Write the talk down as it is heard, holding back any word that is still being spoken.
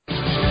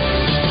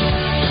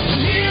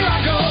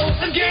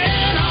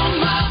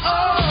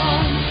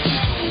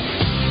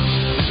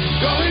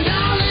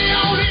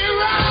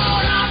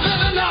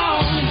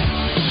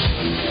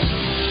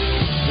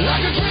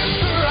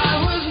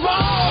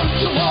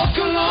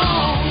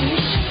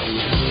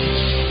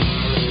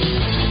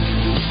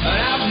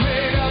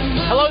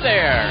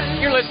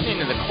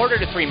Quarter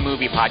to Three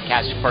movie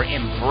podcast for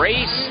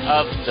Embrace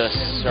of the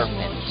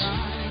Serpent.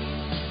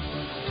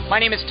 My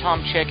name is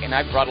Tom Chick, and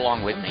I've brought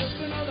along with me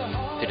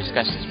to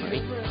discuss this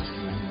movie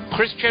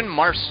Christian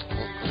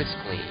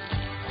Marskley.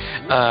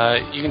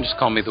 You can just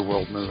call me the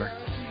World Mover.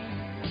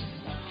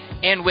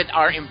 And with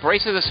our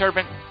Embrace of the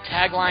Serpent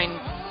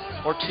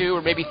tagline or two,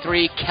 or maybe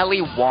three,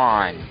 Kelly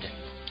Wand.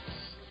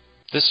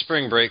 This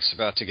spring break's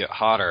about to get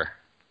hotter.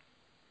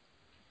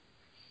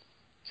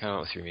 Come on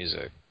with your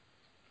music.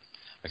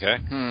 Okay?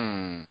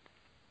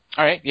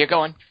 All right, you're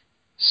going.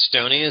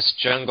 Stoniest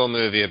jungle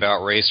movie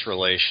about race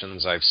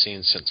relations I've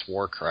seen since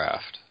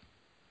Warcraft.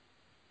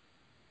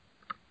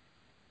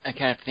 I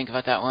kind of have to think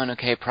about that one.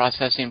 Okay,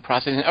 processing.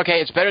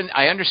 Okay, it's better.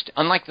 I understand.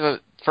 Unlike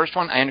the first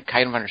one, I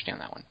kind of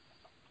understand that one.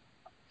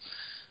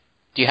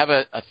 Do you have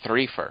a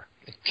three-fer?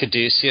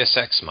 Caduceus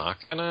Ex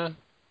Machina?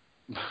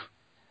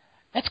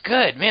 That's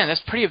good, man.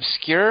 That's pretty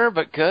obscure,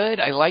 but good.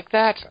 I like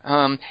that.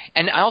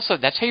 And also,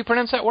 that's how you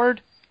pronounce that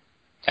word?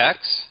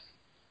 X?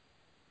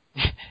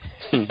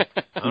 I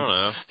don't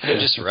know. I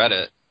just read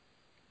it.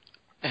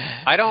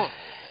 I don't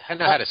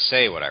know how to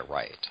say what I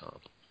write, Tom.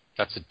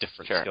 That's a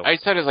different skill. I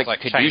said it was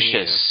like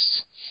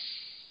caduceus.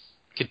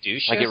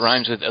 Caduceus? Like it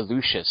rhymes with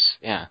Lucius.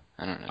 Yeah,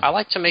 I don't know. I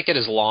like to make it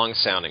as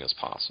long-sounding as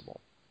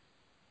possible.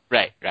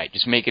 Right.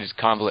 Just make it as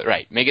convoluted.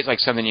 Right. Make it like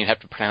something you'd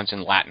have to pronounce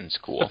in Latin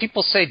school. But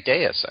people say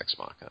Deus Ex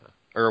Machina.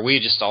 Or are we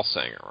just all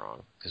saying it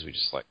wrong? Because we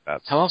just like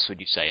that. How else would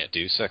you say it?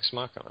 Deus Ex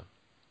Machina.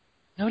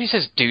 Nobody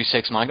says Deus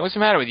Ex Machina. What's the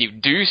matter with you?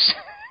 Deuce?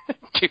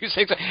 Deuce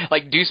Ex...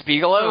 Like Deuce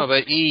Bigelow? No,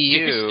 but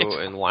EU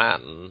in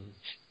Latin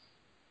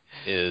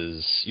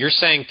is... You're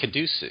saying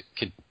caduceus.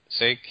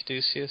 Say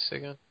caduceus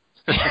again?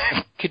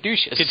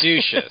 Caduceus.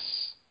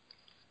 Caduceus.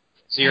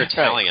 So you're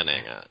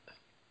Italianing it.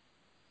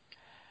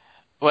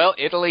 Well,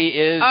 Italy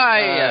is...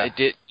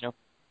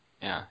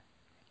 Yeah.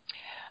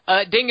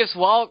 Dingus,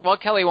 while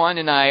Kelly Wand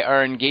and I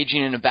are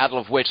engaging in a battle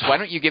of wits, why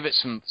don't you give it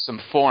some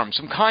form,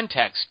 some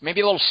context,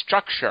 maybe a little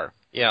structure?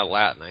 Yeah,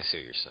 Latin, I see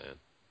what you're saying.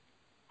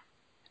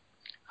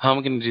 How am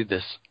I going to do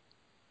this?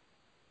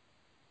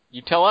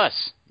 You tell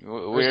us.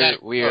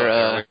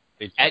 We're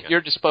at your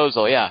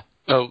disposal, yeah.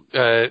 Oh,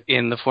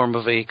 in the form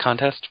of a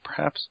contest,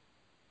 perhaps?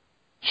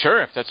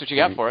 Sure, if that's what you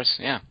got for us,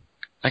 yeah.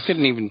 I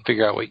couldn't even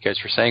figure out what you guys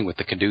were saying with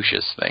the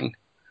caduceus thing.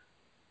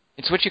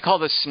 It's what you call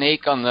the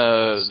snake on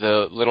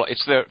the little...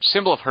 It's the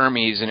symbol of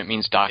Hermes, and it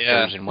means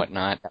doctors and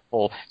whatnot. That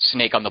whole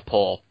snake on the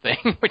pole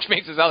thing, which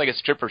makes it sound like a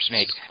stripper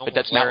snake, but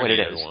that's not what it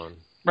is.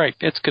 Right,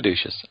 it's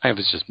caduceus. I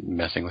was just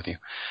messing with you.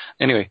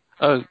 Anyway.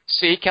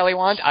 See, Kelly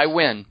Wand, I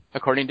win,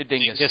 according to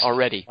Dingus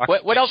already.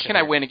 What else can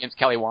I win against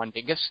Kelly Wand,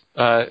 Dingus?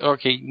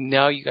 Okay,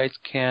 now you guys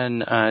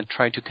can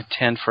try to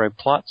contend for a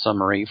plot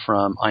summary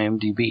from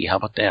IMDb. How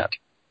about that?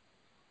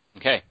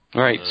 Okay.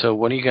 All right, so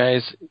one of you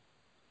guys,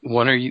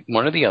 one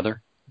or the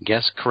other,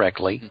 guess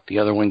correctly. The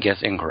other one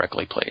guess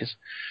incorrectly, please.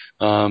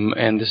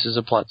 And this is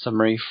a plot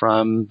summary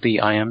from the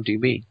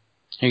IMDb.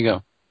 Here you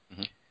go.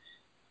 Mm-hmm.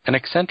 An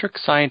eccentric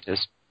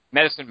scientist...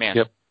 Medicine Man.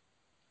 Yep.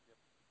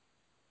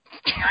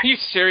 Are you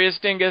serious,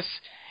 Dingus?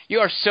 You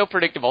are so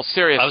predictable.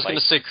 Seriously. I was going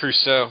to say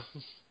Crusoe.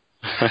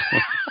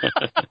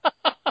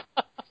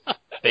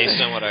 Based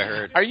on what I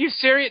heard. Are you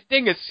serious,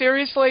 Dingus?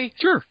 Seriously?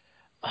 Sure.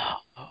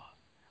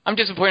 I'm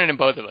disappointed in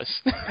both of us.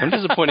 I'm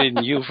disappointed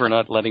in you for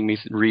not letting me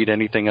read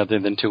anything other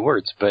than two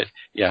words, but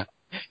yeah.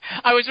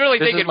 I was really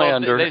thinking... This is my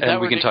under, and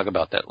we can talk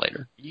about that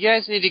later. You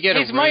guys need to get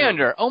He's my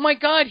under. Oh my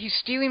God, he's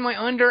stealing my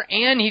under,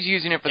 and he's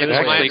using it for the quiz.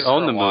 I actually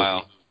own the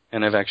movie,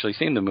 and I've actually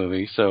seen the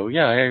movie, so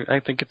yeah, I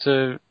think it's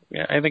a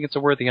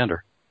worthy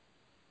under.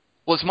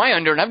 Well, it's my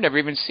under, and I've never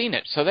even seen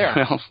it, so there.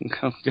 Well,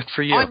 good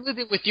for you. I'm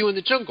living with you in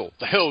the jungle.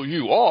 The hell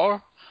you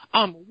are.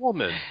 I'm a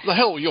woman. The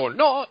hell you're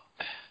not.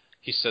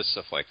 He says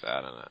stuff like that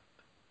in it.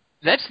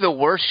 That's the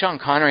worst Sean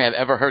Connery I've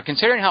ever heard,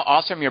 considering how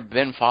awesome your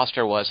Ben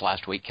Foster was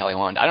last week, Kelly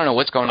Wand. I don't know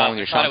what's going on with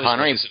your Sean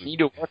Connery. You need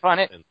to work on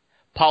it.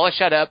 Polish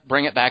that up,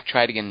 bring it back,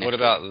 try it again next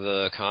week. What about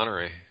the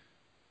Connery?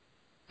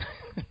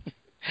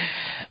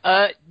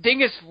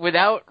 Dingus,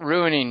 without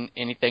ruining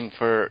anything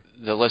for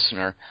the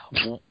listener,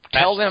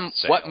 tell them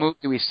what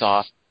movie we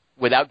saw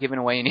without giving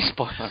away any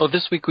spoilers. Oh,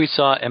 this week we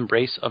saw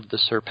Embrace of the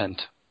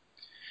Serpent,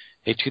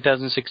 a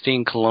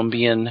 2016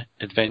 Colombian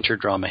adventure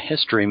drama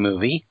history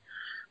movie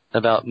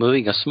about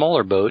moving a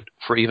smaller boat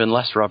for even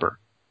less rubber.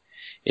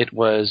 It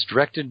was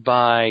directed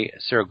by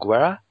Sergio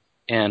Guerra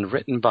and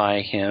written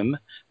by him,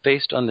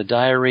 based on the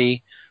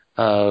diary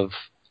of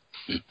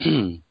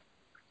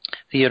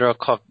Theodore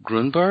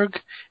Koch-Grunberg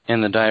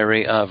and the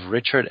diary of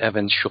Richard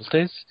Evans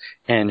Schultes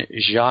and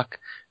Jacques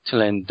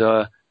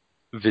Tillender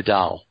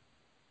Vidal.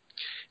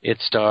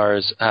 It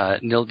stars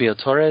Nilvio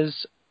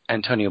Torres,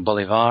 Antonio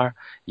Bolivar,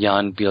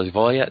 Jan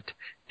Bilvoyet,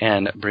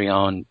 and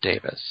Brion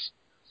Davis.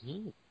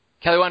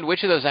 Kelly Wand,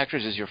 which of those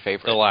actors is your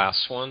favorite? The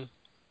last one.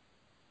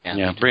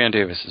 Yeah, Brion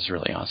Davis is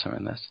really awesome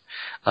in this.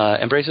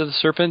 Embrace of the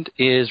Serpent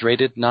is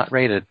rated, not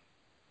rated.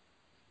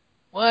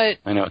 What?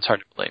 I know, it's hard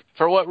to believe.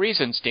 For what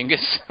reasons,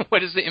 Dingus? What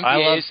does the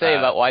MPAA say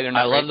about why they're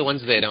not rated? I love the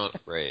ones they don't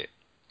rate.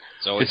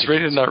 It's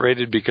rated not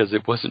rated because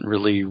it wasn't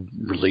really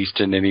released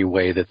in any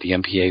way that the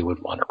MPA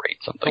would want to rate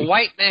something. The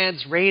white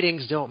man's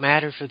ratings don't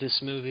matter for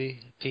this movie,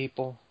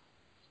 people.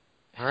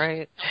 All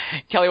right.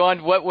 Kelly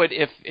Wand, what would,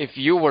 if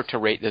you were to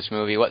rate this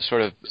movie, what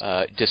sort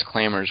of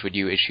disclaimers would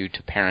you issue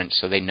to parents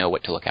so they know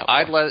what to look out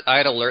for?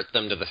 I'd alert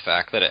them to the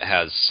fact that it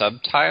has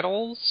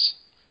subtitles,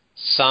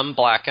 some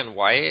black and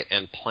white,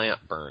 and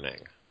plant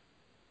burning.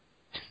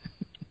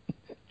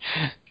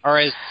 Or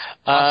as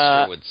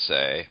Foster would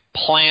say,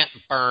 plant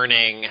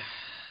burning.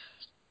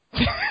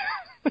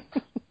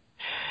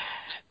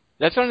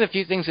 That's one of the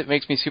few things that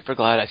makes me super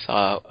glad I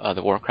saw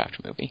the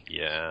Warcraft movie.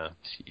 Yeah.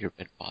 Your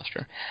Ben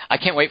Foster. I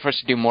can't wait for us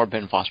to do more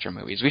Ben Foster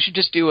movies. We should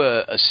just do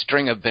a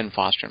string of Ben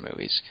Foster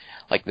movies,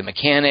 like The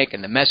Mechanic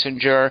and The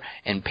Messenger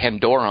and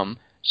Pandorum,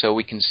 so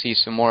we can see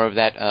some more of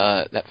that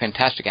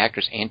fantastic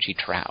actress, Angie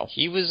Trow.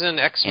 He was in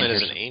X-Men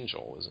as an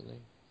angel, wasn't he?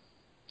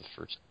 The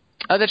first.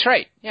 Oh, that's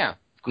right. Yeah.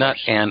 Not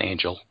an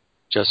angel,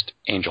 just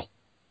Angel.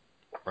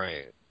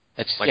 Right.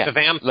 That's like the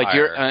vampire. Like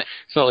you're,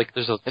 it's not like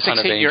there's a ton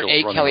of angels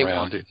running Kelly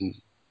around, and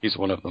he's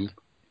one of them.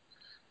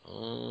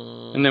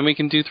 And then we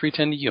can do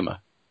 310 to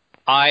Yuma.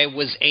 I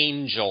was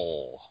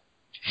Angel.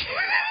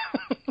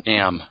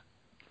 Am.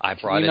 I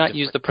brought Can you not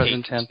use the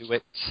present tense? To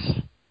it.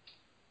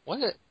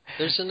 What?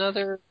 There's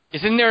another...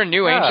 Isn't there a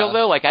new angel,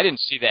 though? Like, I didn't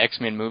see the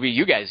X-Men movie.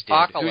 You guys did.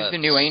 Apocalypse. Who's the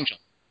new angel?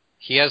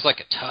 He has,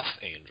 like, a tough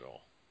angel.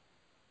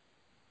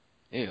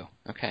 Ew.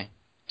 Okay.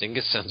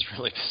 Dingus sounds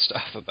really pissed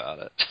off about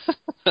it.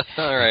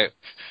 All right.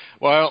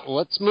 Well,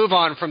 let's move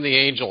on from the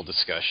angel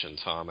discussion,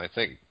 Tom. I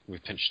think we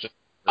pinched it.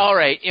 All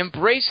right.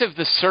 Embrace of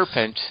the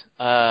Serpent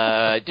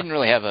didn't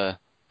really have a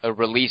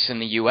release in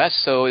the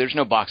U.S., so there's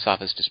no box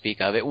office to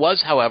speak of. It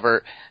was,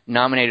 however,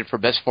 nominated for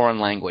Best Foreign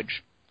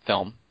Language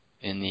Film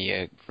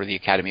for the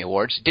Academy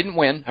Awards. Didn't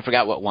win. I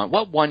forgot what won.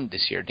 What won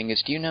this year,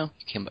 Dingus? Do you know?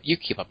 You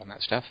keep up on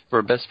that stuff.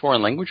 For Best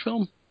Foreign Language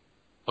Film?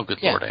 Oh, good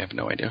Lord, I have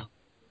no idea.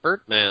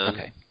 Birdman.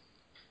 Okay.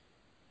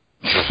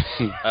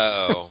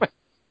 Oh.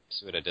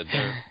 See what I did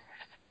there?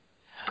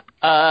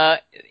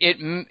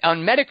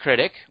 On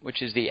Metacritic,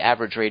 which is the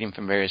average rating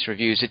from various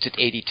reviews, it's at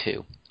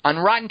 82. On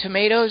Rotten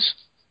Tomatoes,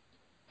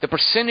 the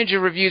percentage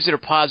of reviews that are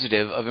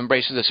positive of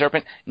Embrace of the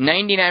Serpent,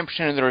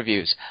 99% of the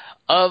reviews.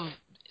 Of,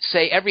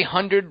 say, every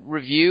 100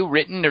 review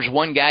written, there's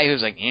one guy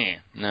who's like,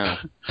 no.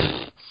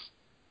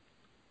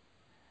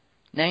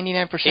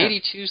 99%.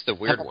 82 is the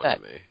weird one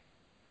to me.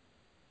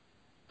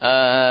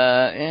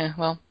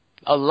 Well,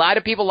 a lot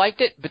of people liked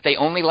it, but they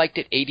only liked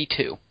it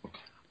 82.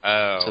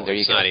 Oh, so there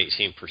it's you not go.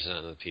 18%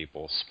 of the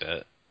people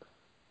spit.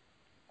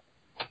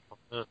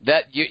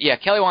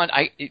 Kelly Wand,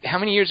 how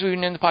many years have we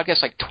been in the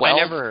podcast? Like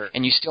 12?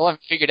 And you still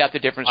haven't figured out the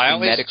difference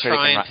between Metacritic and I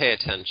always try and pay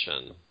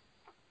attention.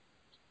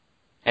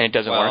 And it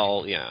doesn't work?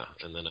 Well, yeah,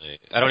 and then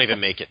I don't even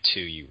make it to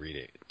you read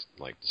it,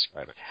 like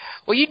describe it.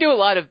 Well, you do a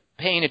lot of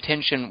paying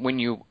attention when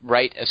you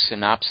write a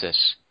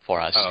synopsis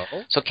for us.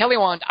 Oh. So, Kelly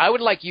Wand, I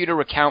would like you to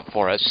recount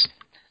for us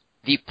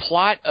the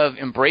plot of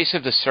Embrace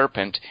of the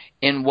Serpent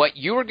in what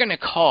you are going to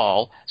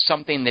call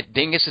something that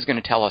Dingus is going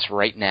to tell us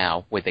right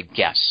now with a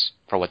guess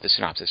for what the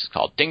synopsis is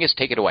called. Dingus,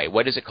 take it away.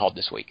 What is it called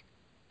this week?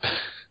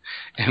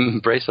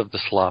 Embrace of the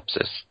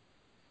Slopsis.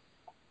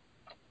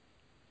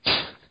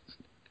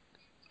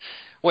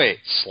 Wait,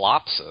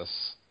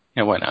 Slopsis?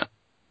 Yeah, why not?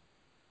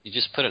 You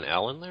just put an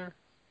L in there?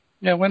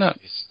 Yeah, why not?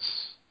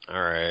 Jesus.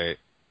 All right.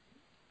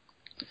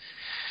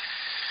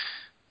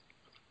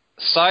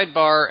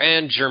 Sidebar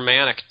and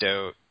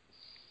Germanecdote.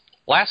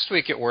 Last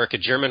week at work, a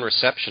German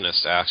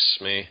receptionist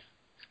asked me,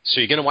 "So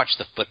you're going to watch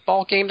the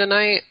football game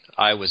tonight?"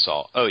 I was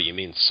all, "Oh, you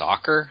mean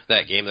soccer?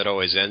 That game that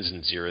always ends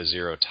in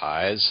 0-0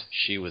 ties?"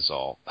 She was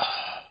all,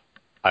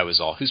 I was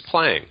all, "Who's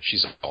playing?"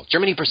 She's all,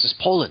 "Germany versus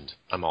Poland."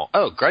 I'm all,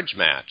 "Oh, grudge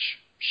match."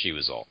 She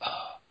was all,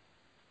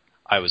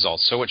 I was all,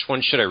 "So which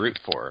one should I root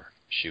for?"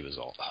 She was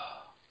all,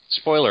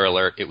 Spoiler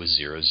alert, it was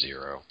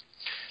 0-0.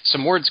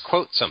 Some words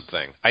quote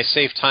something. I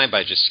save time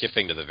by just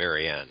skipping to the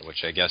very end,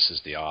 which I guess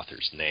is the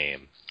author's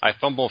name. I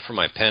fumbled for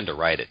my pen to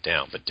write it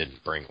down, but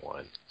didn't bring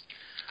one.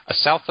 A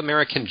South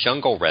American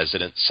jungle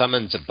resident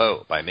summons a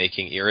boat by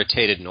making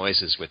irritated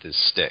noises with his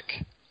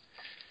stick.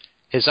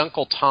 His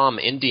Uncle Tom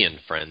Indian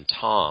friend,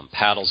 Tom,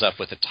 paddles up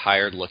with a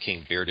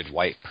tired-looking bearded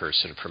white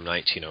person from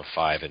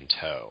 1905 in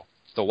tow.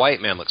 The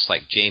white man looks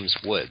like James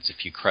Woods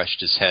if you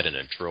crushed his head in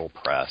a drill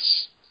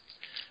press.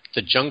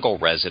 The jungle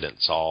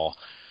residents all,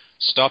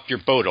 "Stop your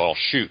boat or I'll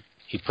shoot."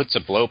 He puts a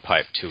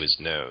blowpipe to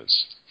his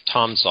nose.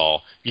 Tom's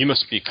all, "You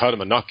must be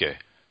Karamanake,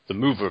 the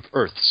mover of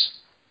earths.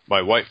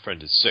 My white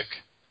friend is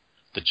sick."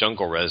 The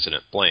jungle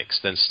resident blinks,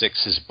 then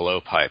sticks his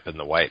blowpipe in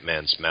the white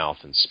man's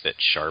mouth and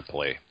spits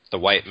sharply. The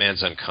white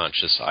man's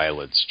unconscious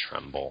eyelids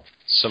tremble.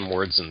 Some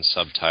words and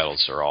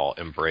subtitles are all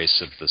Embrace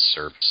of the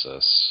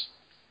Serpsis.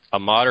 A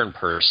modern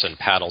person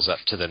paddles up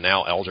to the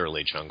now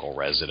elderly jungle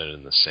resident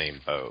in the same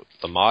boat.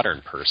 The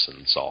modern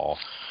person's all,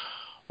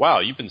 "Wow,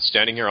 you've been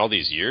standing here all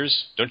these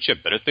years? Don't you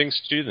have better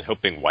things to do than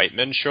helping white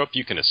men show up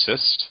you can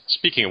assist?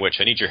 Speaking of which,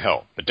 I need your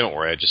help, but don't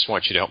worry, I just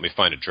want you to help me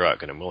find a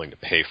drug, and I'm willing to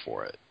pay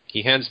for it."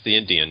 He hands the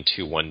Indian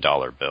 2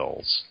 $1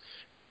 bills.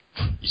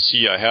 "You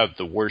see, I have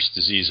the worst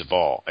disease of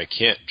all. I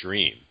can't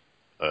dream.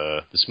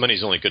 This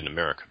money's only good in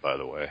America, by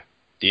the way.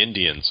 The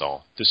Indians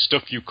all. This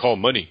stuff you call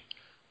money.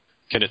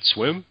 Can it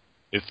swim?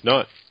 If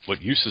not,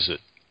 what use is it?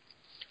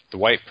 The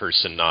white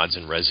person nods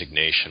in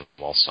resignation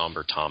while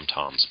somber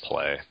tom-toms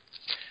play.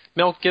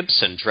 Mel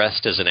Gibson,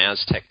 dressed as an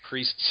Aztec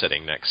priest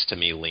sitting next to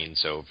me,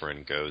 leans over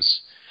and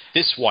goes,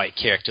 "This white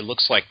character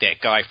looks like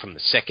that guy from the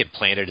second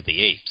Planet of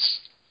the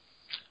Apes."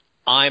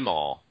 I'm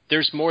all,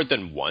 "There's more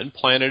than one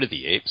Planet of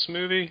the Apes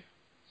movie?"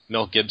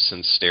 Mel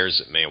Gibson stares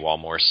at me while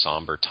more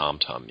somber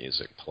tom-tom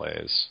music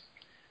plays.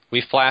 We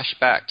flash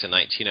back to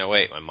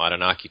 1908 when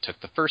Madanaki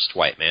took the first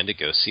white man to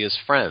go see his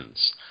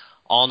friends.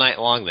 All night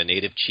long, the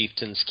native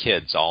chieftain's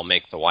kids all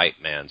make the white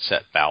man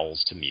set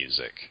bowels to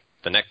music.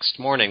 The next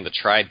morning, the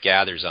tribe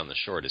gathers on the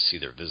shore to see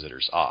their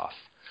visitors off.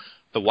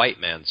 The white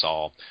man's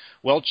all,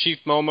 "Well, Chief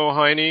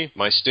Momohine,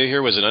 my stay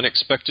here was an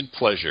unexpected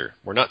pleasure.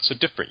 We're not so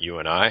different, you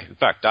and I. In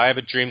fact, I have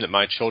a dream that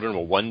my children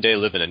will one day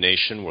live in a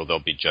nation where they'll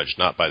be judged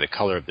not by the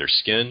color of their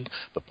skin,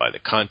 but by the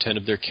content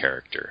of their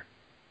character."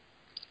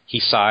 He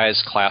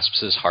sighs,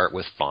 clasps his heart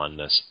with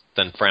fondness,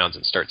 then frowns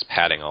and starts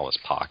patting all his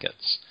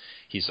pockets.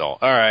 He's all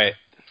right,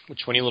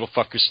 which one of you little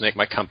fuckers snake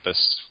my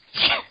compass?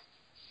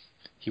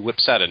 He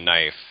whips out a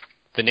knife.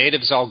 The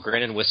natives all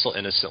grin and whistle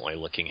innocently,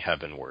 looking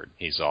heavenward.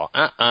 He's all,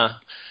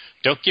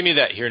 don't give me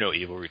that hear no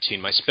evil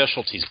routine. My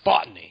specialty's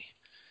botany.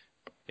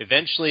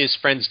 Eventually, his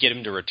friends get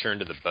him to return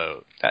to the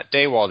boat. That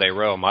day while they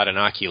row,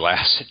 Madanaki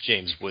laughs at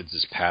James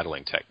Woods'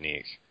 paddling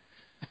technique.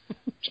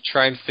 To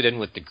try and fit in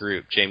with the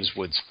group, James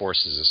Woods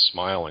forces a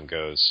smile and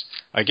goes,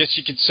 "I guess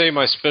you could say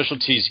my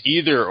specialty's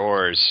either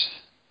ors.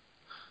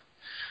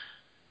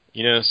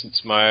 You know,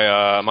 since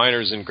my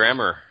minor's in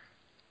grammar."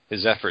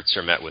 His efforts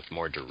are met with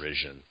more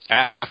derision.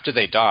 After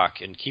they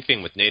dock, in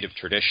keeping with native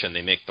tradition,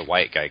 they make the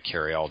white guy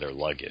carry all their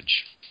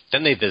luggage.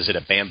 Then they visit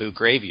a bamboo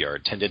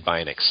graveyard tended by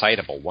an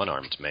excitable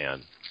one-armed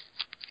man.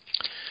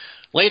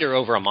 Later,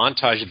 over a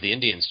montage of the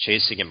Indians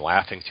chasing him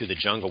laughing through the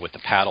jungle with the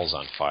paddles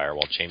on fire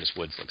while James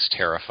Woods looks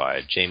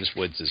terrified, James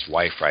Woods'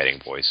 wife writing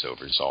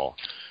voiceovers all,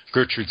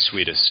 "Gertrude,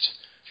 sweetest,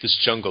 this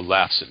jungle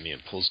laughs at me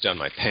and pulls down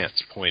my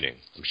pants, pointing.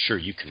 I'm sure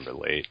you can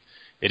relate.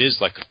 It is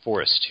like a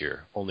forest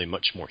here, only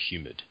much more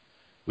humid.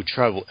 We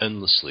travel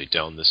endlessly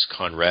down this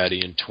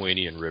Conradian,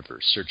 Twainian river,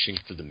 searching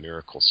for the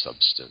miracle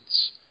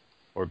substance.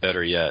 Or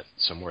better yet,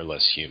 somewhere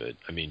less humid.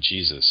 I mean,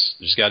 Jesus,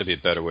 there's got to be a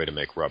better way to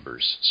make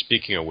rubbers.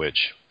 Speaking of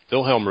which,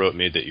 Wilhelm wrote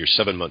me that you're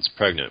 7 months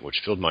pregnant, which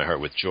filled my heart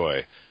with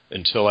joy,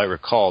 until I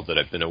recalled that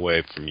I've been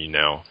away from you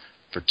now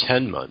for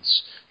 10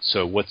 months.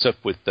 So what's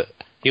up with the..."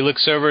 He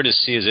looks over to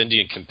see his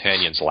Indian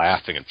companions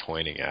laughing and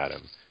pointing at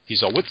him.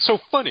 He's all, "What's so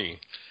funny?"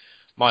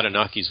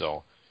 Madanaki's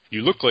all,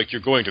 "You look like you're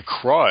going to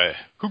cry.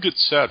 Who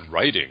gets sad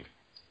writing?"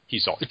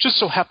 He's all, "It just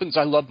so happens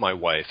I love my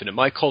wife, and in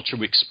my culture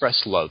we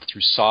express love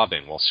through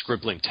sobbing while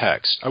scribbling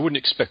text. I wouldn't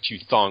expect you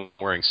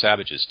thong-wearing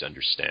savages to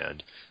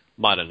understand."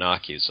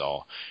 Madanaki's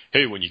all,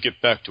 "Hey, when you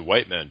get back to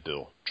White Man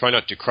Bill, try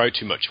not to cry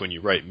too much when you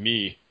write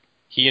me."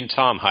 He and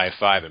Tom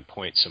high-five and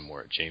point some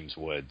more at James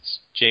Woods.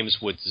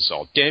 James Woods is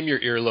all, "Damn your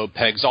earlobe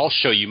pegs, I'll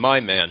show you my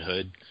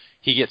manhood."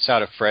 He gets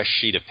out a fresh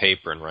sheet of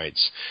paper and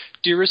writes,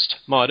 "Dearest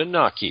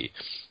Madanaki,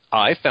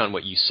 I found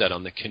what you said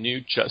on the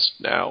canoe just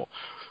now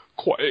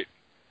quite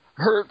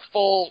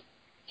hurtful."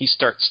 He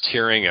starts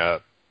tearing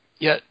up.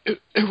 "Yet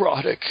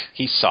erotic,"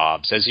 he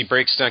sobs. As he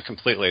breaks down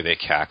completely, they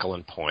cackle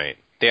and point.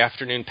 The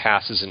afternoon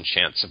passes in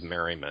chants of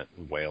merriment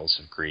and wails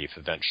of grief,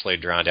 eventually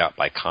drowned out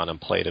by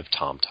contemplative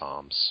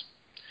tom-toms.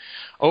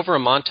 Over a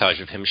montage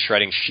of him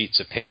shredding sheets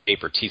of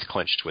paper, teeth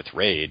clenched with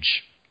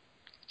rage.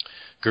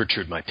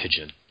 "Gertrude, my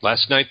pigeon,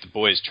 last night the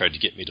boys tried to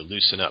get me to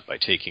loosen up by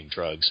taking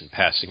drugs and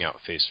passing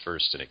out face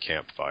first in a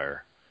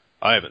campfire.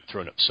 I haven't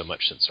thrown up so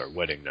much since our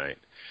wedding night.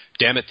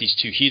 Damn it, these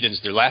two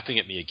heathens, they're laughing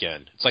at me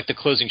again. It's like the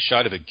closing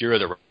shot of Agira,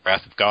 the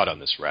Wrath of God on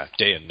this raft,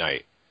 day and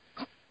night.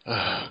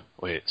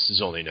 Wait, this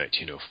is only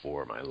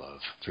 1904, my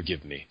love.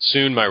 Forgive me.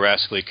 Soon, my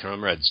rascally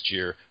comrades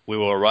jeer, we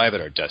will arrive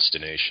at our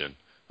destination.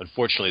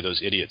 Unfortunately,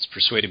 those idiots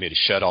persuaded me to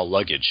shed all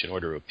luggage in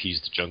order to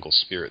appease the jungle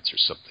spirits or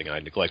something. I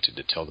neglected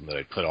to tell them that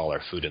I'd put all our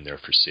food in there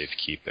for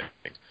safekeeping.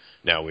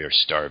 Now we are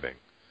starving.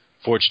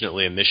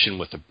 Fortunately, a mission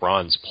with a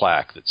bronze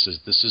plaque that says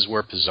this is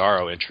where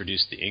Pizarro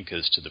introduced the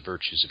Incas to the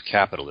virtues of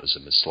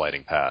capitalism is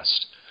sliding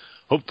past.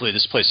 Hopefully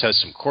this place has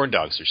some corn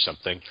dogs or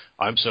something.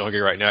 I'm so hungry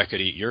right now I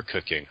could eat your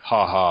cooking.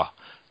 Ha ha.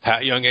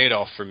 Pat young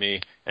Adolf for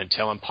me, and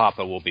tell him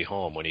Papa will be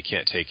home when he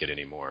can't take it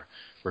anymore.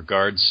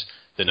 Regards,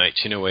 the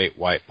 1908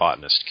 white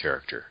botanist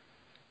character.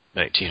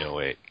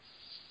 1908.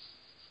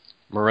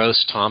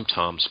 Morose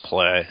tom-toms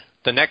play.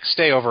 The next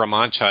day, over a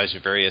montage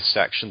of various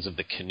sections of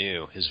the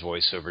canoe, his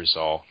voiceovers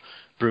all,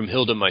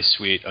 Broomhilda, my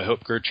sweet, I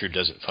hope Gertrude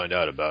doesn't find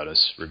out about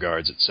us.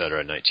 Regards,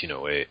 etc.,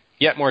 1908.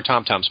 Yet more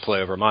tom-toms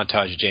play over a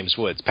montage of James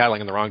Woods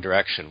paddling in the wrong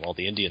direction while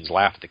the Indians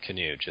laugh at the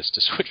canoe just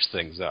to switch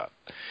things up.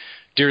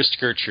 Dearest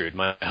Gertrude,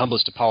 my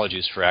humblest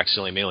apologies for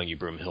accidentally mailing you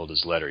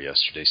Broomhilda's letter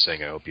yesterday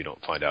saying I hope you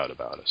don't find out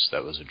about us.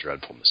 That was a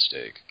dreadful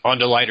mistake. On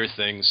to lighter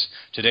things.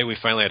 Today we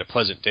finally had a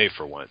pleasant day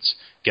for once.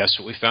 Guess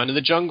what we found in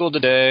the jungle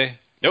today?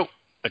 Nope,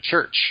 a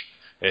church.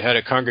 It had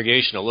a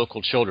congregation of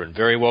local children,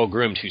 very well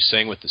groomed, who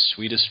sang with the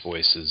sweetest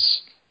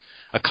voices.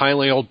 A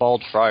kindly old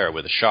bald friar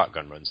with a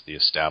shotgun runs the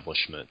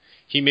establishment.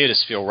 He made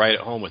us feel right at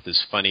home with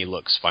his funny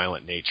looks,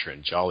 violent nature,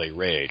 and jolly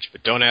rage.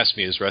 But don't ask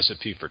me his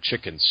recipe for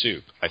chicken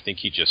soup. I think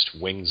he just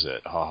wings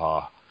it. Ha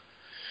ha.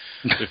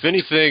 If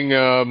anything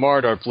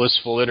marred our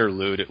blissful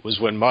interlude, it was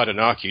when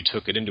Madanaki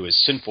took it into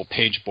his sinful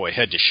page boy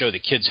head to show the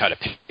kids how to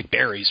pick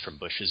berries from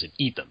bushes and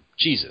eat them.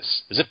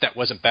 Jesus. As if that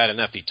wasn't bad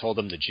enough, he told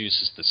them the juice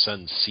is the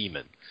sun's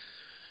semen.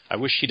 I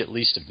wish he'd at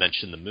least have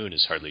mentioned the moon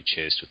is hardly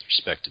chaste with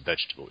respect to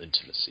vegetable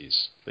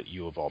intimacies, but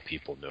you of all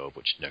people know of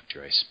which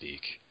nectar I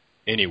speak.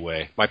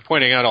 Anyway, my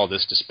pointing out all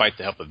this despite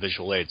the help of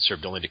visual aid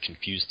served only to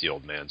confuse the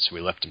old man, so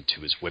we left him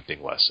to his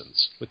whipping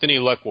lessons. With any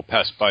luck, we'll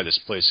pass by this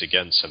place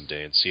again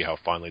someday and see how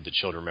fondly the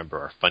children remember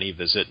our funny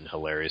visit and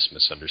hilarious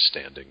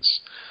misunderstandings.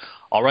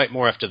 I'll write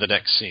more after the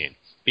next scene.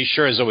 Be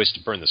sure, as always,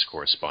 to burn this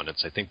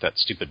correspondence. I think that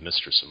stupid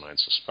mistress of mine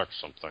suspects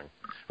something.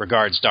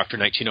 Regards, Dr.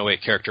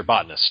 1908 character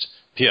botanist.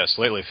 P.S.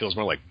 Lately feels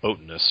more like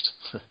botanist.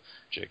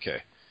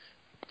 J.K.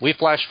 We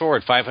flash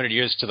forward 500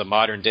 years to the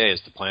modern day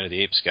as the Planet of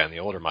the Apes guy and the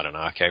older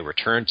Madanaki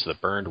return to the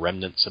burned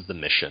remnants of the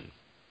mission.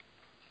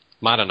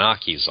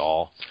 Madanaki's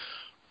all,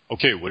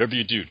 "Okay, whatever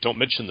you do, don't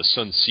mention the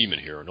sun's semen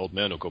here, or an old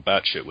man will go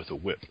batshit with a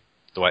whip."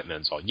 The white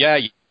man's all,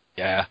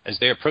 yeah. As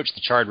they approach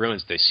the charred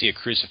ruins, they see a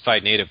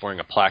crucified native wearing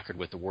a placard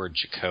with the word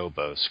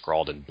Jacobo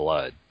scrawled in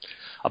blood.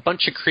 A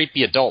bunch of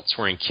creepy adults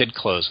wearing kid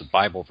clothes with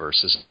Bible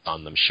verses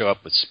on them show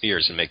up with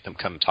spears and make them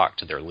come talk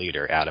to their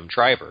leader, Adam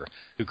Driver,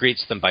 who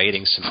greets them by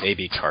eating some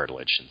baby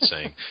cartilage and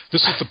saying,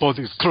 "This is the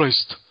body of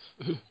Christ."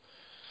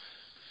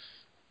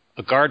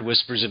 A guard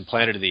whispers in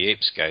Planet of the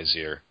Apes guy's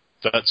ear,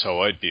 "That's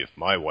how I'd be if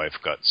my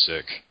wife got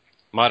sick."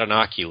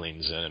 Madanaki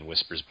leans in and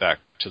whispers back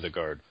to the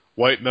guard,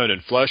 "White men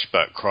in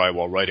flashback cry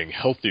while writing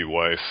healthy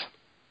wife."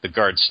 The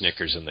guard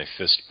snickers and they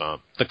fist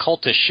bump. The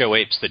cultists show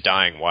Apes the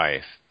dying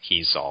wife.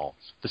 He's all,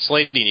 "This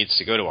lady needs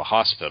to go to a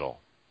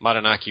hospital."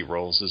 Madanaki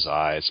rolls his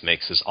eyes,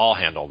 makes us all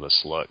handle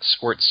this look,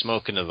 squirts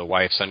smoke into the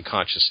wife's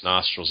unconscious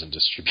nostrils, and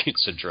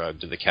distributes a drug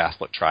to the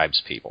Catholic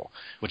tribespeople,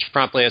 which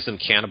promptly has them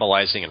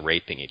cannibalizing and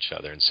raping each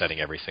other and setting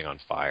everything on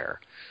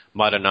fire.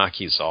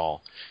 Madanaki's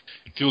all,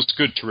 "It feels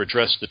good to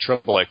redress the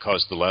trouble I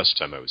caused the last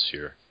time I was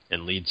here,"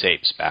 and leads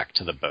Apes back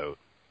to the boat.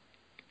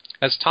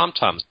 As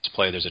tom-toms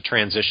play, there's a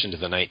transition to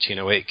the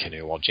 1908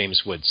 canoe while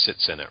James Wood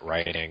sits in it,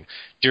 writing,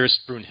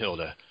 "Dearest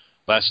Brunhilde,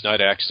 last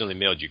night I accidentally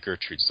mailed you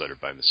Gertrude's letter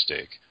by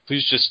mistake.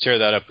 Please just tear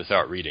that up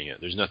without reading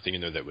it. There's nothing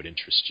in there that would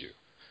interest you.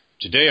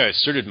 Today I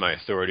asserted my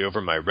authority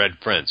over my red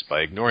friends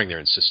by ignoring their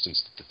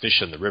insistence that the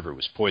fish in the river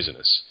was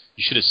poisonous.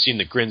 You should have seen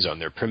the grins on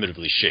their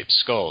primitively shaped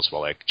skulls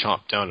while I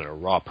chomped down on a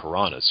raw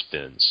piranha's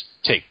fins.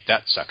 Take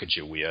that,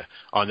 Sacagawea.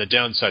 On the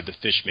downside, the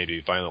fish made me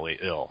violently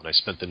ill, and I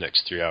spent the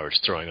next 3 hours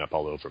throwing up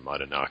all over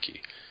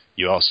Madanaki.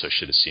 You also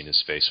should have seen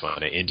his face when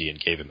an Indian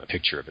gave him a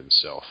picture of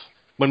himself.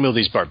 When will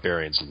these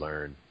barbarians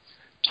learn?"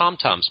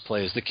 Tom-Toms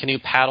play as the canoe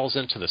paddles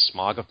into the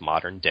smog of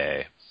modern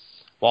day,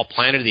 while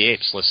Planet of the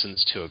Apes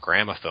listens to a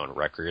gramophone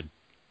record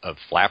of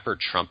flapper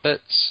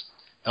trumpets.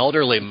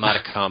 Elderly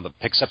Matakamba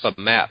picks up a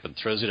map and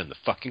throws it in the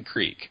fucking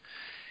creek.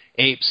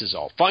 Apes is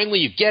all, "Finally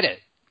you get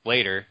it!"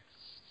 Later,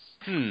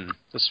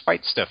 this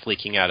white stuff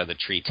leaking out of the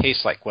tree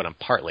tastes like what I'm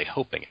partly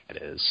hoping it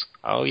is.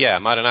 Oh yeah,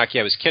 Madanaki,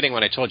 I was kidding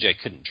when I told you I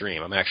couldn't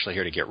dream. I'm actually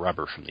here to get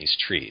rubber from these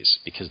trees,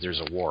 because there's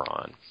a war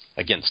on.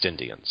 Against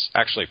Indians.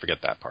 Actually,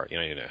 forget that part. You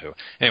know who.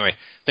 Anyway,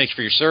 thank you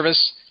for your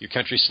service. Your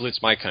country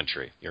salutes my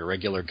country. You're a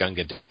regular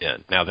Gunga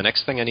Din. Now, the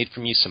next thing I need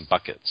from you, some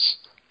buckets.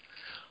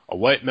 "A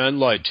white man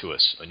lied to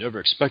us. I never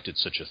expected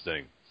such a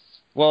thing."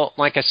 Well,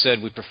 like I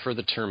said, we prefer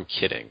the term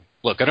kidding.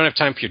 Look, I don't have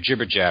time for your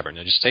jibber-jabber.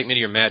 Now just take me to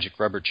your magic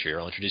rubber tree, or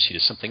I'll introduce you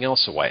to something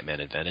else a white man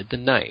invented, the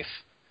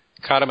knife.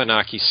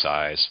 Katamanaki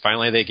sighs.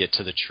 Finally, they get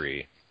to the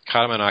tree.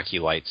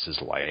 Katamanaki lights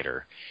his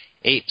lighter.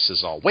 Apes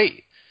is all,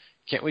 "Wait!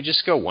 Can't we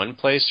just go one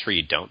place where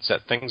you don't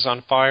set things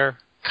on fire?"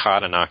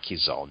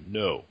 Katanaki's all,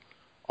 "No.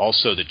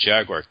 Also, the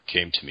jaguar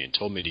came to me and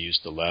told me to use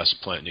the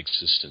last plant in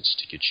existence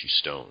to get you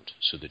stoned,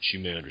 so that you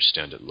may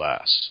understand at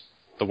last."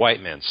 The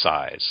white man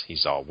sighs.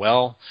 He's all,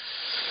 "Well,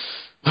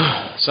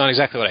 it's not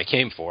exactly what I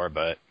came for,"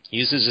 but he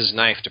uses his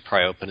knife to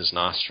pry open his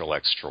nostril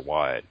extra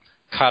wide.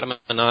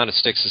 Katamanana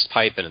sticks his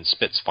pipe in and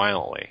spits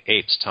violently.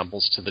 Apes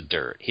tumbles to the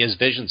dirt. He has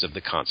visions of the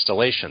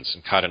constellations,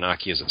 and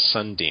Katanaki is a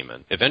sun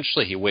demon.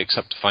 Eventually he wakes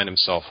up to find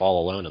himself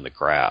all alone in the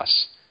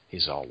grass.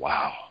 He's all,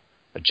 "Wow."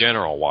 A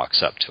general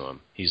walks up to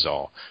him. He's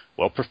all,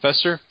 "Well,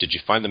 Professor, did you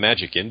find the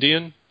magic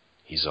Indian?"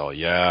 He's all,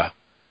 "Yeah."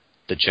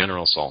 The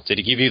general's all, "Did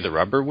he give you the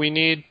rubber we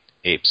need?"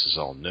 Apes is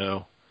all,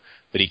 "No.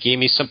 But he gave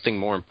me something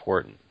more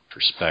important,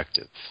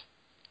 perspective."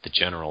 The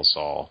general's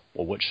all,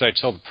 "Well, what should I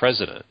tell the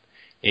president?"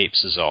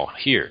 Apes is all,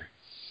 "Here."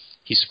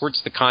 He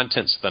squirts the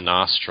contents of the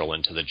nostril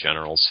into the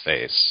general's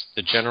face.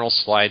 The general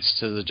slides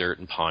to the dirt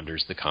and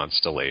ponders the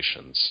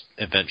constellations.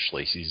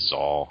 Eventually he's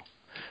all,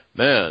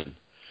 "Man,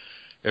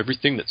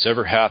 everything that's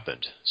ever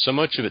happened, so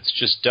much of it's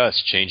just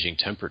dust changing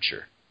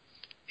temperature."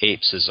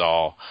 Apes is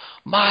all,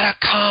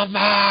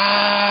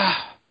 "Matakama!"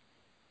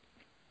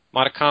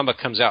 Matakamba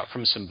comes out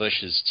from some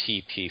bushes,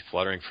 TP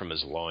fluttering from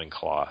his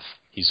loincloth.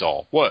 He's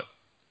all, what?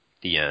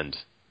 The end.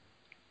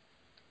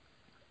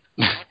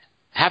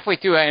 Halfway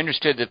through, I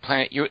understood the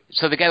planet.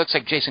 So the guy looks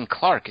like Jason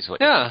Clarke, is what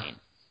you're saying.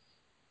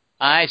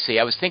 I see.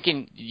 I was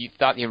thinking you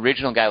thought the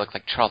original guy looked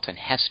like Charlton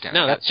Heston.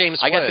 No, that's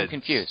James Woods. I got them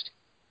confused.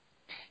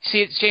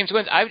 See, it's James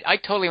Woods. I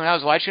totally, when I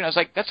was watching, I was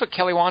like, that's what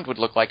Kelly Wand would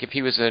look like if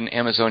he was an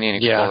Amazonian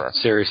explorer.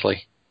 Yeah,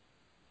 seriously.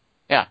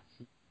 Yeah.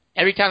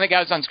 Every time the guy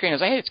was on screen, I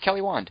was like, hey, it's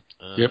Kelly Wand.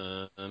 Yep.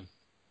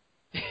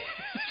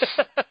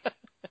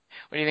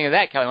 What do you think of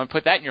that, Kelly? Want to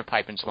put that in your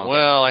pipe and smoke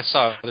Well, I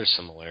saw other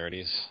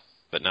similarities,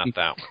 but not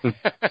that one.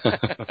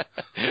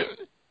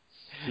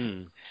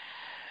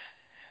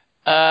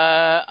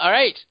 All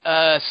right.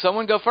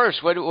 Someone go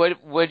first. What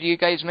do you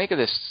guys make of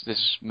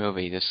this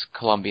movie, this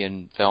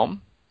Colombian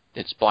film?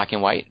 It's black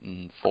and white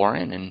and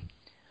foreign and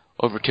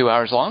over 2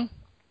 hours long.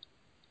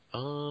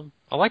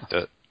 I liked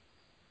it.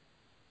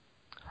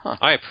 Huh.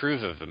 I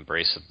approve of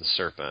Embrace of the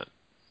Serpent.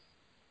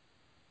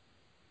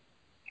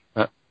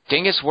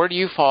 Dingus, where do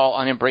you fall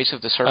on Embrace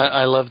of the Serpent?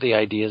 I love the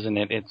ideas in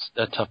it. It's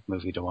a tough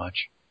movie to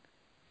watch.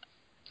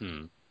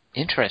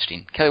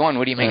 Interesting. Kelly Wand,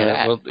 what do you make of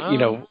that?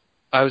 Well,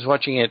 I was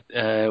watching it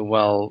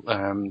while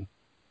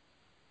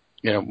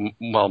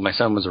my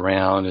son was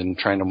around and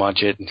trying to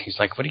watch it, and he's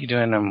like, "What are you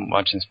doing? I'm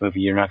watching this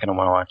movie. You're not going to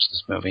want to watch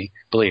this movie.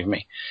 Believe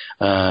me."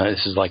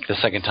 This is like the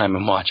second time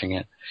I'm watching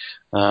it,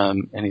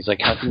 and he's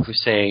like, "How can you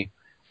say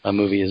a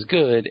movie is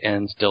good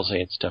and still say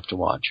it's tough to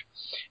watch?"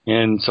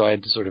 And so I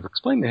had to sort of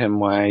explain to him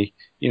why,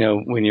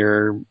 when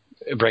you're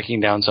breaking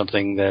down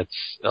something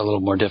that's a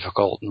little more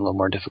difficult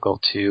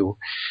to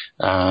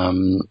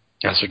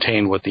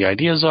ascertain what the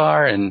ideas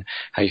are and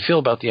how you feel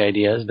about the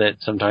ideas, that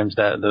sometimes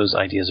those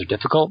ideas are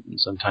difficult and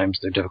sometimes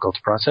they're difficult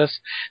to process.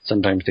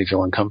 Sometimes they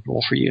feel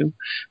uncomfortable for you,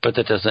 but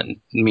that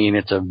doesn't mean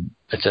it's a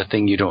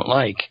thing you don't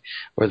like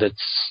or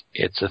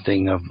it's a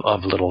thing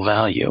of little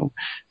value.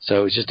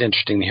 So it's just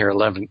interesting to hear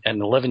an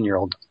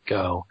 11-year-old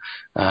go,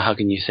 how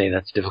can you say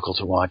that's difficult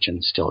to watch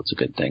and still it's a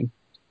good thing?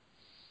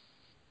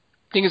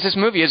 Thing is, this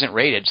movie isn't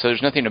rated, so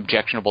there's nothing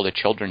objectionable to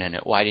children in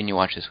it. Why didn't you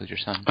watch this with your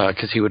son?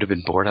 Because he would have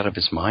been bored out of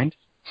his mind.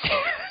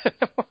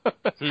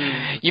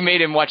 You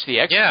made him watch the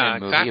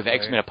X-Men movie of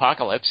X-Men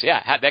Apocalypse.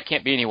 Yeah, that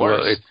can't be any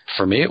worse. Well,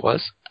 for me, it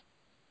was.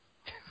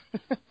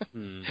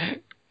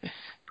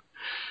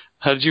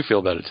 How did you feel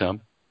about it,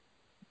 Tom?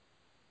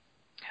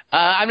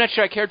 I'm not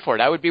sure I cared for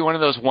it. I would be one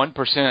of those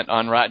 1%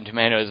 on Rotten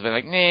Tomatoes, but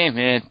like, nah,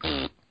 man.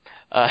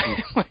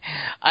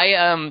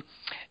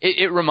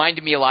 It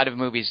reminded me a lot of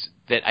movies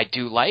that I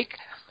do like,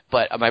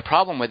 but my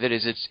problem with it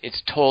is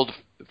it's told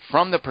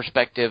from the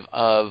perspective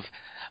of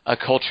a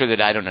culture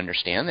that I don't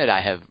understand, that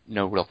I have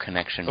no real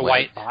connection with. The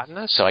White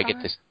Botanist? So I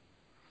get this.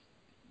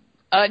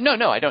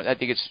 No, I don't. I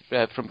think it's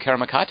from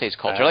Karamakate's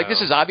culture. Like,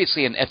 this is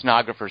obviously an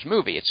ethnographer's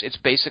movie. It's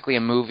basically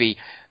a movie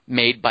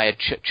made by a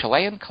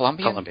Colombian,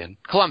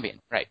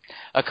 right?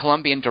 A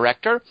Colombian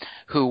director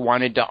who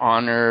wanted to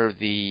honor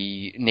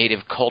the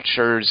native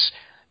cultures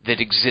that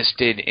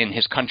existed in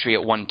his country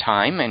at one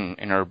time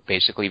and are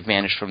basically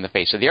vanished from the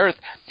face of the earth.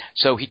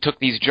 So he took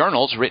these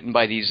journals written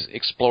by these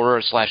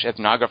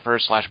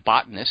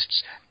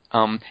explorers/ethnographers/botanists,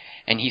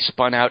 and he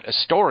spun out a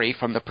story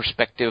from the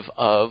perspective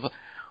of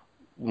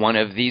one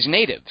of these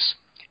natives.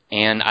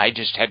 And I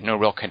just had no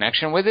real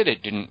connection with it.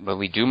 It didn't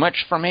really do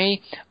much for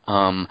me.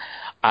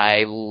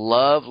 I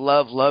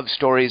love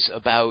stories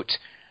about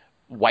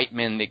white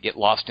men that get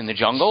lost in the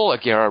jungle,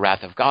 Aguirre,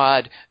 Wrath of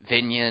God,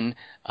 Vinyan,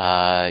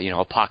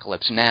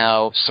 Apocalypse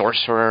Now,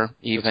 Sorcerer,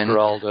 even,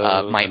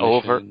 My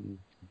Over.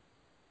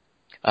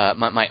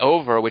 My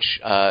Over, which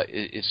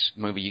is a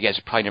movie you guys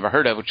have probably never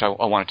heard of, which I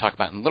want to talk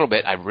about in a little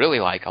bit, I really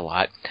like a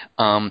lot.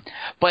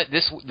 But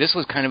this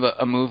was kind of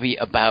a movie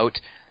about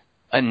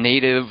a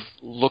native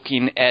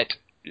looking at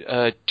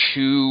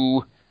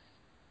two...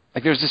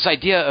 Like, there's this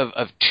idea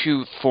of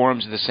two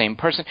forms of the same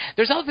person.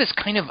 There's all this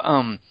kind of...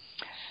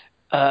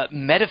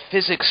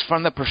 metaphysics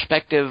from the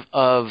perspective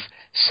of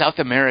South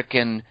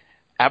American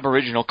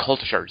Aboriginal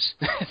cultures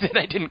that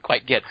I didn't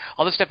quite get.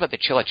 All the stuff about the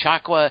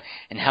Chilachaqua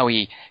and how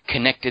he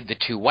connected the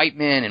two white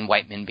men and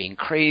white men being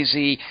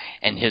crazy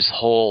and his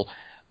whole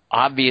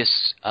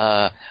obvious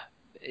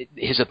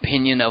his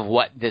opinion of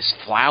what this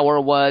flower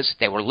was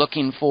they were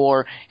looking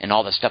for and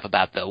all the stuff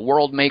about the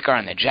world maker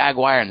and the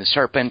jaguar and the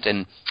serpent.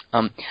 And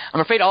I'm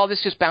afraid all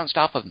this just bounced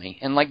off of me.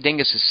 And like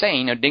Dingus is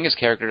saying, Dingus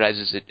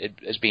characterizes it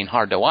as being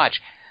hard to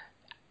watch.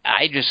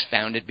 I just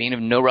found it being of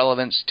no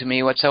relevance to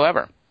me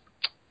whatsoever.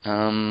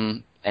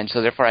 And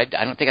so therefore I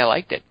don't think I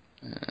liked it.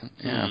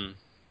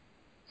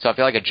 So I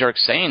feel like a jerk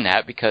saying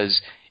that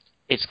because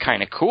it's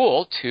kind of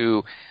cool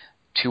to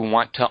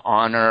want to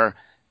honor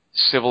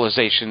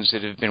civilizations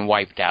that have been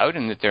wiped out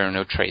and that there are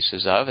no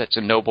traces of. It's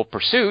a noble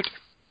pursuit.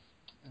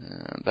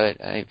 But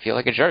I feel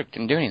like a jerk.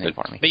 Didn't do anything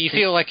for me. But you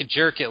feel like a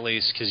jerk at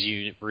least because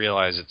you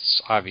realize it's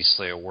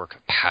obviously a work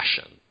of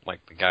passion,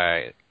 like the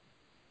guy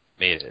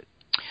made it.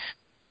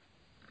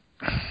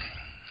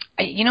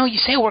 You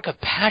say a work of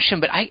passion,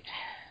 but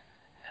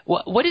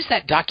what is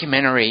that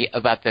documentary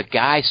about the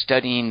guy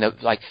studying the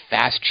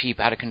fast, cheap,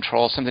 out of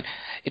control something?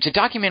 It's a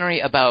documentary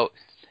about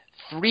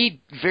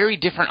 3 very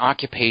different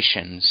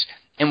occupations,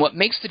 and what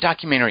makes the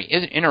documentary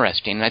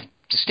interesting, and I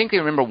distinctly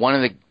remember one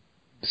of the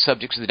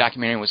subjects of the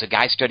documentary was a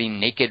guy studying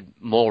naked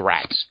mole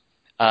rats.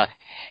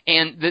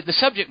 And the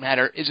subject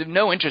matter is of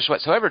no interest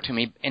whatsoever to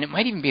me, and it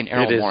might even be an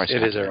Errol Morris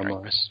documentary. It is Errol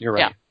Morris. You're right.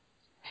 Yeah.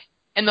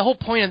 And the whole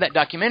point of that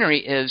documentary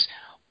is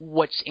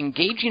what's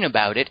engaging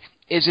about it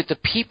is that the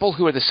people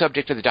who are the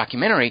subject of the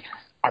documentary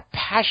are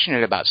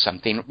passionate about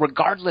something,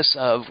 regardless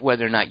of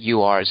whether or not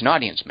you are as an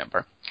audience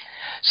member.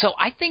 So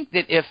I think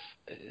that if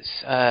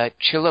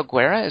Chilo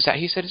Guerra, is that how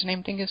you said his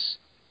name, Dingus?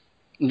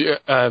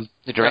 The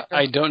director?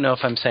 I don't know if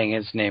I'm saying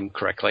his name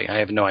correctly. I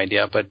have no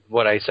idea. But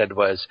what I said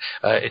was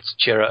it's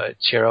Ciro,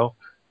 Ciro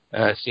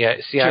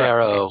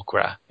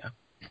Guerra. Yeah.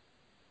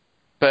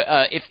 But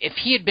if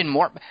he had been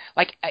more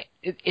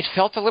it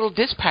felt a little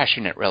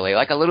dispassionate, really,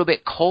 like a little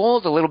bit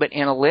cold, a little bit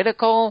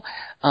analytical.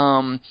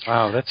 Wow,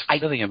 that's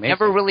really amazing. I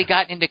never really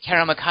got into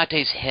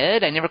Karamakate's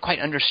head. I never quite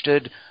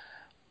understood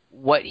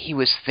what he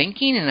was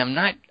thinking, and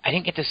I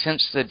didn't get the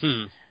sense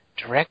the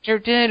director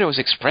did or was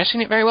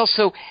expressing it very well.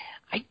 So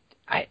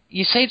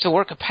you say it's a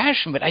work of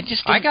passion, but I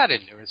just didn't. I got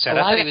into it. I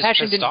thought he was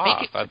pissed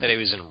off. I thought he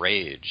was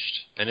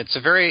enraged, and it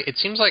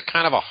seems like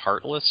kind of a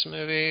heartless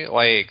movie.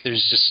 Like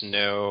there's just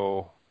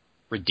no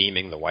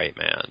redeeming the white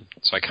man.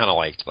 So I kind of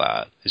liked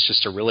that. It's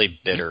just a really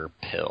bitter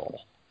pill.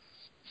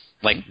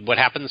 Like what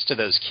happens to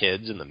those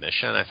kids in the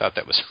mission, I thought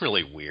that was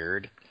really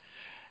weird.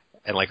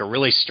 And like a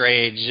really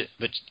strange,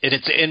 but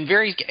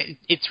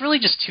it's really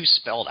just too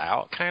spelled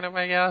out kind of,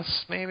 I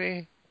guess,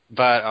 maybe.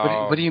 But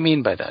what do you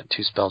mean by that?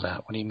 Too spelled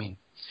out? What do you mean?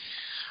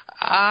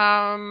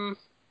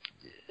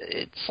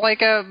 It's like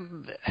to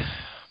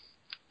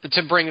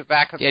bring it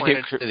back to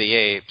Planet of the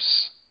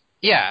Apes.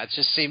 Yeah, it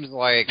just seems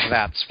like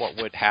that's what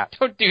would happen.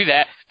 Don't do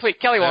that. Please,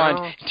 Kelly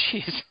Wand.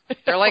 Jeez.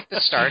 They're like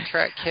the Star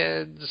Trek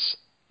kids.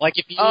 Like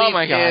if you leave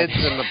kids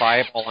in the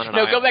Bible on an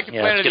island. Go back to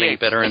Planet of the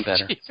Apes. It's getting better and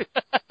better.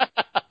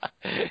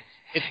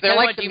 They're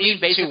like the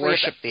mutants who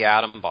worship the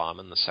atom bomb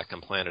in the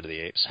second Planet of the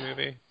Apes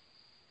movie.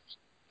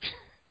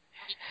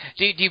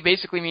 Do you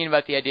basically mean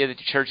about the idea that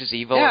the church is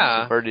evil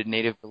and subverted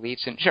native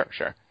beliefs? And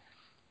sure.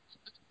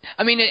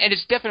 I mean, and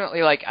it's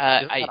definitely like,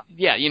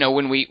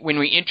 when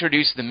we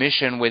introduce the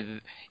mission with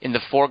in the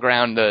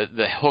foreground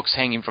the hooks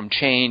hanging from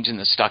chains and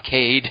the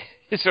stockade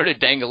sort of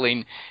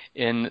dangling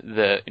in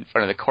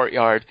front of the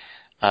courtyard,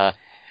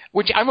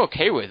 which I'm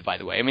okay with, by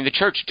the way. I mean, the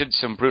church did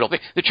some brutal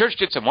things. The church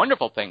did some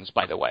wonderful things,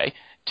 by the way.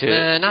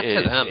 Not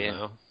to them,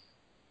 though.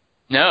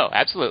 No,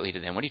 absolutely to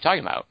them. What are you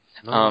talking about?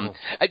 No.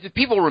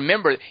 People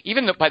remember,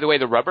 by the way,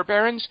 the rubber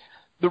barons.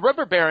 The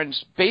rubber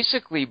barons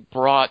basically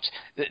brought.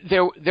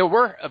 There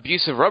were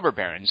abusive rubber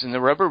barons, and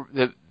the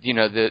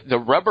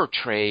rubber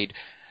trade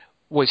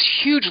was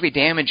hugely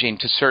damaging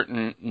to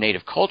certain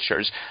native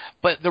cultures.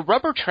 But the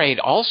rubber trade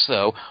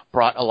also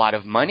brought a lot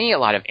of money, a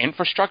lot of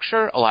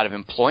infrastructure, a lot of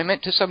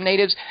employment to some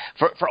natives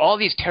for all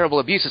these terrible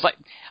abuses. Like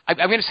I'm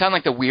going to sound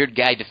like the weird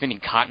guy defending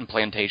cotton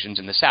plantations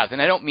in the South,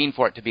 and I don't mean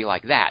for it to be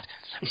like that,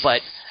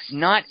 but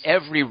not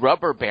every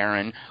rubber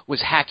baron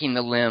was hacking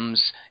the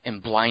limbs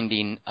and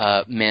blinding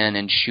men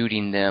and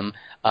shooting them.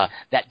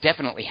 That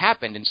definitely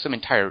happened, and some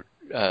entire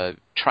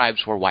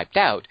tribes were wiped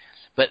out.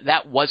 But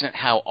that wasn't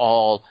how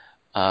all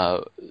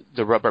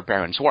the rubber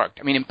barons worked.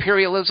 I mean,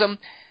 imperialism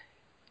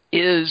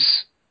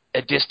is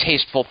a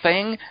distasteful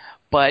thing,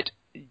 but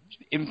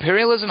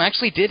imperialism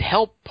actually did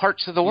help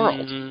parts of the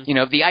world. Mm-hmm. You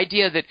know, the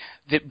idea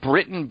that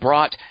Britain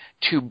brought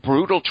to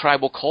brutal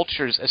tribal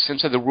cultures a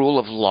sense of the rule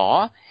of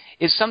law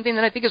is something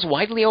that I think is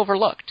widely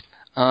overlooked.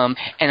 And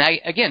I,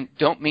 again,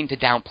 don't mean to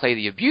downplay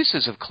the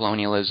abuses of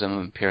colonialism,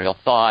 of imperial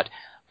thought,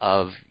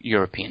 of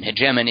European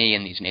hegemony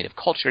in these native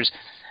cultures,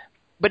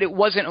 but it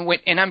wasn't,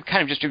 and I'm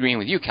kind of just agreeing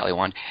with you, Kelly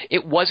Wand,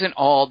 it wasn't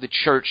all the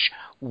church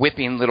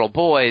whipping little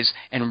boys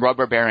and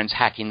rubber barons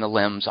hacking the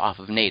limbs off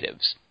of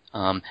natives.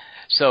 And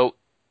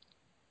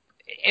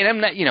I'm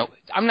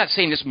not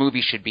saying this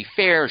movie should be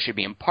fair or should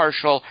be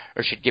impartial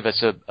or should give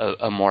us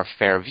a more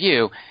fair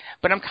view,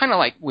 but I'm kind of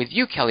like with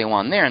you, Kelly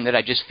Wand, there, and that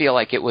I just feel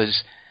like it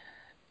was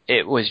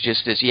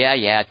just this,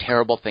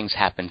 terrible things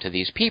happen to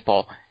these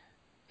people.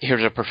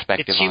 Here's a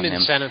perspective on them.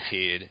 It's Human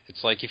Centipede.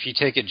 It's like if you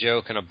take a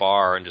joke in a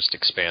bar and just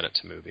expand it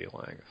to movie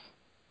length.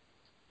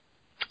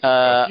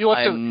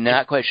 I'm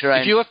not quite sure.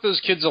 If you left those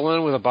kids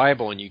alone with a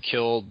Bible and you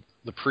killed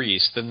the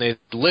priest, then they'd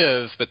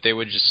live, but they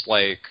would just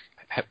like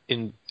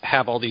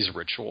have all these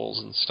rituals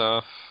and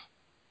stuff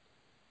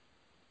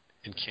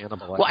and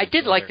cannibalize. Well, I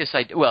did like this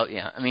idea. Well,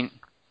 yeah, I mean,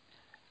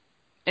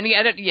 and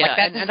yeah,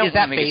 is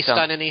that based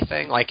on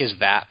anything? Like, is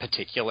that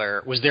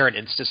particular? Was there an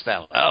instance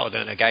that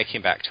then a guy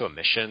came back to a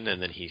mission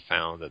and then he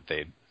found that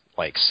they'd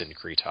like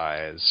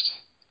syncretized?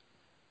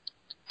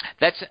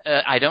 That's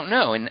I don't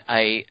know, and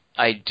I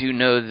do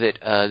know that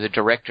the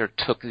director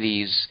took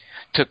these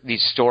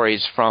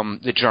stories from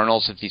the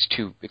journals of these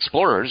two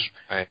explorers.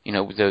 Right. You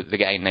know, the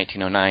guy in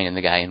 1909 and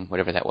the guy in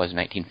whatever that was,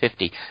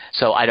 1950.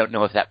 So I don't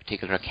know if that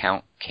particular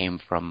account came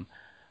from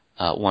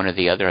one or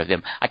the other of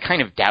them. I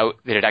kind of doubt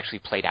that it actually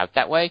played out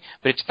that way,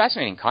 but it's a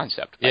fascinating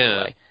concept, by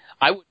the way.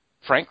 I would,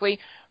 frankly,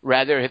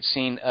 rather have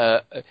seen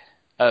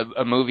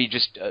a movie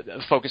just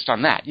focused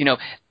on that. You know,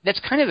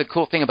 that's kind of the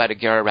cool thing about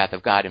Aguirre, Wrath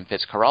of God, and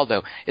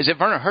Fitzcarraldo, is that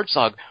Werner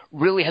Herzog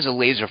really has a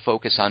laser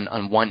focus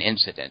on one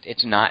incident.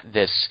 It's not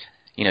this,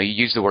 you know, you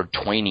used the word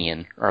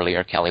Twainian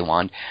earlier, Kelly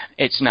Wand.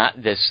 It's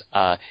not this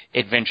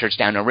adventures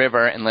down a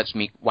river and let's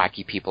meet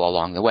wacky people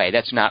along the way.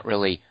 That's not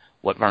really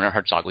what Werner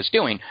Herzog was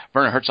doing.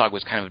 Werner Herzog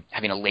was kind of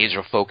having a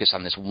laser focus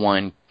on this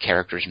one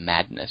character's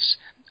madness.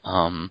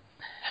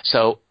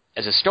 So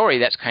as a story,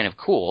 that's kind of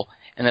cool,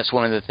 and that's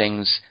one of the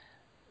things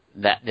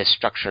that this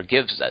structure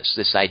gives us,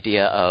 this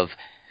idea of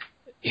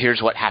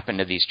here's what happened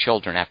to these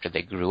children after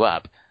they grew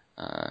up.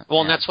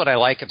 And that's what I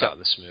like about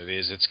this movie,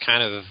 is it's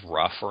kind of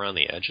rough around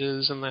the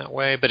edges in that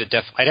way, but I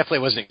definitely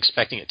wasn't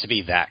expecting it to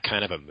be that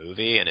kind of a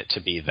movie and it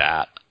to be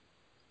that,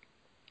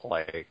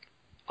 like,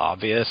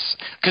 obvious.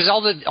 Because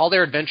all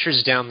their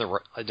adventures down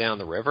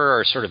the river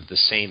are sort of the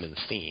same in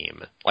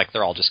theme. Like,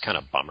 they're all just kind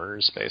of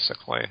bummers,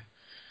 basically.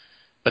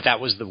 But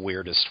that was the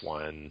weirdest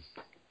one.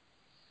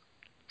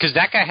 Because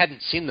that guy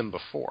hadn't seen them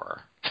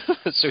before.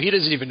 So he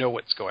doesn't even know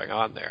what's going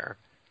on there.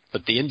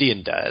 But the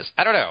Indian does.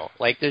 I don't know.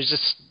 Like, there's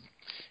just...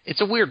 It's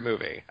a weird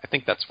movie. I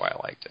think that's why I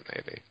liked it,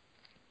 maybe.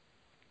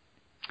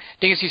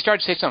 Dingus, you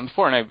started to say something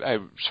before, and I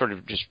sort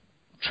of just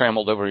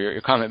trampled over your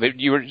comment. But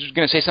you were just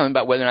going to say something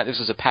about whether or not this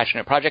was a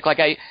passionate project. Like,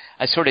 I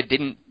sort of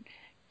didn't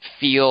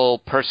feel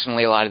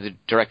personally a lot of the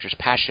director's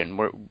passion.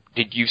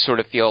 Did you sort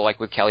of feel like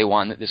with Kelly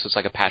Wand that this was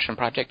like a passion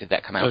project? Did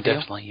that come out? Oh,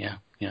 definitely,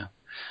 yeah.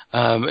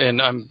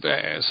 And I'm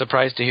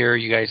surprised to hear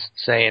you guys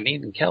say, and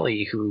even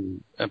Kelly,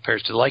 who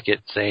appears to like it,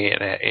 say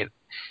it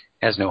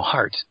has no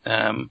heart,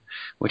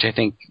 which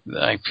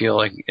I feel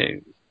like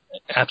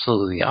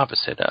absolutely the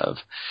opposite of.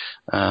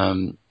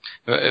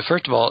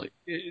 First of all,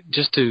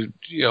 just to,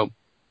 you know,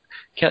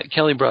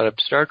 Kelly brought up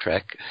Star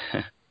Trek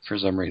for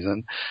some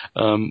reason,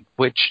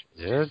 which...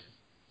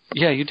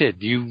 Yeah, you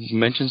did. You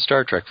mentioned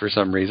Star Trek for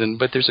some reason,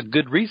 but there's a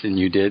good reason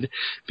you did,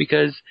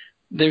 because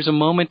there's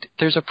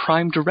a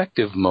Prime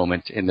Directive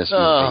moment in this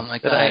movie. Oh, my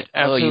God.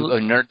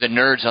 The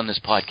nerds on this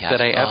podcast.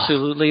 That I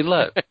absolutely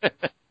love.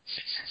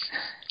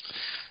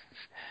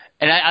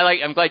 And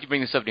I'm glad you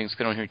bring this up, because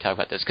I don't hear you talk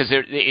about this, because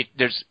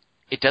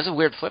it does a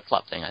weird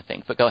flip-flop thing, I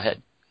think, but go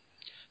ahead.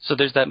 So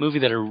there's that movie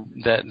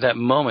that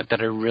moment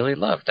that I really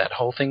loved, that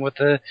whole thing with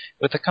the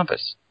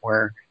compass,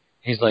 where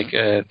he's like,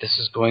 this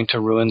is going to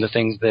ruin the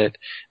things that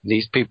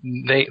these people,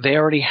 they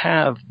already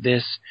have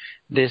this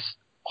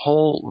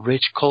whole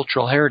rich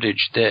cultural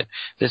heritage, that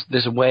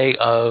this way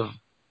of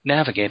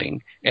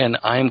navigating, and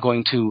I'm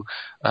going to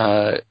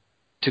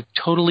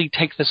totally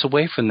take this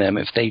away from them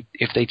if they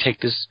take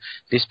this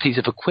piece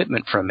of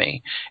equipment from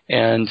me.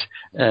 And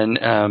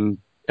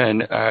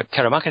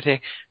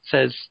Teramakate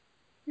says,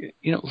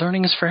 you know,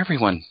 learning is for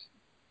everyone.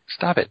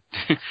 Stop it.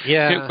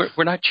 Yeah.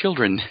 We're not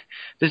children.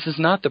 This is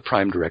not the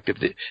Prime Directive.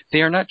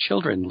 They are not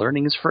children.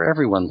 Learning is for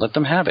everyone. Let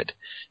them have it.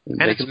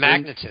 And it's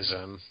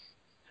magnetism.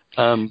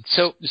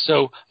 So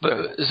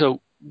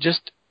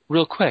just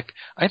real quick,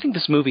 I think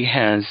this movie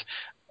has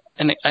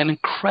an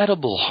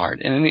incredible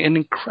heart and an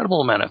incredible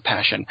amount of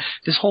passion.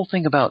 This whole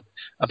thing about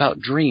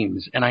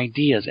dreams and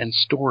ideas and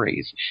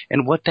stories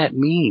and what that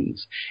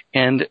means,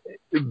 and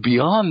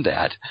beyond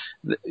that,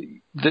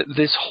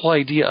 this whole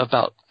idea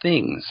about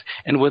things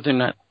and whether or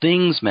not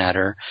things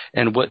matter,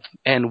 and what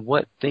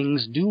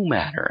things do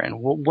matter, and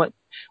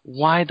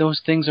why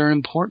those things are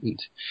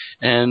important,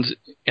 and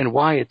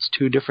why it's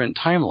two different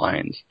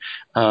timelines.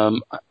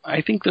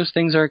 I think those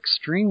things are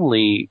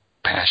extremely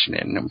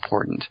passionate and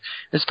important,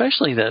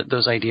 especially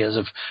those ideas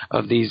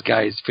of these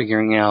guys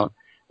figuring out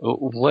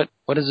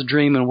what is a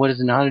dream and what is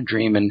not a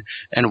dream,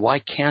 and why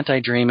can't I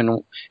dream,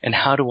 and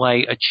how do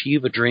I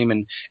achieve a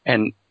dream,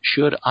 and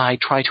should I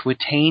try to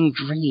attain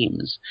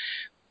dreams.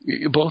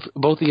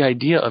 Both the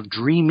idea of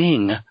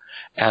dreaming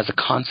as a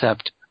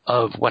concept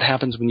of what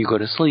happens when you go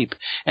to sleep,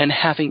 and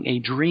having a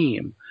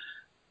dream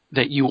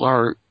that you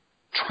are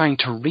trying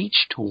to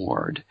reach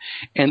toward,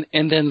 and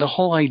then the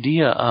whole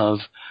idea of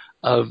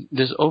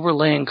this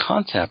overlaying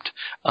concept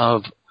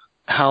of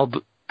how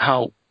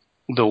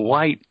the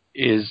white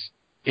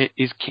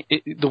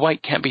the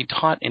white can't be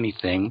taught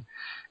anything,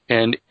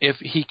 and if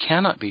he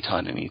cannot be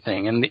taught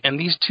anything, and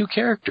these two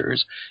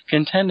characters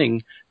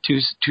contending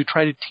to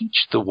try to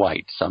teach the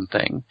white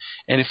something,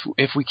 and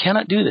if we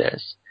cannot do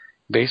this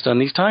based on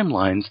these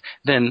timelines,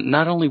 then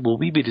not only will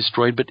we be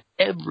destroyed, but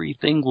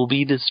everything will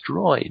be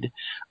destroyed.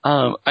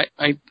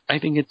 I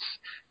think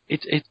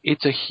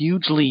it's a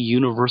hugely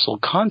universal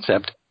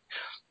concept.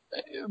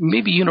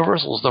 Maybe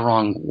universal is the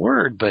wrong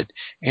word, but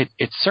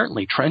it's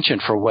certainly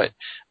trenchant for what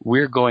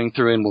we're going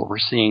through and what we're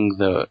seeing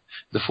the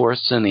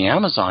forests in the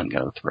Amazon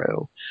go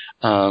through.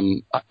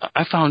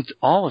 I found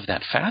all of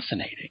that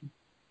fascinating.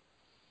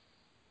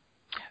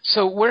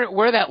 So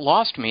where that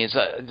lost me is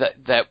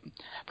that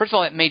first of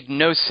all, it made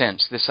no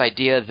sense, this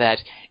idea that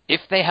if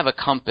they have a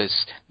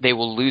compass, they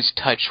will lose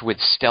touch with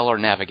stellar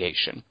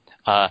navigation.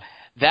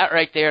 That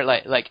right there,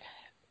 like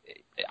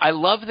I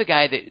love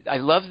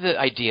the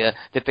idea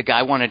that the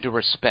guy wanted to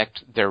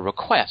respect their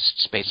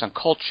requests based on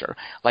culture,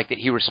 like that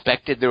he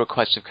respected the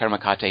request of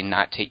Karamakate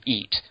not to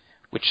eat,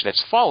 which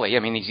that's folly. I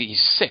mean,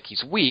 he's sick,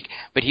 he's weak,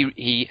 but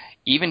he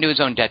even to his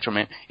own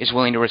detriment is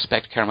willing to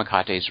respect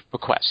Karamakate's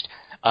request.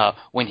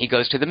 When he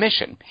goes to the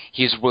mission,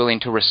 he is willing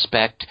to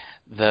respect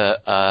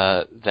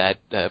that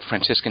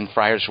Franciscan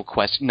friar's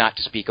request not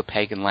to speak a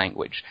pagan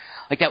language.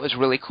 Like, that was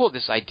really cool,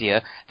 this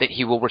idea that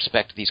he will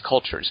respect these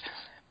cultures.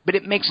 But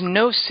it makes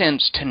no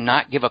sense to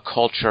not give a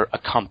culture a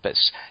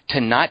compass, to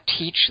not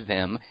teach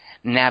them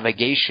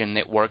navigation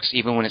that works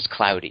even when it's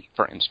cloudy,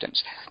 for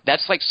instance.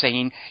 That's like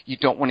saying you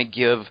don't want to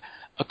give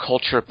a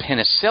culture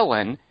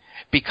penicillin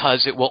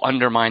because it will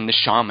undermine the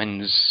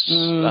shaman's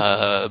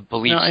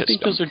belief system. I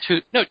think those are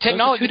two. No,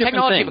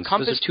 technology of a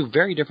compass. Those are two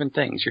very different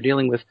things. You're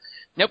dealing with.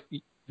 Nope.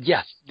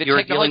 Yes,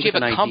 you're dealing with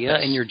an idea,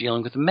 and you're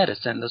dealing with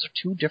medicine. Those are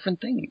two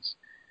different things.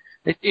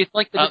 It's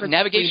like the difference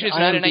navigation is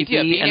not an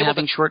idea. Being and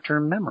having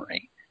short-term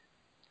memory.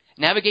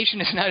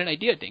 Navigation is not an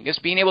idea, Dingus.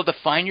 Being able to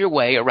find your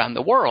way around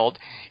the world,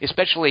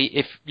 especially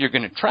if you're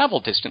going to travel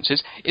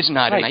distances, is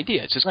not an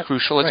idea. It's as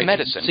crucial as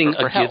medicine. Using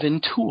for a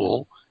given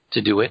tool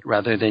to do it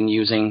rather than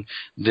using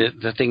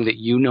the thing that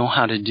you know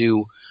how to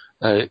do,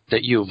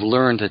 that you've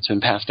learned that's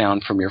been passed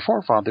down from your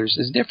forefathers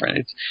is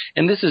different.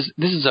 This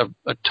is a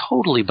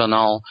totally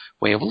banal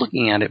way of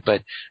looking at it,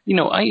 but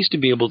I used to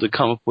be able to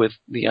come up with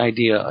the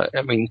idea.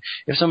 I mean,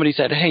 if somebody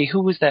said, "Hey,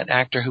 who was that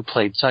actor who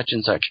played such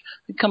and such?"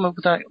 I'd come up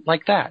with that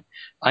like that.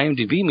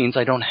 IMDb means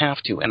I don't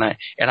have to, and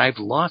I've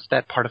lost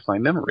that part of my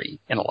memory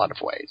in a lot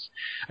of ways.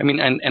 I mean,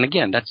 and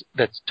again,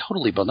 that's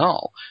totally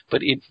banal,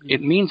 but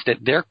it means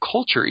that their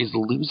culture is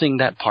losing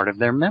that part of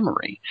their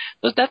memory.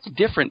 That's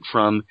different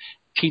from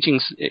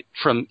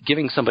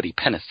giving somebody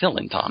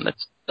penicillin, Tom.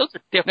 Those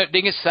are different. No,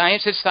 Dingus,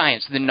 science is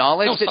science. The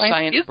knowledge that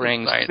science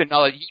brings, the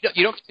knowledge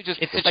you don't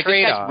just it's like a this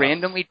trade-off. guy's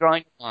randomly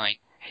drawing a line.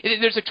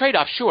 There's a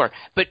trade-off, sure,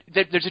 but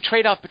there's a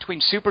trade-off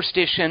between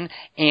superstition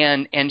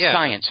and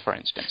science, for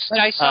instance. But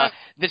I saw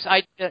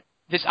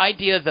this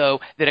idea,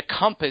 though, that a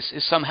compass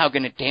is somehow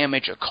going to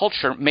damage a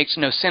culture makes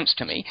no sense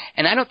to me.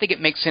 And I don't think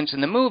it makes sense in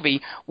the movie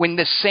when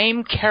the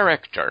same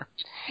character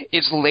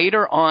is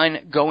later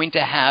on going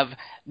to have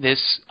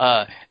this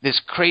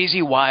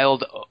crazy,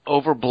 wild,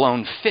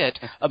 overblown fit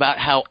about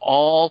how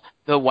all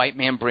the white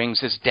man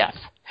brings is death.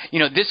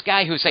 This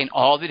guy who's saying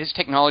all that his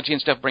technology and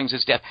stuff brings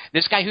is death,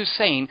 this guy who's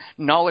saying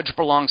knowledge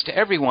belongs to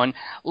everyone,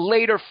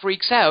 later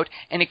freaks out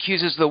and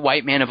accuses the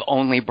white man of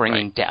only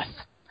bringing death.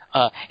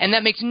 And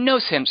that makes no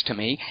sense to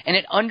me, and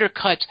it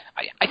undercuts.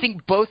 I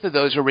think both of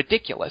those are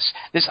ridiculous.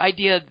 This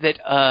idea that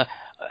a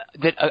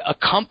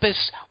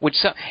compass would.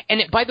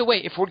 By the way,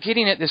 if we're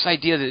getting at this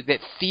idea that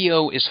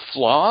Theo is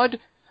flawed,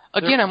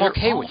 again, I'm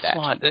okay with that.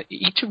 Flawed.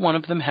 Each one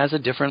of them has a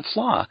different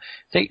flaw.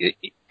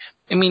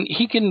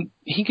 He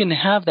can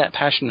have that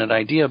passionate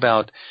idea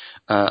about.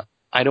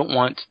 I don't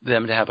want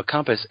them to have a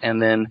compass,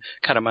 and then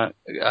Karamakate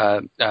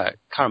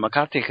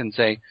can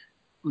say,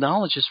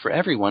 knowledge is for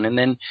everyone, and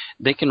then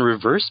they can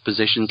reverse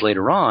positions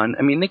later on.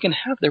 I mean, they can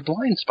have their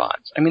blind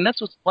spots. I mean, that's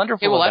what's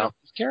wonderful about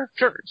these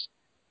characters.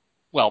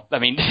 Well, I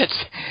mean,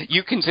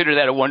 you consider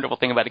that a wonderful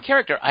thing about a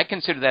character. I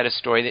consider that a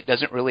story that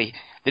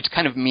that's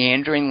kind of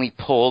meanderingly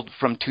pulled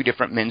from two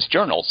different men's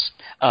journals.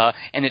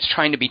 And it's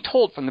trying to be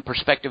told from the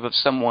perspective of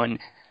someone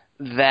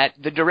that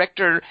the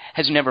director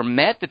has never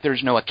met, that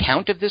there's no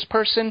account of this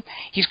person.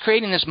 He's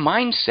creating this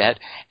mindset,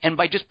 and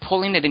by just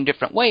pulling it in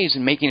different ways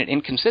and making it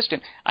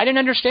inconsistent, I didn't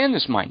understand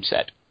this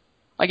mindset.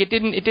 Like, it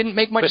didn't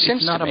make much sense to me.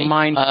 It's not a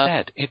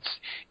mindset.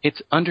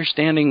 It's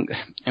understanding.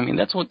 I mean,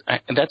 that's what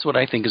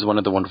I think is one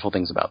of the wonderful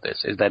things about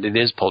this, is that it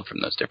is pulled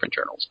from those different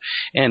journals,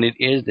 and it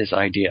is this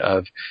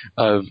idea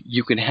of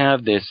you can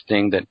have this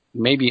thing that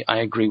maybe I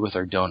agree with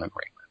or don't agree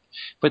with.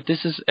 But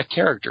this is a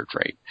character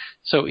trait.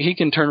 So he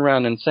can turn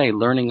around and say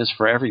learning is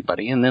for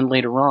everybody, and then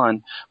later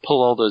on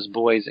pull all those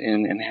boys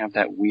in and have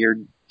that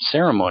weird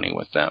ceremony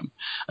with them.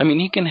 I mean,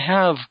 he can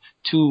have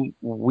two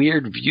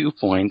weird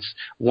viewpoints,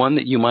 one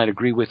that you might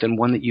agree with and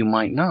one that you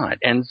might not.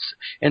 And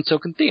so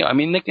can Theo. I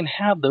mean, they can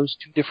have those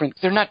two different...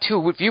 They're not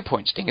two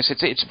viewpoints, Dingus.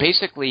 It's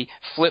basically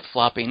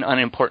flip-flopping on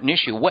an important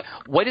issue.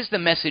 What is the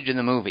message in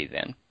the movie,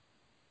 then?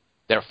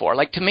 Therefore,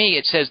 like, to me,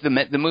 it says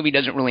the movie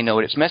doesn't really know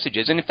what its message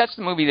is. And if that's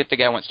the movie that the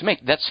guy wants to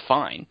make, that's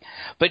fine.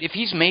 But if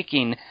he's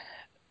making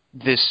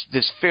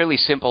this fairly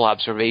simple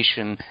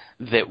observation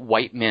that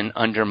white men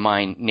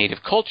undermine native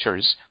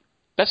cultures,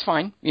 that's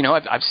fine.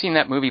 I've seen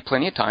that movie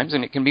plenty of times,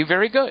 and it can be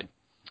very good.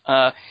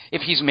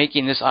 If he's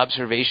making this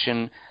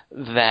observation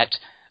that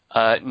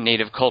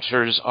native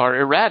cultures are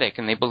erratic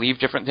and they believe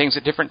different things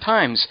at different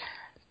times,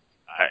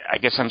 I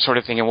guess I'm sort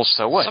of thinking, well,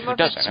 so what? Some of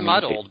it's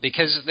muddled,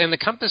 because in the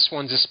Compass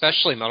one's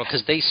especially muddled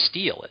because they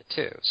steal it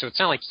too. So it's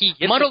not like he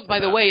gets muddled. It by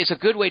the way, is a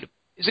good way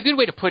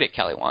to put it,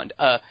 Kelly Wand.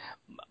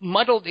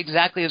 Muddled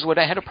exactly is what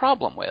I had a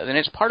problem with, and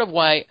it's part of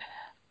why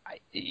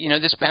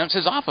this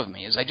bounces off of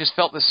me. Is I just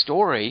felt the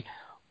story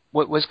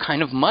what was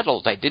kind of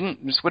muddled.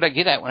 That's what I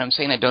get at when I'm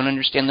saying I don't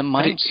understand the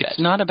mindset. It's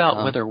not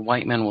about whether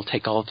white men will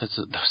take all of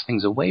those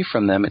things away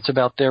from them. It's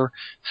about their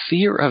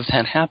fear of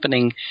that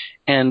happening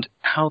and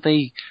how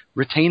they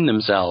retain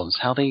themselves,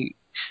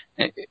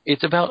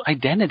 it's about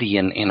identity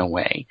in a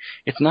way.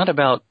 It's not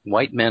about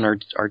white men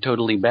are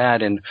totally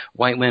bad and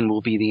white men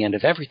will be the end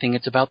of everything.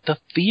 It's about the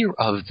fear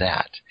of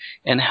that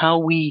and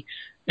how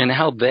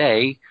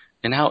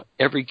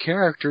every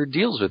character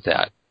deals with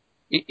that,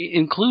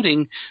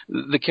 including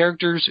the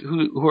characters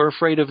who are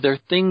afraid of their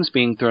things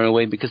being thrown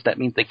away because that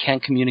means they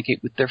can't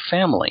communicate with their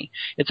family.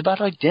 It's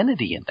about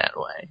identity in that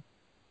way.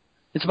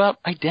 It's about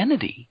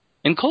identity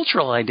and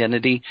cultural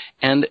identity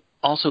and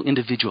also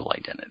individual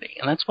identity.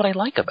 And that's what I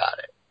like about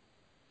it.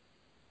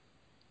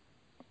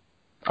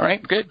 All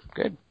right, good.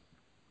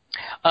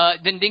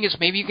 Then, Dingus,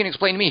 maybe you can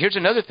explain to me. Here's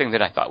another thing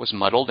that I thought was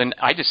muddled, and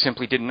I just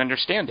simply didn't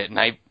understand it. And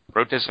I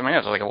wrote this in my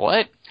notes. I was like,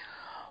 what?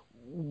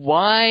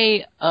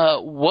 Why,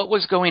 what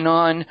was going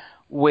on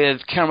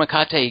with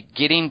Karamakate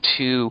getting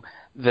to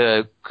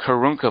the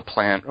Karunka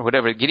plant, or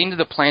whatever, getting to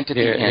the plant at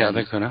the end? Yeah,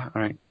 the Kuna,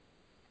 all right.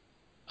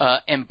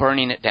 And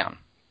burning it down.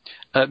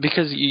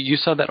 Because you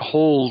saw that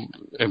whole,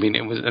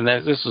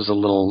 this was a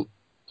little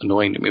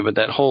annoying to me, but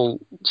that whole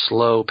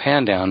slow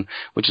pan down,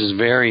 which is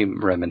very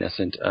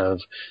reminiscent of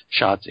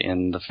shots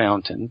in The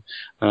Fountain,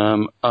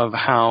 of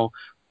how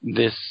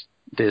this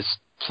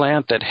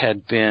plant that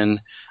had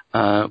been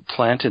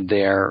planted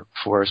there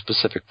for a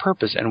specific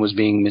purpose and was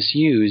being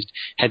misused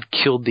had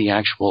killed the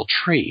actual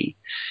tree.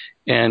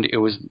 And it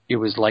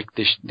was like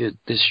this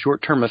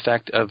short-term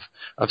effect of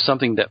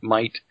something that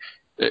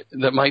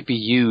might be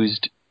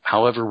used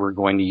however we're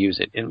going to use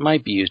it. It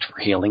might be used for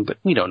healing, but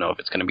we don't know if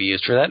it's going to be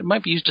used for that. It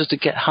might be used just to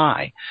get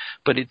high,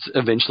 but it's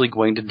eventually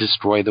going to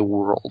destroy the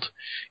world.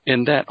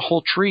 And that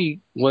whole tree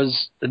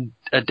was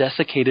a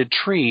desiccated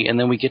tree, and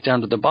then we get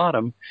down to the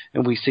bottom,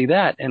 and we see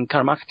that, and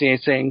Karamakate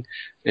is saying,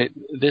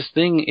 this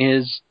thing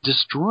is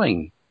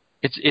destroying.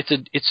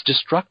 It's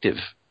destructive.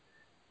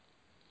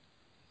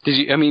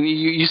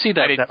 You see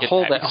that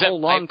whole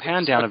long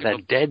pan down of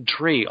that dead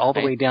tree all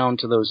the way down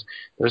to those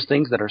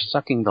things that are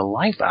sucking the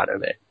life out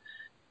of it.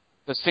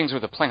 Those things were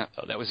the plant,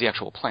 though. That was the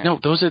actual plant. No,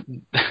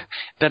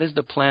 that is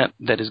the plant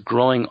that is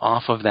growing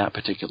off of that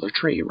particular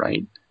tree,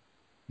 right?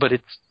 But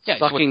it's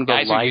sucking the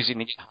life. Guys are using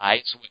to get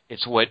high.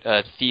 It's what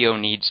Theo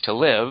needs to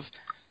live,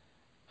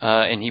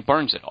 and he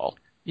burns it all.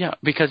 Yeah,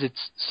 because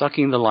it's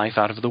sucking the life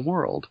out of the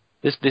world.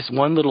 This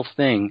one little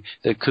thing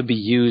that could be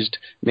used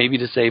maybe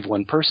to save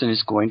one person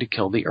is going to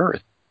kill the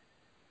earth.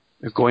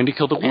 They're going to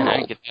kill the world. I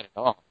didn't get that at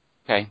all.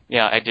 Okay,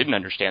 yeah, I didn't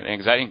understand that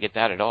because I didn't get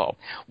that at all.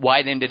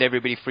 Why then did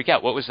everybody freak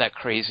out? What was that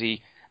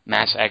crazy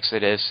mass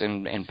exodus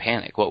and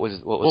panic? What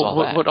was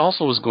all that? What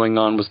also was going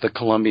on was the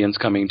Colombians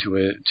coming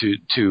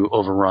to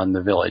overrun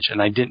the village,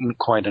 and I didn't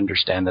quite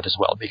understand that as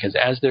well because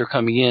as they're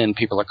coming in,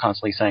 people are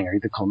constantly saying, "Are you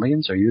the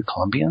Colombians? Are you the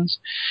Colombians?"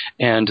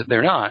 And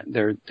they're not.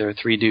 They're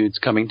three dudes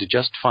coming to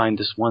just find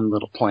this one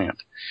little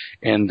plant,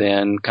 and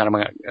then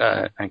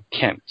I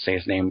can't say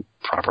his name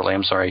properly.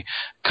 I'm sorry,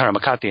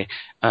 Karamakate.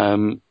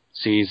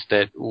 Sees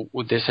that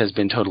this has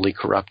been totally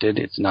corrupted.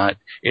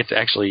 It's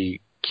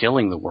actually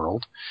killing the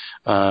world.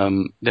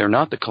 They're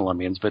not the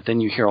Colombians, but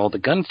then you hear all the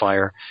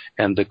gunfire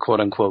and the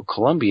quote-unquote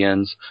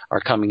Colombians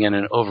are coming in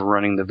and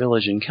overrunning the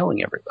village and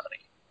killing everybody.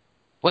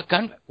 What?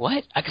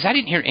 Because I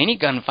didn't hear any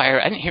gunfire.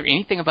 I didn't hear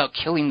anything about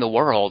killing the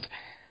world.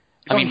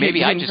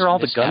 Maybe I just hear all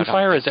the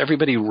gunfire as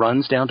everybody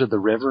runs down to the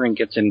river and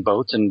gets in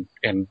boats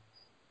and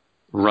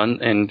run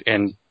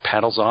and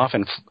paddles off,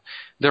 and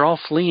they're all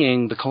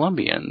fleeing the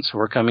Colombians who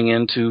are coming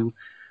into.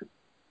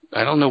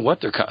 I don't know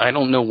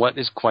what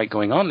is quite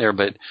going on there,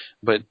 but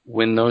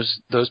when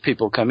those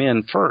people come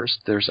in first,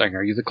 they're saying,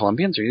 "Are you the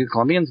Colombians? Are you the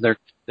Colombians?" They're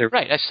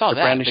right. I saw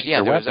that. But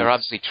yeah, there are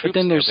obviously troops. But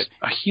then there's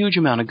a huge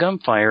amount of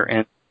gunfire,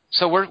 and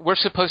so we're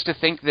supposed to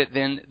think that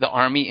then the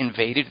army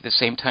invaded at the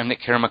same time that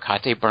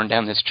Karamakate burned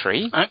down this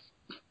tree.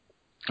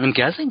 I'm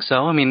guessing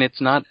so.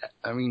 It's not.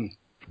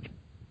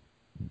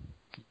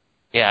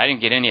 Yeah, I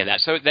didn't get any of that.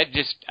 So that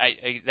just,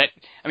 that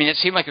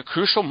seemed like a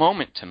crucial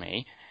moment to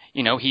me.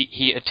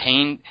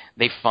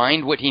 They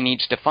find what he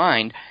needs to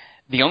find.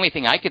 The only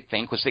thing I could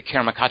think was that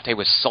Karamakate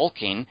was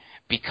sulking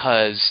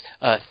because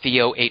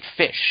Theo ate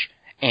fish.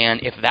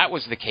 And if that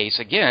was the case,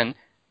 again,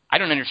 I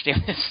don't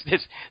understand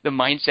the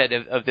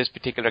mindset of this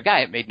particular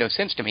guy. It made no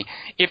sense to me.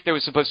 If there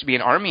was supposed to be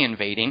an army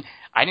invading,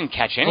 I didn't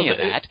catch any of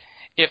that.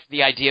 If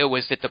the idea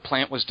was that the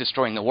plant was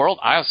destroying the world,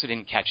 I also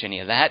didn't catch any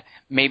of that.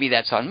 Maybe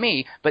that's on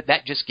me, but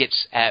that just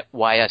gets at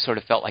why I sort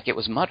of felt like it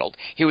was muddled.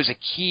 It was a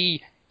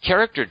key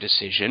character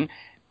decision,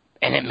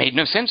 and it made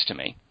no sense to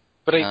me.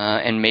 But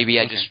and maybe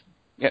I just...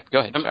 Yeah, go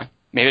ahead. Sorry.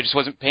 Maybe I just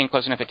wasn't paying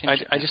close enough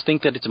attention. I just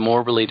think that it's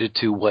more related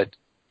to what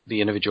the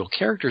individual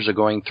characters are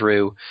going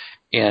through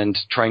and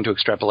trying to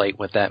extrapolate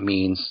what that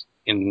means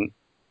in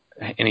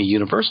a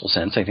universal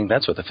sense. I think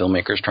that's what the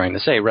filmmaker is trying to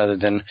say, rather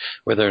than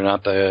whether or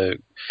not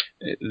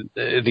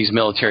these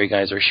military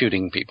guys are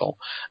shooting people,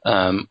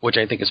 which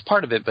I think is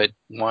part of it. But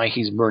why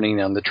he's burning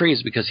down the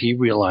trees, because he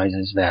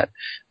realizes that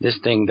this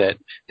thing that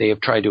they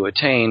have tried to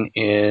attain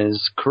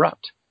is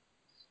corrupt.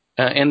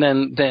 And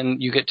then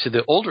you get to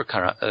the older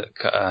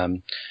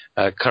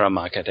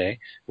Karamakate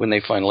when they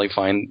finally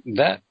find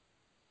that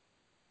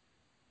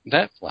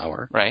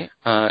flower, right?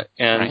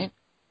 And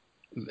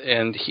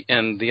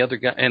the other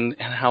guy, and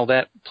how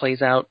that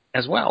plays out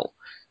as well.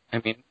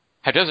 I mean,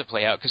 how does it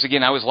play out? Because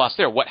again, I was lost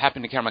there. What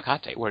happened to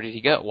Karamakate? Where did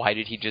he go? Why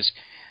did he just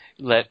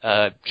let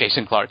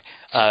Jason Clarke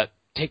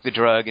take the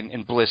drug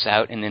and bliss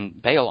out and then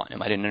bail on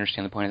him? I didn't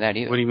understand the point of that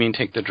either. What do you mean,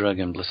 take the drug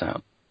and bliss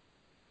out?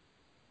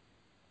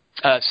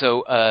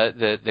 So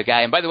the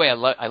guy, and by the way, I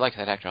like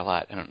that actor a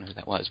lot. I don't know who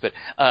that was, but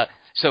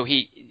so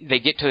they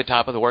get to the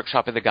top of the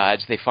workshop of the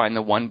gods. They find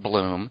the one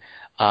bloom.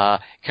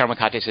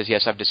 Karamakate says,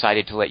 "Yes, I've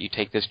decided to let you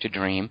take this to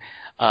Dream."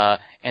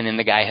 And then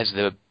the guy has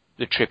the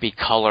trippy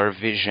color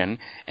vision,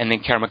 and then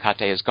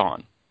Karamakate is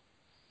gone.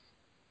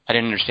 I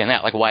didn't understand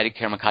that. Like, why did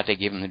Karamakate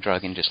give him the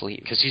drug and just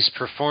leave? Because he's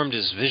performed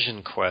his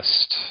vision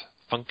quest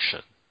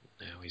function.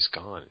 Now he's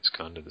gone. He's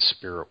gone to the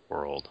spirit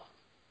world.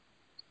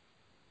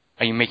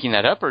 Are you making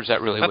that up, or is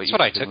that really That's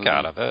what I took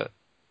out of it.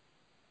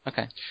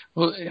 Okay.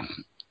 Well,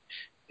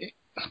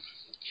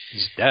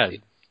 he's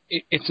dead.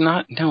 It's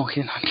not. No,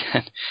 he's not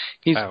dead.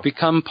 He's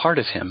become part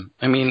of him.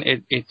 I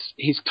mean,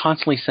 he's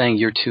constantly saying,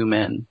 "You're two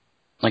men."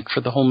 Like,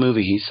 for the whole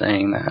movie, he's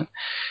saying that,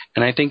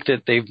 and I think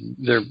that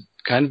they're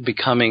kind of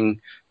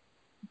becoming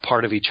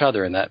part of each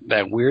other, and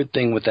that weird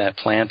thing with that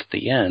plant at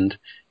the end,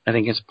 I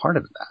think, is part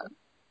of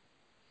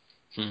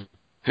that.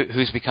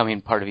 Who's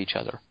becoming part of each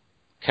other?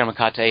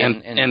 Karamakate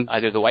and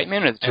either the white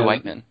men or the two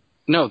white men?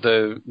 No,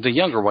 the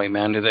younger white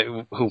man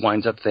who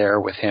winds up there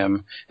with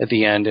him at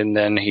the end, and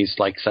then he's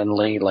like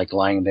suddenly like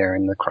lying there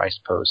in the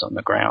Christ pose on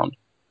the ground.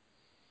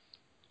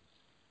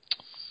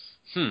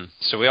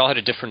 So we all had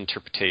a different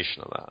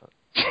interpretation of that.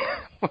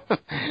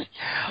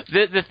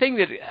 The thing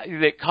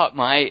that caught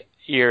my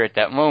ear at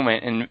that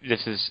moment, and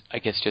this is, I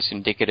guess, just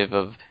indicative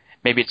of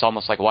maybe it's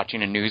almost like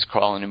watching a news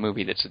crawl in a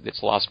movie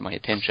that's lost my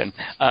attention.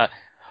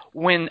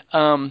 When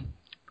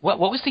what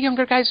was the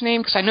younger guy's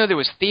name? Because I know there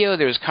was Theo,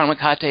 there was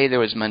Karamakate, there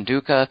was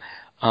Manduka.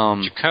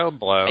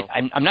 Jacoblo.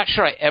 I'm not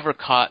sure I ever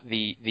caught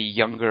the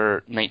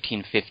younger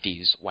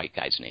 1950s white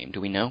guy's name. Do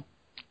we know?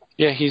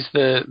 Yeah, he's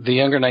the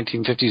younger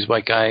 1950s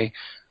white guy.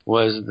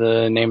 Was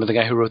the name of the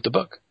guy who wrote the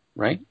book,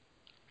 right?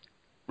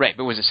 Right,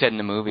 but was it said in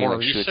the movie, like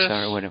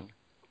Schutzer or whatever?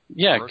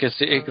 Yeah, because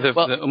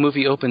the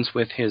movie opens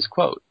with his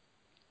quote.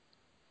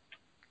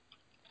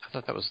 I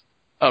thought that was...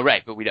 Oh,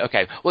 right, but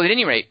okay. Well, at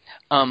any rate...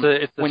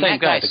 it's the when same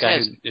guy. The guy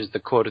says, who is the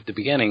quote at the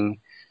beginning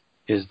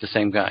is the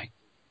same guy,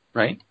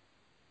 right?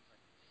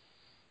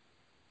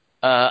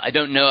 I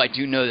don't know. I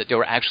do know that there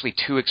were actually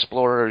two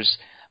explorers,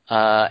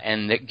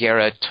 and that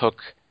Guerra took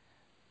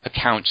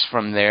accounts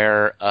from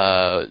their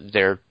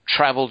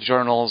travel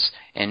journals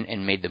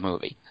and made the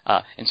movie.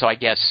 And so I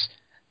guess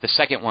the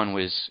second one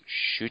was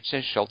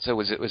Schultze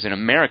was an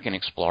American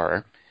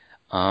explorer.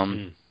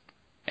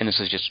 And this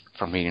is just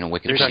from reading a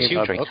Wikipedia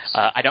entry.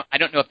 I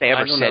don't know if they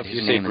ever said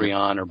his name.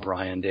 Brian or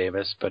Brian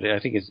Davis, but I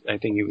think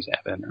he was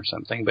Evan or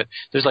something. But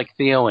there's like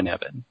Theo and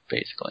Evan,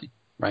 basically,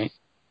 right?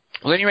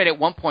 Well, at any rate, at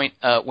one point,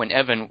 when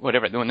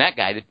that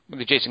guy,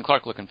 the Jason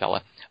Clarke looking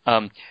fella,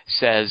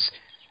 says,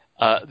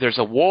 "There's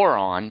a war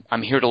on.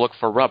 I'm here to look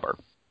for rubber."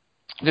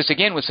 This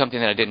again was something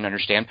that I didn't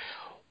understand.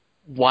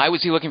 Why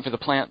was he looking for the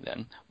plant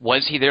then?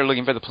 Was he there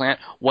looking for the plant?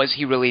 Was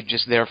he really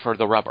just there for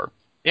the rubber?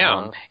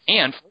 Yeah.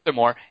 And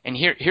furthermore, and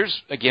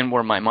here's again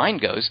where my mind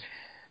goes.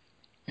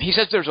 He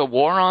says there's a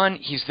war on.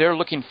 He's there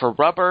looking for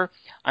rubber.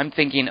 I'm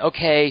thinking,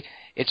 okay,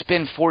 it's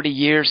been 40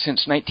 years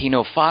since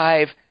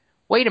 1905.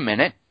 Wait a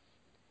minute.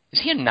 Is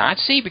he a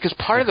Nazi? Because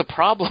part of the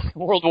problem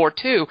in World War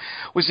II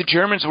was the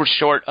Germans were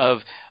short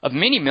of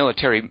many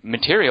military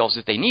materials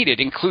that they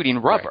needed, including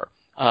rubber.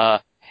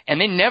 Right. And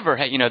they never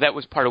had, that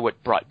was part of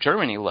what brought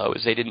Germany low,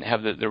 is they didn't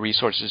have the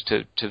resources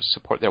to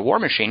support their war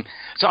machine.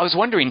 So I was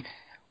wondering,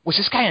 was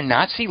this guy a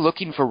Nazi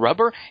looking for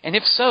rubber? And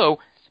if so,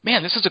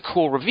 man, this is a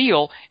cool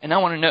reveal, and I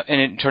want to know. And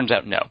it turns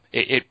out no.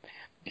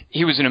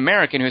 He was an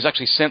American who was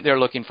actually sent there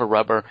looking for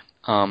rubber.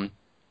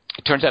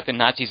 It turns out the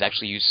Nazis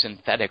actually used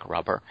synthetic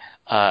rubber,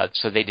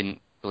 so they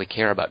didn't really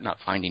care about not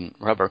finding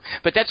rubber.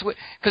 But that's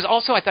because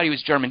also I thought he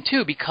was German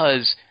too,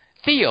 because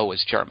Theo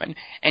was German,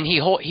 and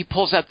he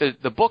pulls out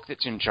the book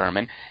that's in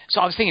German.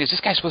 So I was thinking, is this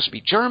guy supposed to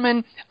be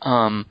German?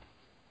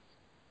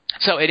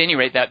 So at any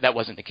rate, that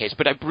wasn't the case.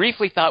 But I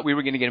briefly thought we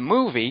were going to get a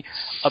movie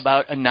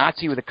about a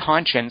Nazi with a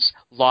conscience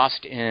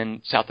lost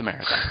in South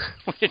America.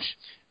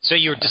 So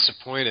you were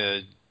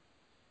disappointed.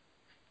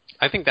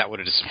 I think that would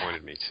have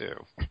disappointed me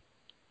too.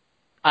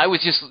 I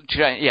was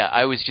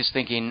just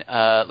thinking.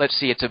 Let's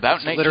see. It's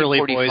about 1945. Literally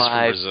boys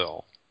from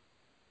Brazil.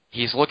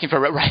 He's looking for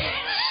right.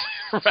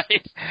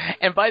 Right.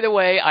 And by the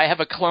way, I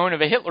have a clone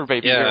of a Hitler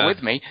baby here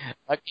with me.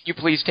 Can you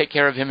please take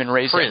care of him and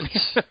raise him?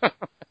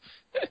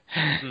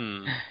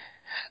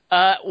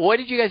 What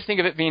did you guys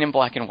think of it being in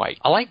black and white?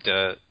 I liked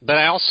it, but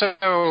I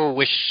also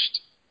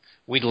wished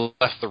we'd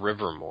left the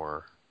river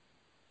more.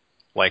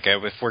 Like,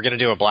 if we're going to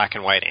do a black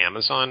and white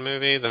Amazon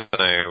movie, then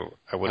I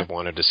would have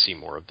wanted to see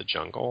more of the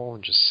jungle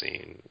and just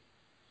seen.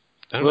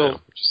 I don't know.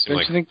 Just don't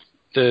you think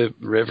the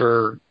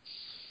river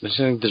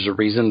There's a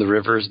reason the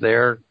river's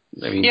there.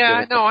 I mean,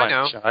 yeah, no, I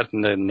know. Shot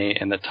and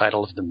the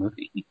title of the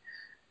movie.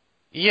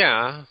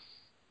 Yeah,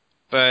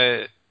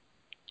 but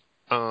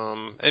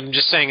I'm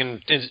just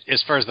saying,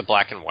 as far as the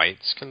black and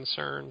white's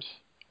concerned,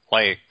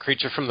 like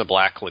Creature from the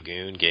Black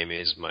Lagoon gave me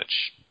as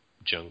much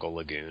Jungle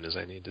Lagoon as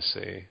I need to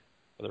see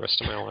for the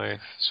rest of my life.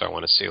 So I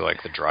want to see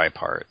like the dry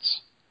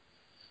parts.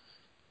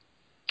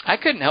 I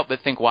couldn't help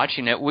but think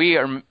watching it, we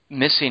are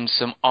missing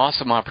some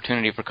awesome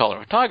opportunity for color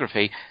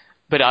photography,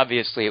 but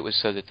obviously it was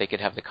so that they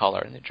could have the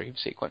color in the dream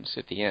sequence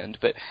at the end.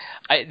 But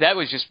that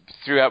was just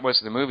throughout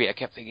most of the movie, I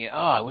kept thinking, oh,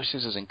 I wish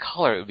this was in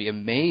color. It would be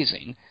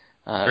amazing.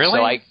 Really?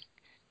 So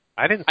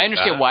I didn't. I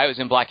understand why it was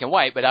in black and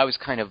white, but I was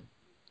kind of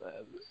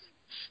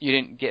you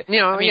didn't get. You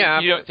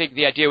don't think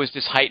the idea was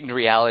this heightened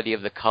reality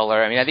of the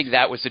color. I mean, I think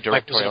that was the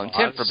directorial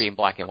intent for being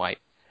black and white,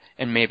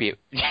 and maybe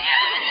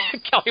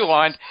Kelly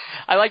Wand.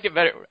 I liked it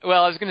better.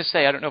 Well, I was going to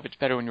say I don't know if it's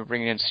better when you're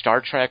bringing in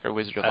Star Trek or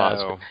Wizard of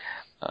Oz.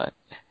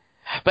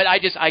 But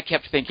I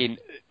kept thinking,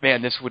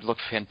 man, this would look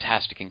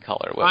fantastic in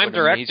color. I'm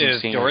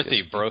directed.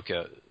 Dorothy broke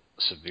it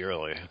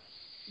severely.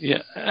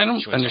 Yeah, I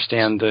don't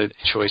understand the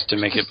choice to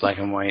make it black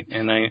and white,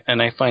 and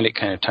I find it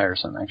kind of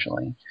tiresome,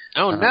 actually.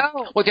 Oh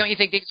no! Well, don't you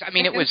think? I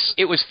mean, it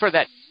was for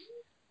that.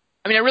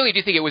 I mean, I really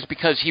do think it was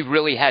because he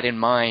really had in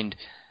mind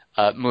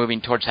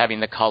moving towards having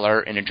the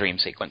color in a dream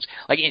sequence.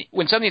 Like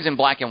when something's in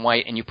black and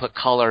white and you put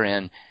color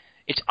in,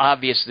 it's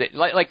obvious that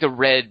like the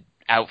red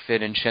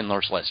outfit in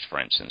Schindler's List, for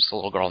instance, the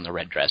little girl in the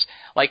red dress.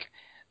 Like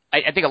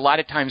I think a lot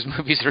of times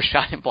movies are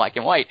shot in black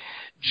and white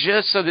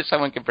just so that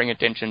someone can bring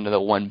attention to the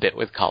one bit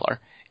with color.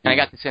 And I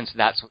got the sense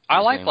that's what I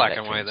like black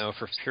and white, though,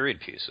 for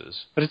period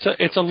pieces. But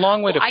it's a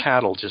long way to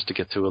paddle just to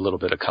get to a little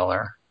bit of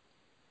color.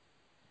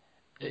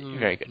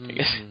 Very good.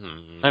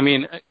 Mm-hmm. I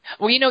mean...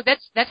 Well,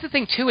 that's the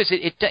thing, too, is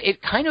it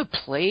kind of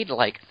played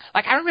like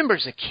I remember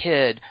as a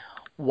kid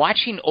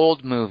watching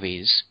old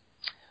movies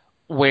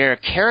where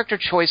character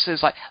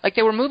choices, like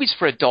there were movies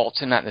for adults,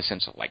 and not in the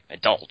sense of like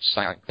adults,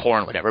 like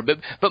porn or whatever,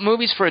 but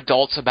movies for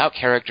adults about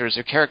characters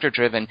or character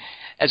driven.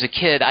 As a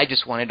kid, I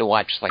just wanted to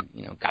watch like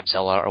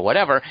Godzilla or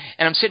whatever,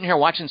 and I'm sitting here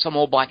watching some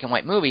old black and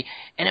white movie,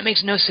 and it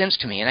makes no sense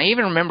to me. And I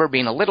even remember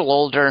being a little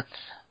older,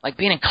 like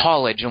being in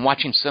college and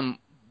watching some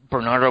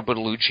Bernardo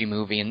Bertolucci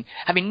movie and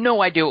having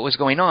no idea what was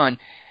going on.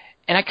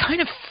 And I kind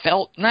of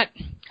felt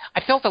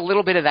a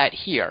little bit of that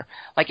here.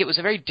 Like it was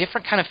a very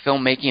different kind of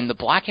filmmaking. The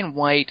black and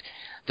white,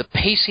 the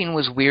pacing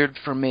was weird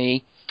for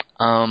me.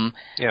 And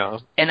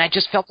I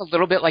just felt a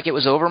little bit like it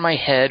was over my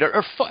head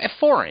or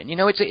foreign.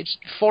 It's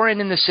foreign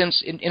in the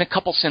sense, in a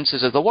couple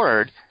senses of the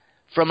word,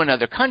 from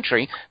another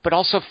country, but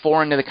also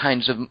foreign to the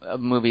kinds of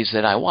movies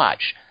that I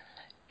watch.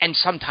 And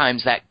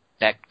sometimes that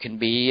can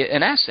be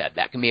an asset.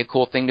 That can be a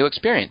cool thing to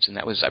experience. And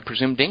that was, I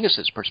presume,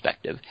 Dingus's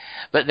perspective.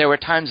 But there were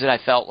times that I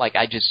felt like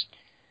I just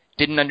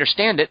didn't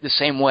understand it the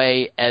same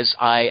way as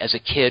I, as a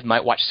kid,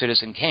 might watch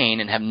Citizen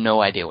Kane and have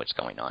no idea what's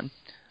going on.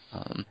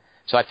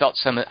 So I felt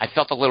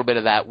a little bit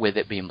of that with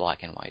it being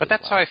black and white. But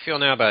that's how I feel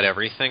now about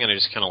everything, and I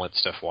just kind of let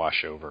stuff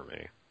wash over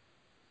me.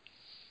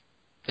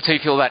 That's how you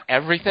feel about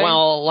everything?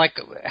 Well, like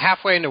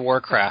halfway into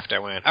Warcraft, I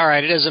went, all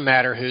right, it doesn't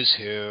matter who's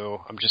who.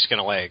 I'm just going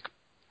to like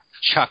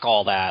chuck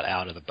all that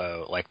out of the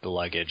boat, like the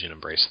luggage and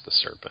Embrace of the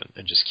Serpent,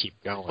 and just keep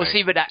going. Well,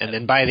 see, and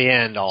then by the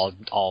end,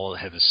 I'll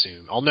have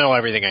assumed. I'll know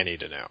everything I need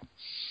to know.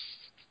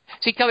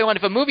 See, Kelly,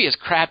 if a movie is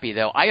crappy,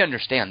 though, I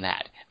understand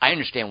that. I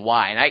understand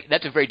why, and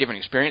that's a very different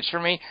experience for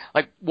me.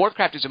 Like,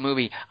 Warcraft is a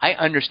movie I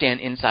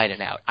understand inside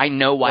and out. I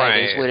know why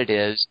it is what it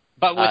is.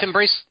 But with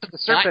Embrace of the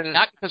Serpent...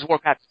 Not because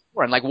Warcraft is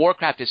foreign. Like,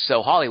 Warcraft is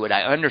so Hollywood.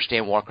 I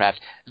understand Warcraft.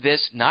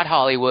 This, not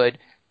Hollywood,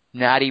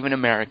 not even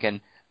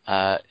American,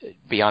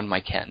 beyond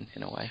my ken,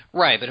 in a way.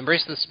 Right, but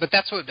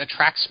that's what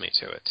attracts me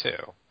to it,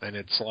 too. And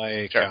it's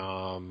like, sure.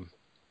 I'm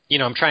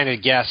trying to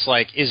guess,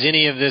 like, is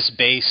any of this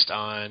based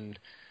on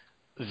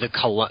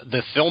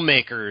the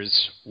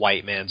filmmaker's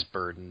white man's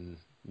burdenness?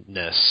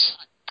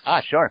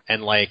 Sure.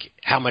 And like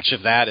how much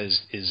of that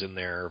is in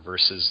there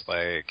versus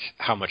like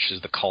how much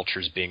is the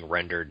culture's being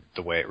rendered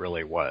the way it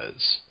really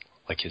was?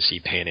 Like is he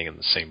painting in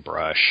the same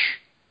brush?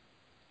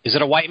 Is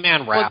it a white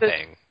man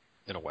rapping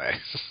in a way?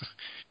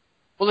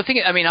 Well, the thing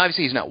is, I mean,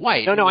 obviously he's not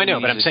white. No, I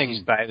know, but I'm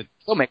saying by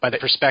the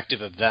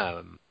perspective of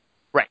them.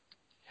 Right.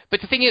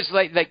 But the thing is,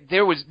 like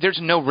there's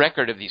no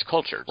record of these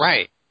cultures.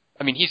 Right.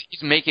 I mean, he's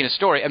making a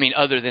story. I mean,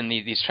 other than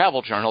these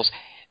travel journals.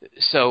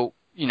 So,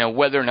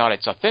 whether or not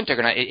it's authentic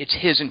or not, it's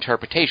his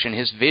interpretation,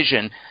 his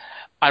vision,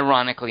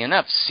 ironically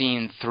enough,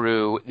 seen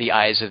through the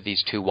eyes of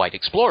these two white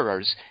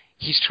explorers.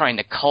 He's trying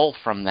to cull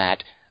from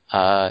that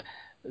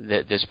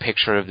this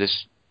picture of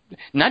this,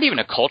 not even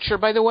a culture,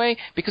 by the way,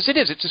 because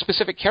it's a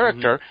specific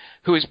character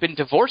who has been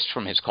divorced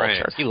from his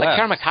culture. Right. He like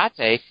left.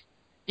 Karamakaze.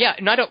 Yeah,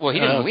 he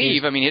didn't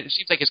leave. I mean, it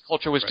seems like his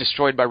culture was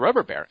destroyed by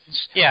rubber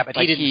barons. Yeah, but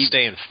he didn't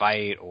stay and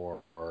fight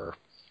or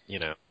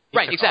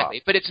Right, exactly.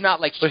 Off. But it's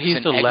not like he's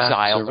an the last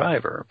exile.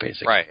 survivor,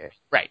 basically.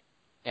 Right.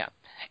 Yeah.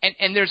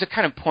 And there's a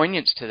kind of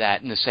poignance to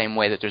that in the same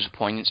way that there's a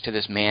poignance to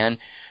this man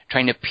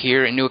trying to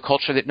peer into a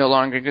culture that no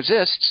longer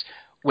exists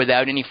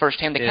without any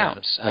first-hand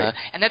accounts. Right.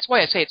 And that's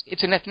why I say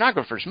it's an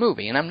ethnographer's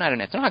movie, and I'm not an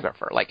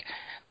ethnographer.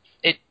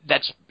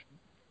 That's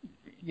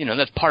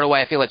part of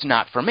why I feel it's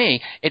not for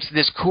me. It's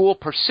this cool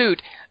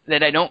pursuit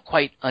that I don't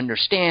quite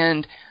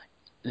understand,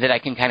 that I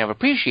can kind of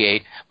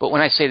appreciate, but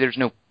when I say there's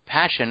no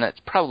passion,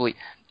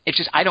 it's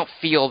just I don't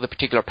feel the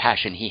particular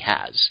passion he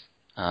has.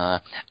 I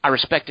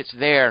respect it's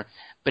there,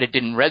 but it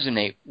didn't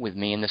resonate with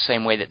me in the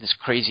same way that this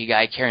crazy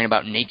guy caring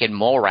about naked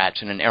mole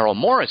rats in an Errol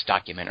Morris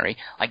documentary,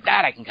 like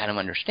that I can kind of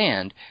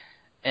understand.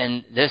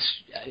 And this,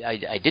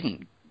 I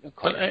didn't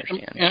quite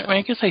understand.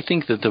 I guess I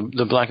think that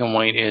the black and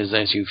white is,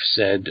 as you've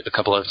said a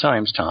couple of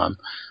times, Tom,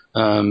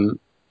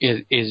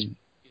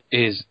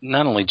 is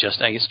not only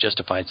just, I guess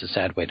justified is a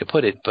sad way to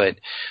put it, but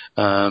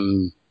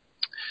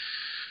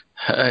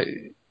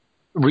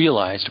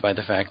realized by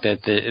the fact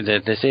that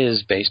that this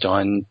is based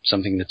on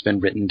something that's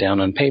been written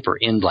down on paper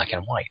in black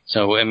and white.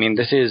 So, I mean,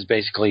 this is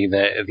basically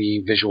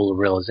the visual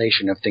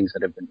realization of things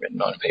that have been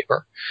written on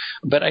paper.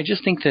 But I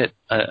just think that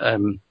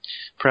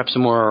perhaps a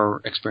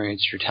more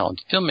experienced or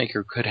talented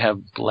filmmaker could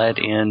have bled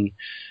in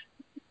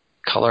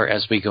color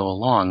as we go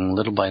along,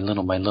 little by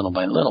little by little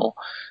by little.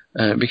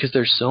 Because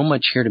there's so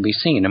much here to be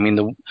seen. I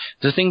mean,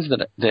 the things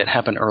that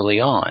happen early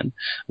on,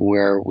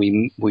 where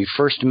we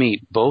first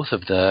meet both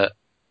of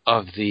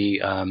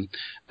Karamakades,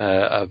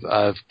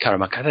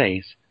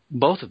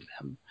 both of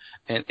them,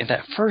 and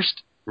that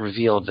first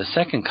reveal of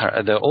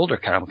the older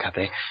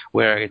Karamakate,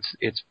 where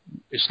it's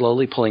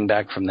slowly pulling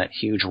back from that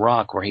huge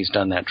rock where he's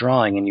done that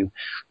drawing, and you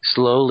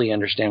slowly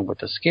understand what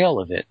the scale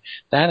of it.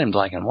 That in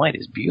black and white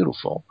is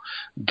beautiful.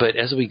 But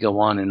as we go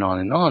on and on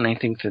and on, I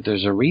think that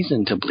there's a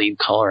reason to bleed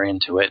color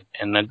into it,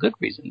 and a good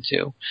reason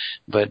to.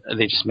 But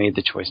they just made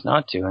the choice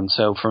not to. And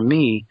so for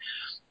me,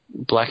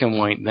 black and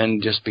white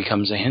then just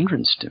becomes a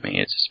hindrance to me.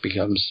 It just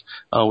becomes,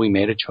 oh, we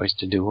made a choice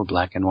to do a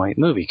black and white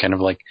movie, kind of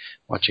like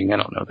watching, I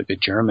don't know, The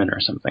Good German or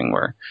something,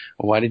 where,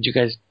 well, why did you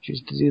guys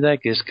choose to do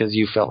that? Just because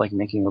you felt like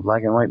making a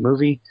black and white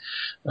movie?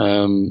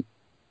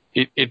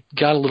 It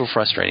got a little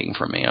frustrating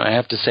for me, I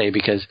have to say,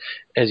 because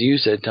as you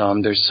said,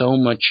 Tom, there's so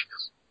much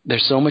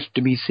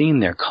to be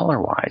seen there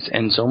color-wise,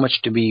 and so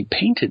much to be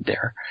painted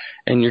there,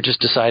 and you're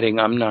just deciding,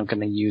 I'm not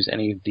going to use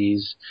any of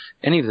this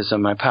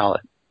on my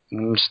palette.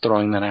 I'm just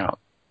throwing that out.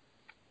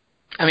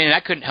 I mean, I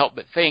couldn't help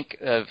but think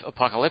of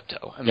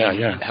Apocalypto. I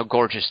mean, how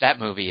gorgeous that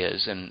movie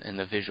is, and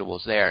the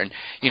visuals there. And,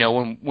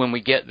 when we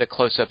get the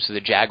close-ups of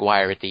the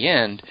Jaguar at the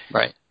end,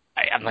 right?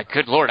 I'm like,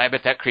 good Lord, I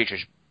bet that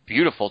creature's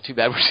beautiful. Too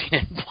bad we're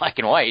seeing it in black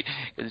and white,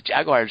 because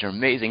Jaguars are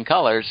amazing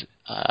colors.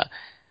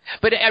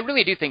 But I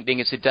really do think,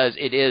 Dingus, he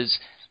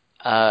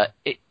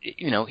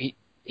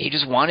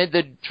just wanted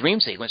the dream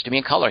sequence to be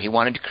in color. He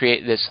wanted to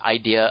create this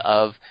idea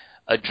of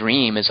a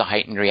dream as a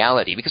heightened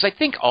reality. Because I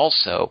think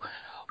also,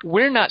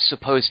 we're not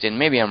supposed to, and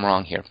maybe I'm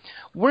wrong here,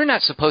 we're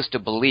not supposed to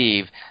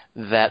believe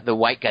that the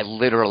white guy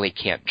literally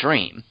can't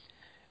dream.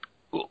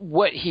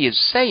 What he is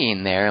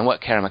saying there, and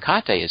what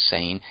Karamakate is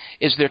saying,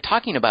 is they're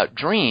talking about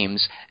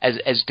dreams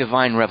as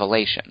divine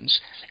revelations.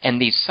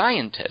 And these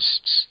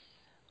scientists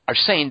are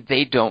saying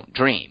they don't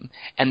dream.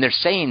 And they're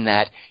saying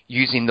that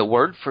using the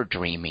word for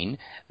dreaming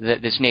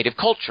that this native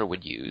culture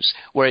would use,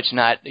 where it's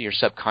not your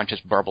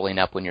subconscious burbling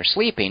up when you're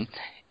sleeping.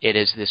 It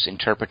is this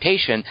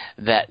interpretation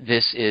that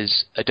this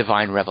is a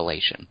divine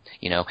revelation,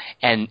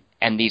 and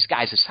these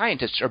guys as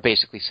scientists are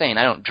basically saying,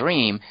 I don't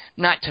dream,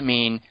 not to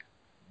mean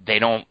they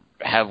don't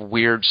have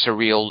weird,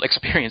 surreal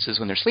experiences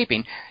when they're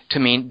sleeping, to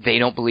mean they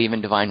don't believe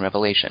in divine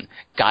revelation.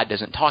 God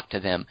doesn't talk to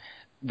them.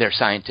 They're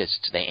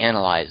scientists. They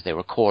analyze, they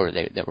record,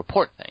 they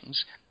report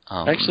things.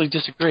 I actually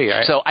disagree.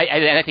 I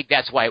think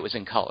that's why it was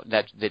in color.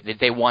 That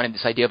they wanted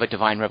this idea of a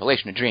divine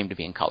revelation, a dream, to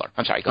be in color.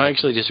 I'm sorry. Go ahead. I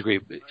actually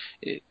disagree.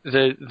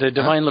 The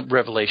divine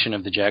revelation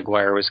of the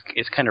Jaguar is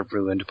kind of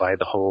ruined by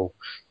the whole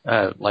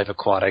life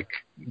aquatic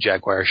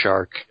Jaguar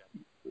shark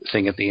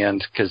thing at the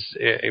end. Because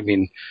I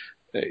mean,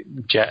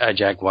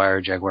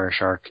 Jaguar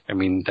shark. I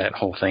mean, that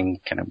whole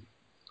thing kind of.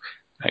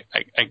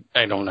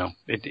 I don't know.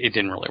 It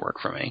didn't really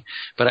work for me.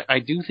 But I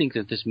do think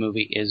that this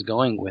movie is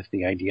going with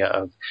the idea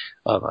of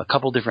a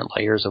couple different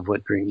layers of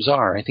what dreams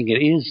are. I think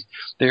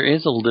there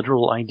is a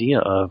literal idea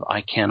of I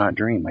cannot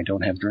dream. I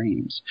don't have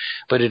dreams.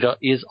 But it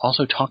is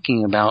also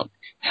talking about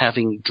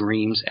having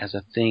dreams as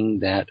a thing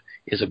that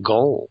is a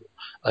goal,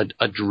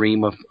 a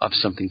dream of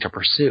something to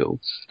pursue.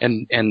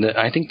 And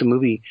I think the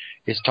movie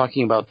is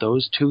talking about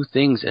those two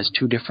things as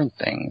two different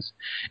things,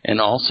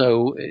 and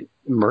also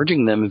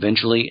merging them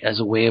eventually as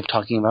a way of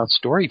talking about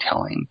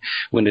storytelling,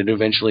 when it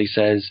eventually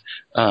says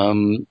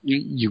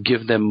you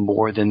give them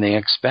more than they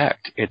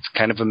expect. It's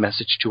kind of a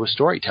message to a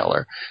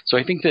storyteller. So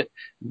I think that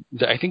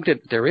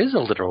there is a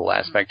literal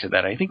aspect to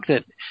that. I think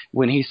that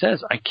when he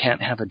says, I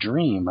can't have a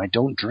dream, I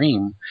don't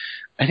dream,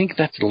 I think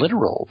that's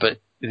literal. But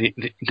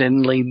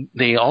then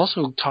they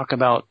also talk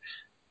about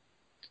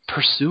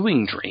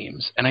pursuing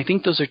dreams, and I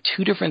think those are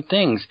two different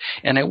things,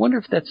 and I wonder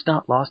if that's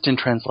not lost in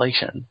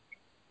translation.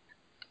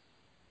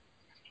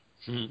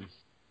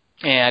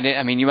 Yeah,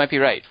 I mean, you might be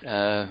right.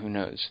 Who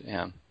knows?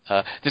 Yeah.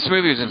 This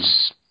movie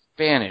was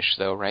Spanish,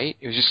 though, right?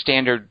 It was just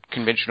standard,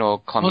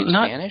 conventional Colombian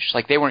Spanish?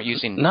 Like, they weren't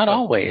using... Not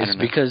always,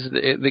 because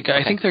the guy,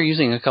 I think they're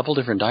using a couple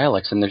different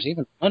dialects, and there's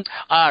even one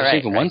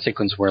one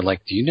sequence where,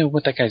 like, do you know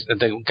what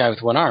the guy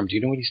with one arm, do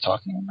you know what he's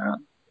talking about?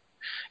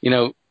 You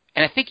know...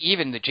 And I think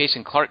even the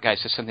Jason Clarke guy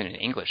says something in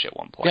English at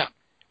one point. Yeah.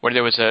 Where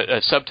there was a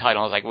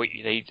subtitle. I was like, wait,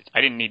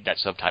 I didn't need that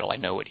subtitle. I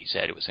know what he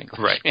said. It was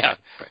English. Right. Yeah.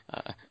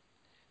 Right.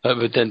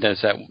 But then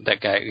there's that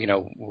guy, you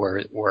know,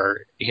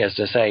 where he has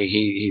to say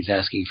he's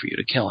asking for you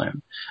to kill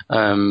him.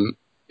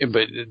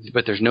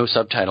 But there's no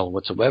subtitle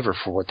whatsoever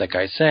for what that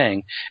guy's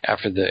saying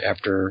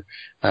after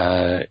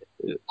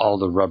all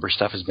the rubber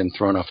stuff has been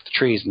thrown off the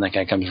trees, and that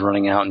guy comes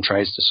running out and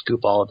tries to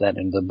scoop all of that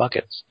into the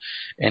buckets,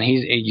 and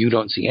you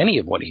don't see any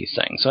of what he's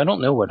saying. So I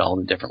don't know what all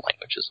the different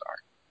languages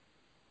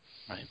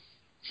are. Right.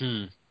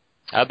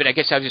 But I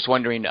guess I was just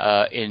wondering,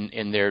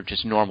 in their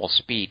just normal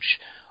speech,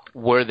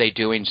 were they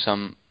doing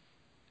some?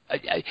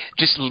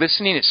 Just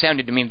listening, it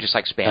sounded to me just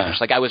like Spanish.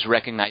 Like I was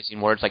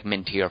recognizing words like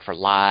mentir for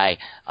lie.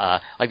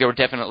 Like there were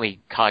definitely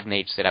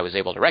cognates that I was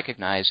able to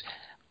recognize.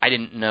 I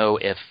didn't know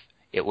if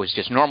it was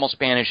just normal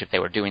Spanish, if they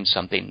were doing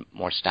something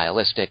more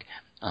stylistic.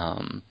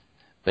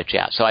 But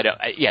yeah, so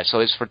so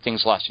as for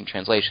things lost in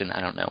translation,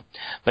 I don't know.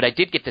 But I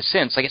did get the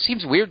sense, like it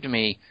seems weird to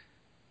me.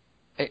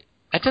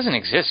 That doesn't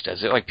exist,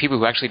 does it? Like people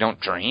who actually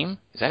don't dream?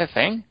 Is that a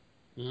thing?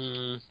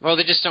 Well,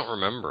 they just don't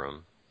remember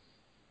them.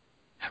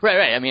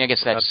 Right. I mean, I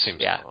guess that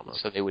seems normal.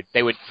 So they would,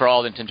 for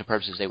all intents and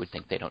purposes, they would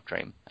think they don't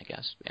dream. I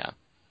guess, yeah.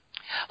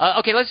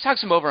 Okay, let's talk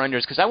some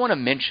over/unders because I want to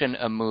mention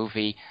a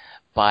movie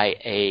by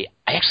I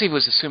actually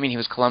was assuming he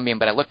was Colombian,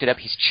 but I looked it up.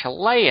 He's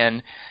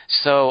Chilean,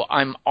 so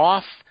I'm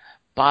off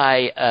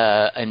by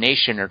a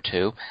nation or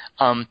two.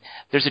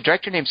 There's a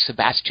director named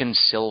Sebastian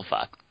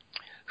Silva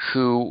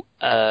who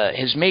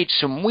has made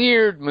some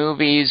weird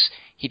movies.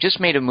 He just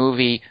made a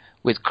movie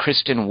with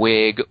Kristen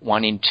Wiig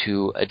wanting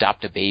to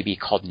adopt a baby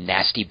called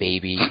Nasty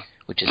Baby,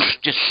 which is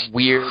just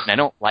weird, and I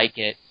don't like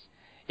it.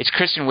 It's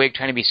Kristen Wiig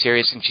trying to be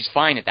serious, and she's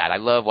fine at that. I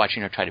love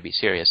watching her try to be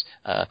serious.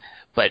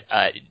 But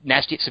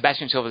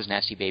Sebastian Silva's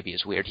Nasty Baby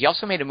is weird. He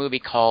also made a movie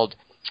called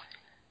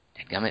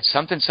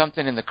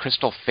something in the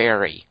Crystal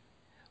Fairy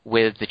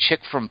with the chick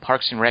from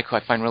Parks and Rec who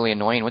I find really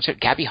annoying. What's her?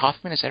 Gabby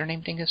Hoffman? Is that her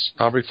name, Dingus?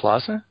 Aubrey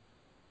Plaza?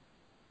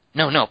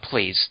 No,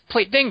 please.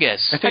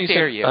 Dingus, how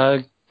dare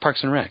you?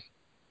 Parks and Rec.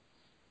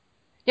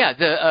 Yeah,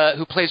 the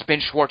who plays Ben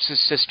Schwartz's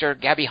sister,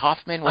 Gabby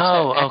Hoffman. What's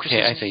that actress's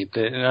okay, I name?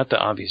 see. Not the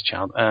obvious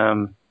child.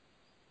 No.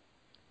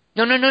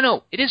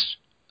 It is.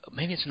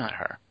 Maybe it's not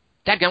her.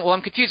 Well,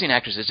 I'm confusing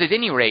actresses. At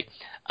any rate,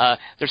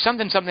 there's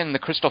something in the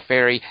Crystal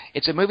Fairy.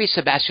 It's a movie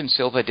Sebastian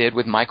Silva did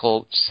with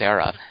Michael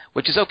Cera,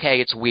 which is okay.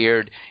 It's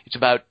weird. It's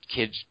about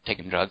kids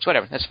taking drugs.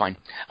 Whatever. That's fine.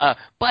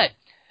 But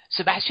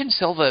Sebastian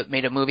Silva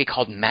made a movie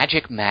called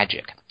Magic.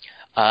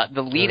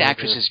 The lead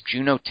actress is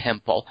Juno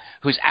Temple,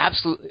 who's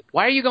absolutely...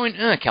 Why are you going,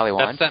 Kelly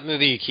Wand? That's that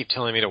movie you keep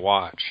telling me to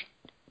watch.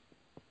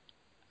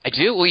 I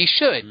do? Well, you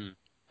should.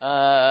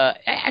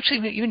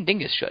 Actually, even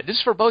Dingus should. This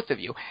is for both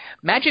of you.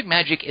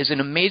 Magic is an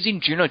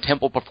amazing Juno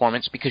Temple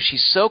performance because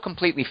she's so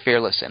completely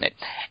fearless in it.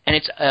 And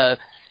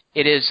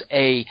it is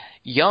a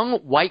young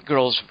white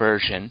girl's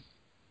version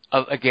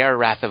of Aguirre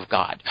Wrath of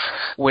God,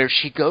 where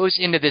she goes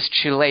into this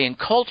Chilean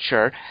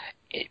culture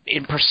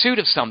in pursuit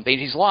of something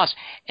he's lost,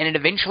 and it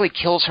eventually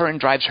kills her and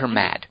drives her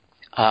mad.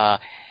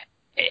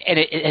 And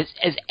it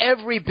has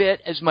every bit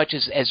as much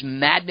as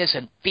madness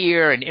and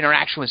fear and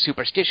interaction with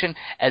superstition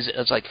as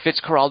like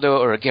Fitzcarraldo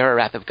or Aguirre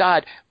Wrath of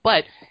God,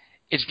 but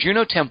it's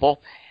Juno Temple,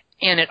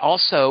 and it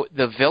also,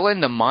 the villain,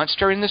 the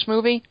monster in this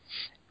movie,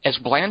 as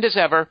bland as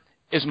ever,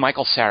 is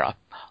Michael Cera.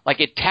 Like,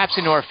 it taps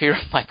into our fear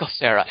of Michael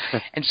Cera.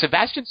 And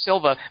Sebastian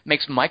Silva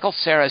makes Michael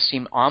Cera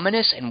seem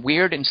ominous and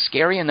weird and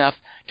scary enough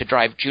to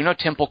drive Juno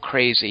Temple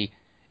crazy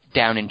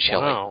down in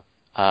Chile. Wow.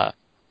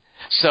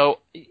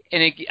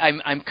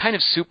 I'm kind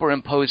of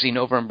superimposing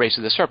over Embrace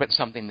of the Serpent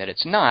something that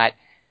it's not,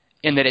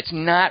 in that it's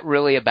not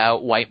really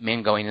about white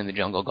men going in the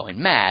jungle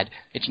going mad.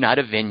 It's not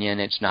a Vinyan.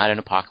 It's not an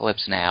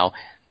Apocalypse Now.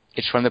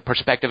 It's from the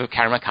perspective of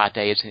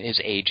Karamakate,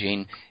 his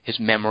aging, his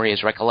memory,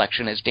 his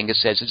recollection, as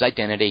Dingus says, his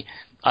identity.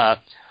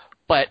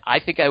 But I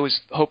think I was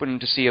hoping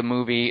to see a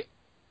movie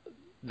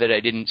that I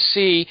didn't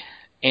see,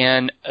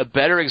 and a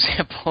better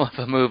example of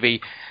a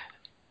movie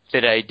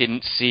that I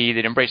didn't see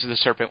that Embrace of the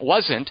Serpent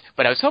wasn't,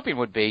 but I was hoping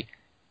would be,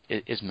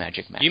 is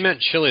Magic. You meant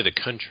Chile the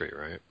country,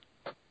 right?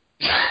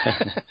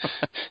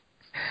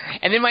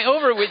 And then my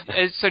over with,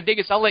 so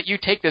Dingus, I'll let you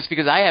take this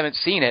because I haven't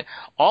seen it.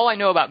 All I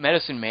know about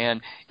Medicine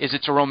Man is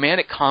it's a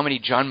romantic comedy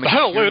John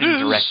McTiernan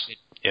directed.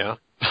 Yeah.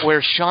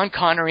 Where Sean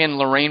Connery and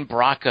Lorraine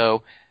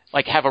Bracco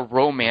like have a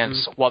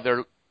romance while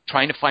they're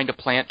trying to find a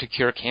plant to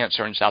cure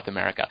cancer in South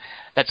America.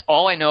 That's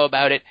all I know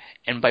about it,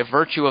 and by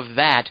virtue of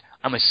that,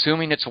 I'm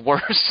assuming it's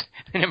worse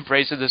than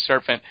Embrace of the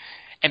Serpent.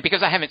 And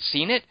because I haven't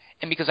seen it,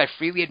 and because I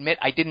freely admit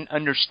I didn't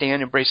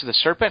understand Embrace of the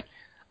Serpent,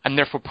 I'm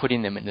therefore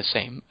putting them in the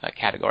same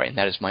category, and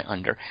that is my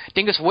under.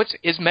 Dingus,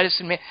 is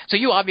Medicine Man... So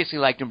you obviously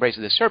liked Embrace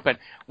of the Serpent.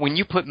 When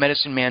you put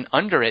Medicine Man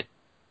under it,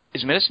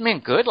 is Medicine Man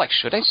good? Like,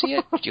 should I see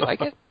it? Did you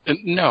like it?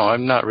 No,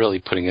 I'm not really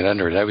putting it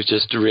under it. I was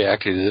just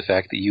reacting to the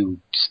fact that you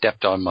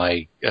stepped on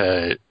my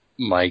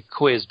my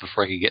quiz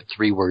before I could get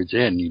 3 words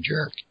in, you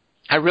jerk.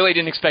 I really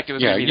didn't expect it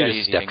was going to be that easy. Yeah,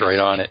 you just stepped right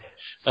on it.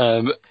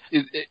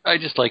 I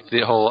just like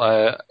the whole,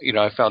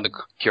 I found the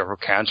cure for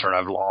cancer and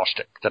I've lost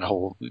it. That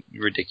whole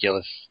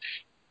ridiculous...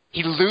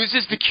 He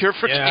loses the cure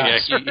for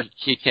cancer. Yeah,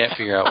 he can't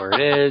figure out where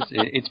it is.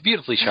 It's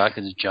beautifully shot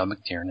because it's John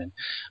McTiernan.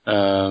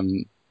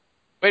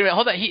 Wait a minute,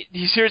 hold on.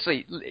 He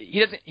seriously,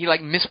 he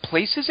like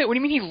misplaces it? What do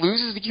you mean he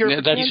loses the cure for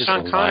that's cancer? just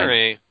Sean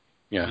Connery.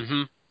 Yeah.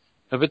 Mm-hmm.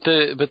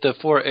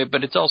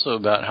 But it's also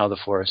about how the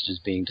forest is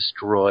being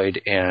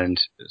destroyed, and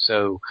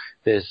so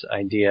this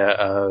idea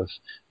of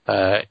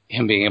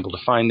him being able to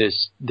find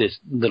this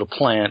little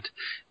plant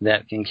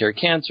that can cure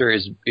cancer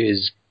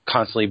is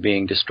constantly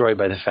being destroyed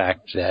by the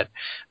fact that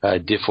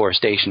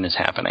deforestation is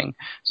happening,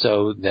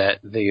 so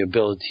that the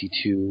ability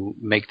to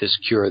make this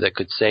cure that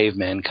could save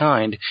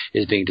mankind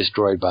is being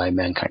destroyed by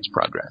mankind's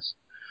progress.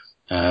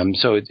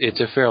 So it's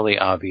a fairly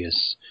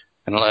obvious,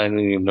 and I don't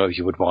even know if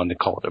you would want to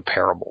call it a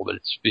parable, but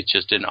it's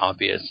just an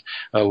obvious,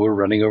 we're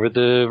running over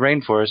the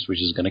rainforest,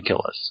 which is going to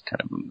kill us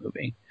kind of a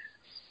movie.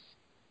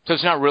 So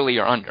it's not really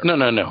your under?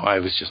 No. I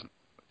was just...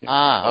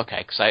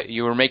 okay, because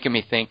you were making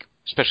me think,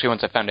 especially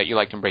once I found out you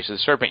liked Embrace of the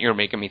Serpent, you were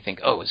making me think,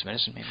 oh, is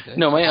Medicine Man good?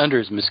 No, my under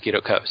is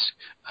Mosquito Coast,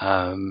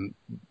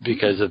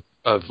 because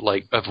of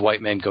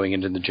white men going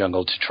into the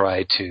jungle to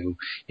try to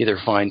either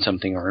find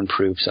something or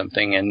improve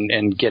something,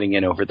 and getting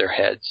in over their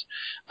heads.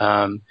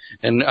 And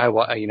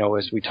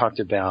as we talked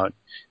about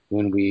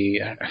when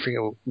I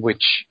forget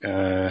which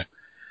 3x3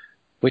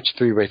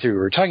 we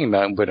were talking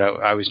about, but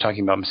I was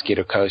talking about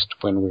Mosquito Coast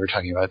when we were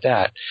talking about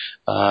that.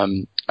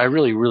 I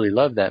really, really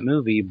love that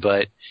movie,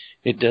 but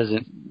it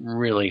doesn't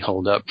really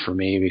hold up for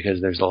me because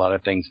there's a lot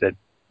of things that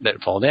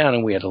fall down,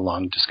 and we had a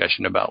long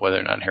discussion about whether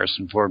or not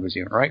Harrison Ford was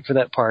even right for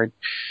that part.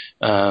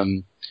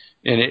 Peter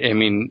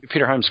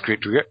Hyams,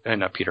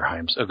 not Peter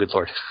Hyams, oh good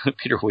lord,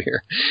 Peter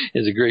Weir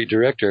is a great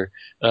director,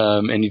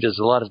 and he does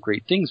a lot of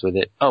great things with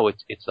it. Oh,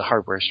 it's the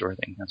hardware store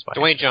thing. That's why.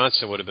 Dwayne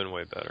Johnson would have been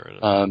way better in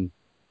it.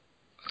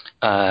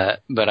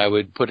 But I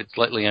would put it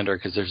slightly under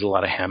because there's a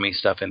lot of hammy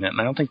stuff in it,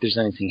 and I don't think there's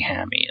anything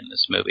hammy in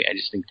this movie. I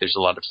just think there's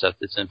a lot of stuff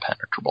that's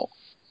impenetrable.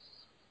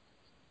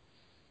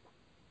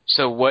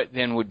 So what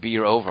then would be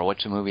your over?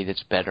 What's a movie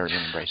that's better than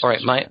Embrace? All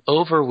right, my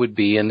over would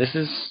be, and this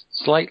is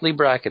slightly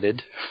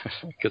bracketed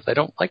because I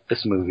don't like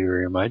this movie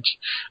very much,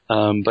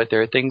 but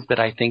there are things that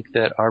I think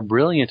that are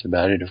brilliant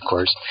about it, of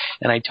course,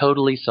 and I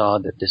totally saw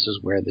that this is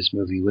where this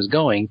movie was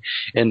going,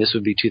 and this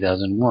would be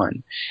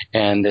 2001.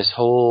 And this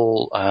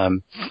whole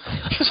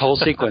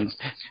sequence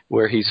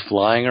where he's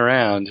flying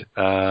around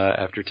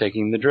after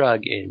taking the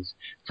drug is,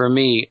 for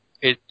me,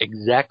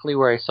 exactly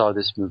where I saw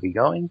this movie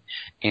going,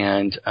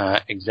 and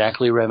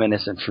exactly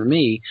reminiscent for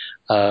me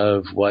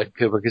of what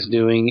Kubrick is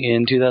doing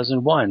in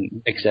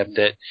 2001, except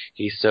that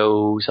he's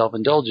so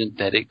self-indulgent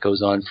that it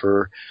goes on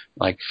for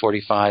like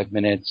 45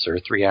 minutes or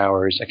 3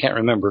 hours. I can't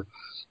remember.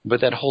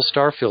 But that whole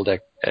Starfield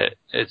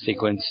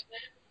sequence,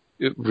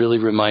 it really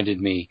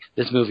reminded me,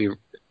 this movie,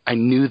 I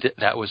knew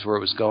that was where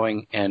it was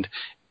going, and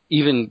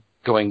even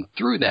going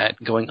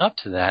up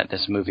to that,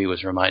 this movie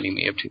was reminding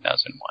me of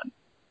 2001.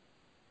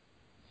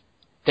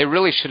 They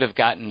really should have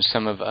gotten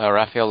some of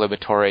Rafael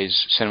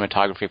Libatore's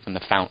cinematography from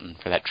The Fountain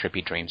for that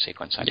trippy dream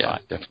sequence, I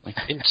thought. Definitely.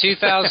 In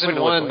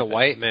 2001, the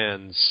white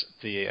man's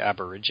the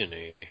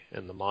Aborigine,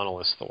 and the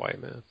monolith's the white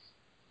man.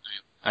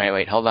 All right,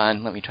 wait, hold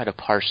on. Let me try to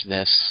parse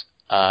this.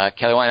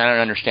 Kelly, I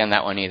don't understand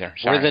that one either.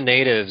 Sorry. We're the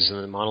natives,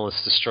 and the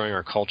monolith's destroying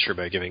our culture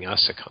by giving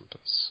us a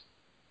compass.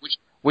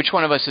 Which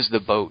one of us is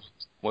the boat?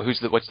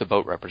 What's the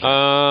boat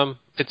represent?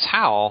 It's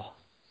Hal.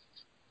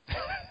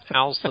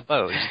 Hal's the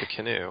boat. He's the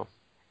canoe.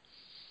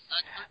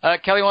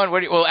 Kelly,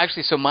 well,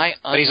 actually, so my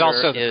under but he's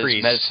also the is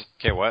priest.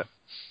 Okay, what?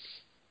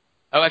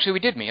 Oh, actually, we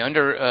did. Me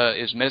under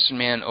is Medicine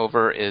Man.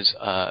 Over is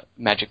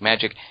Magic.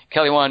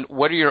 Kelly,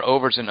 what are your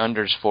overs and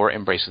unders for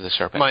Embrace of the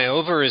Serpent? My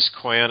over is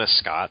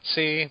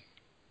Koyaanisqatsi.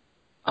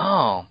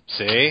 Oh,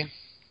 see,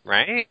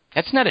 right?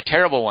 That's not a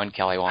terrible one,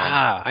 Kelly.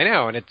 I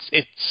know, and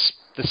it's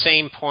the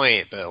same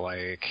point, but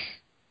like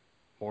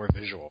more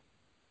visual.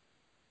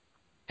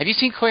 Have you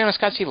seen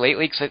Koyaanisqatsi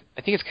lately? Because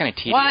I think it's kind of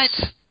tedious. What?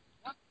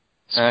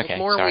 Smoke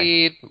more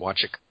weed.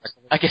 Watch it.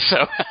 I guess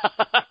so.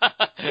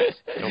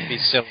 Don't be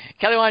silly.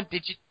 Kelly,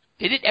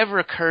 did it ever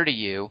occur to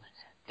you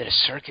that a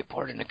circuit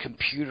board in a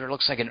computer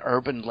looks like an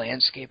urban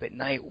landscape at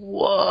night?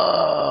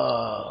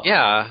 Whoa!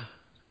 Yeah.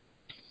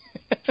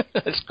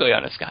 That's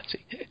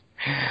Koyaanisqatsi.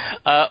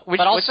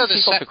 But also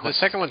the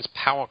second one's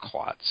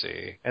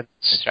Powaqatsi.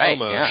 It's slow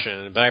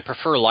motion, but I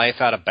prefer Life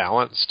Out of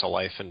Balance to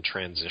Life in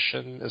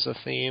Transition as a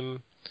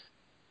theme.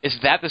 Is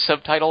that the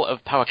subtitle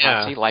of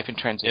Powaqatsi, Life in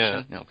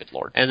Transition? Yeah. No, good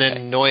lord. And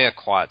then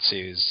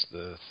Noyaqatsi is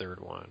the third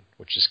one,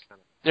 which is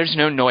kind of... There's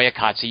no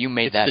Noyaqatsi. You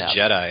made that up. It's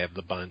the Jedi of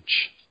the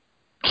bunch.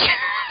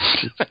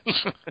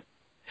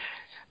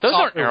 Those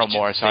aren't Errol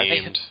Morris, are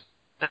they?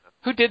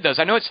 Who did those?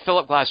 I know it's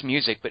Philip Glass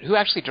Music, but who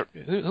actually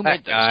who made those?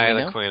 That guy,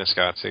 the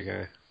Koyaanisqatsi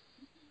guy.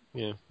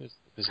 Yeah,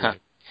 his name.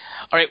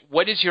 All right,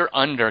 what is your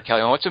under,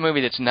 Kelly? What's a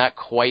movie that's not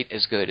quite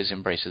as good as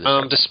Embrace of the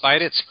Serpent?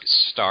 Despite its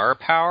star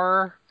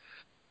power,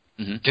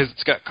 because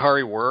it's got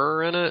Kari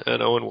Wuhrer in it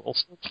and Owen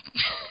Wilson,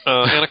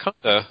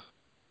 Anaconda.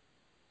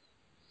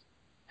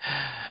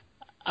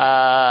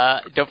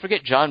 Don't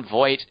forget John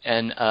Voight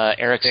and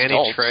Eric Danny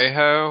Stoltz.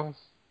 Trejo,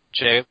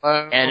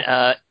 J-Lo.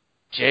 And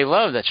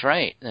J-Lo, that's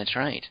right. And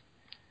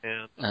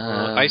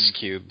Ice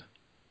Cube.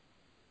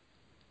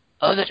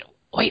 Oh,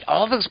 wait,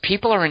 all those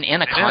people are in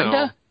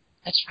Anaconda?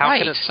 That's How right.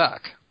 can it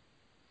suck?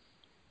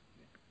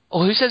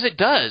 Well, who says it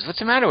does? What's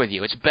the matter with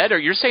you? It's better.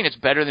 You're saying it's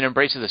better than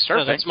Embrace of the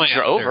Serpent. No, that's my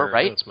You're under. over,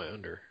 right? That's my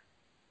under.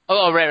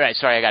 Oh, right.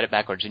 Sorry, I got it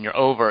backwards. And your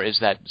over is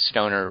that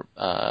stoner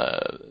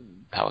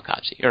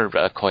Pawakatsi, or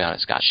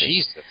Koyaanisqatsi.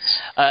 Jesus.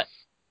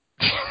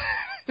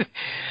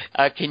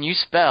 Can you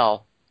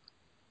spell,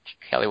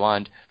 Kelly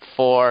Wand,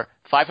 for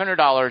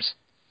 $500,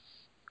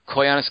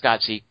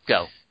 Koyaanisqatsi,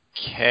 go.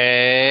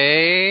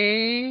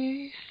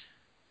 Koyanaqatsi?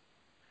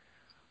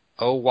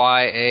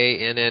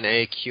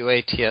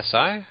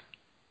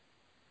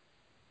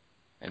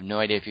 I have no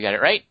idea if you got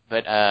it right,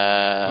 but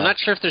I'm not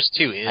sure if there's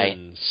two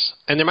N's.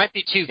 And there might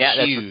be two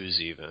Q's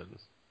even.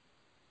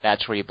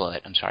 That's where you blow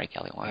it. I'm sorry,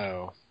 Kelly Wand.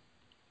 Oh.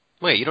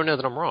 Wait, you don't know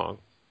that I'm wrong.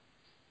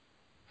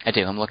 I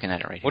do. I'm looking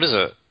at it right here. What is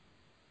it?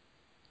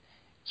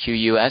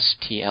 Qustlnayyaa.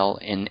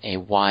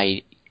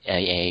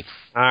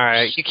 All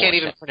right, you can't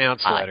even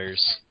pronounce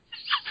letters.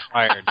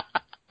 Fired.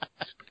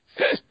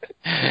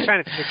 You're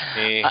trying to trick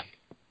me.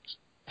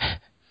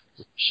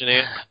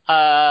 Shanann,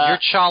 your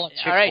Chala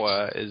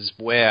Chikwa is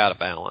way out of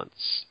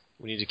balance.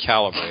 We need to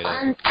calibrate it.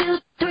 1, 2,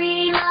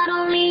 3, not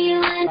only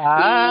you and me.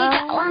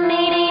 Got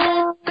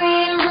 180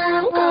 degrees and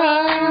I'm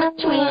going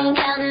between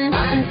counting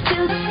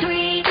 1, 2,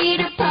 3,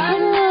 feet apart.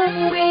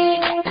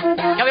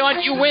 Kelly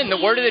Wand, you win. The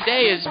word of the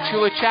day is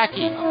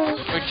Chulachaki,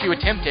 which you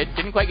attempted.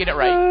 Didn't quite get it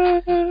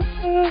right.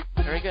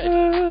 Very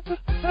good.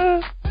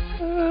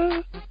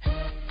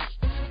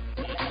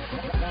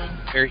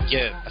 Very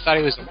good. I thought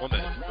he was a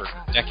woman for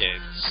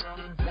decades.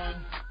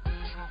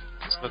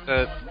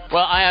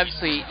 Well, I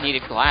obviously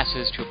needed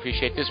glasses to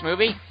appreciate this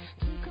movie,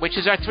 which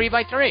is our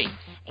 3x3.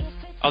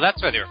 Oh,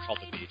 that's why they were called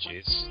the Bee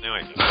Gees. Now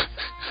I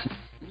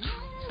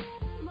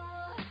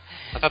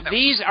know.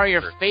 These are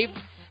your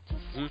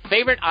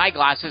favorite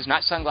eyeglasses,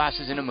 not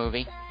sunglasses, in a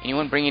movie.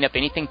 Anyone bringing up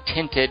anything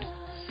tinted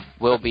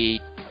will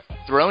be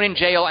thrown in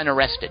jail and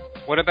arrested.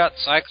 What about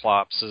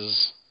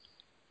Cyclopses?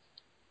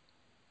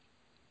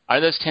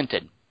 Are those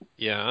tinted?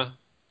 Yeah.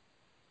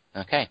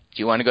 Okay.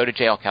 Do you want to go to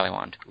jail, Kelly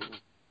Wand? Do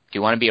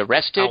you want to be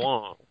arrested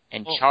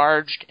and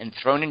charged and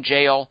thrown in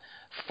jail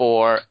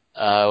for,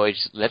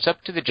 that's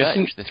up to the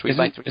judge, the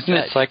 3x3 judge. Isn't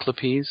it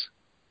Cyclopes?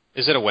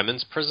 Is it a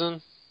women's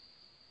prison?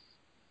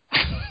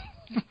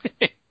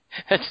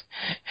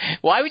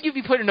 Why would you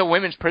be put in a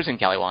women's prison,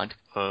 Kelly Wand?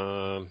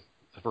 A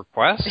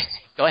request?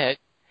 Go ahead.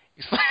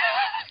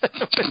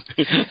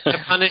 To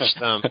punish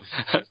them.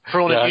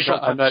 Cruel and unusual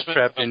I'm not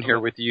trapped in here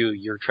with you.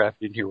 You're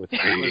trapped in here with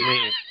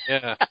me.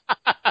 Yeah.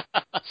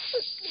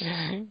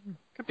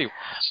 Could be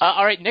worse.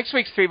 All right, next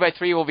week's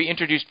 3x3 will be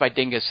introduced by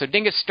Dingus. So,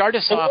 Dingus, start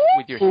us off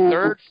with your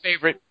third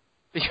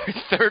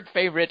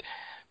favorite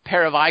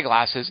pair of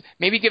eyeglasses.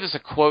 Maybe give us a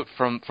quote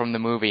from the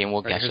movie, and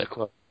we'll guess it.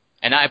 Quote.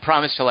 And I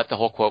promise to let the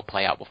whole quote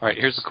play out before. All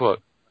right, here's the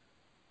quote.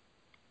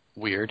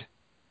 Weird.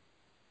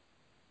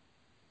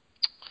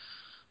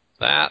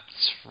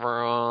 That's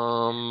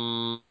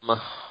from... I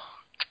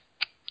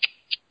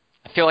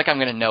feel like I'm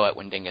going to know it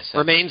when Dingus says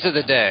Remains of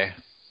the Day.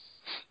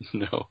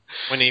 No.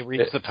 When he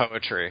reads the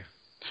poetry.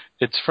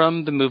 It's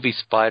from the movie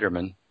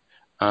Spider-Man.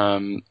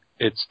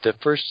 It's the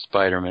first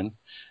Spider-Man.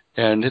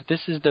 And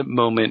this is the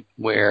moment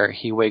where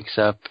he wakes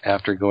up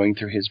after going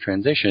through his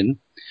transition,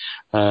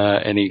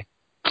 and he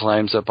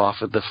climbs up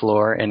off of the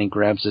floor, and he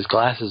grabs his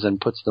glasses and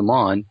puts them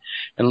on,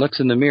 and looks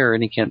in the mirror,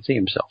 and he can't see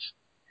himself.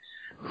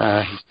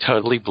 He's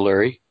totally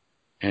blurry.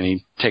 And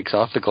he takes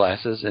off the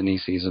glasses, and he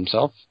sees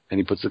himself, and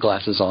he puts the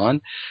glasses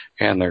on,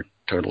 and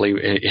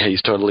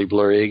he's totally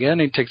blurry again.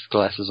 He takes the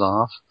glasses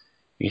off,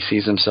 he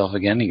sees himself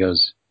again, he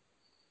goes,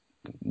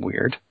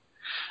 weird.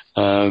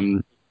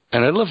 And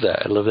I love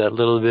that. I love that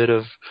little bit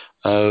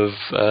of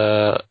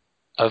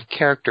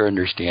character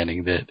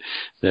understanding that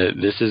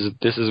this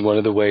is one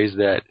of the ways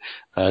that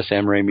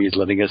Sam Raimi is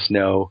letting us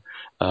know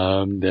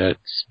that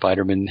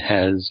Spider-Man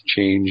has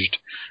changed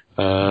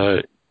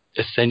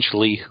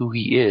essentially who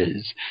he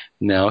is.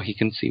 Now he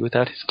can see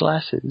without his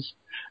glasses.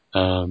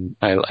 I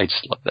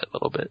just love that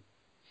little bit.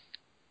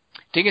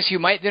 Dingus, you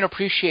might then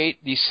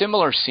appreciate the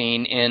similar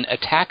scene in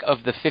Attack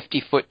of the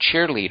 50-Foot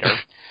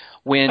Cheerleader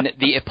when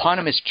the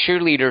eponymous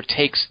cheerleader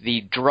takes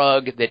the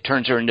drug that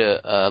turns her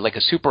into like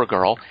a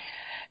Supergirl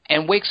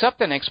and wakes up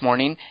the next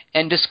morning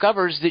and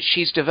discovers that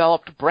she's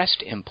developed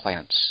breast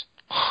implants.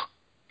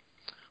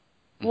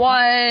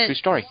 What? True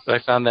story. I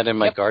found that in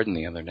my garden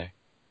the other day.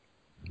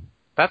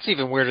 That's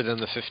even weirder than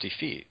the 50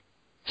 feet.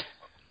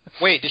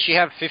 Wait, does she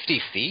have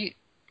 50 feet?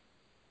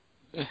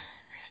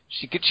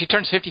 She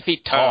turns 50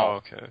 feet tall.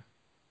 Oh, okay.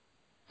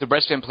 The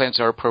breast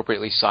implants are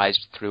appropriately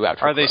sized throughout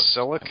her Are they growth.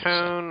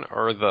 silicone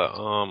or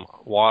the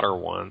water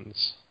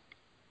ones?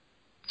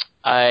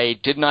 I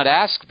did not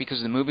ask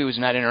because the movie was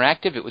not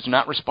interactive. It was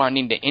not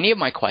responding to any of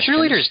my questions.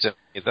 Cheerleaders don't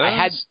need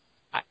those.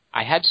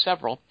 I had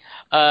several.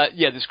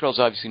 This girl's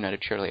obviously not a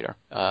cheerleader.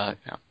 No.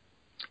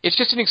 It's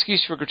just an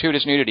excuse for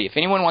gratuitous nudity. If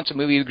anyone wants a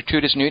movie with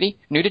gratuitous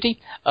nudity,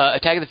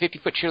 Attack of the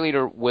 50-Foot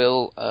Cheerleader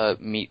will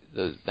meet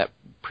that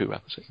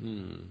prerequisite.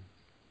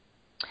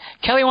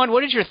 Kelly Wand,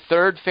 what is your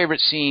third favorite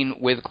scene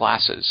with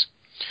glasses?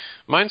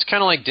 Mine's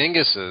kind of like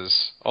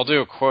Dingus's. I'll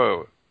do a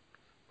quote.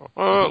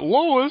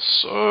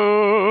 Lois,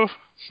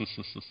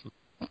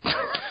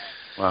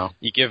 Wow.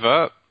 You give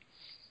up?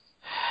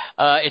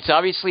 It's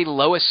obviously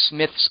Lois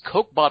Smith's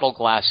Coke bottle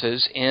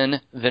glasses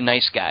in The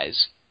Nice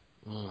Guys.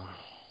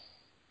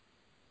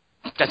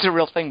 That's a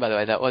real thing, by the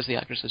way. That was the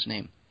actress's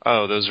name.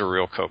 Oh, those are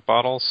real Coke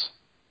bottles?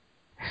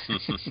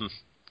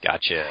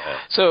 Gotcha.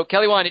 So,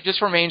 Kelly Wand, it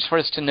just remains for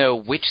us to know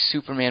which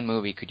Superman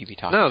movie could you be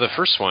talking about? No, the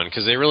first one,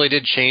 because they really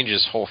did change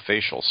his whole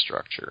facial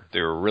structure. They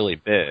were really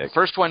big. The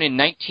first one in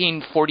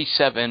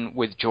 1947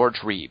 with George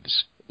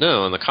Reeves.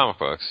 No, in the comic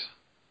books.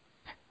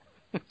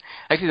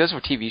 Actually, those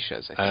were TV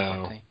shows,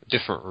 I think.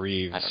 Different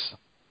Reeves. I don't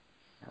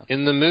know.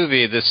 In the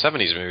movie, the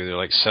 70s movie, they're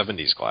like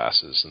 70s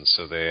glasses, and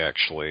so they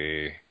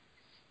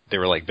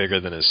were like bigger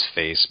than his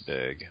face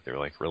big. They were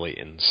like really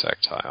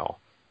insectile.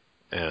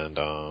 And,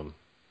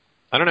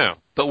 I don't know.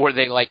 But were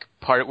they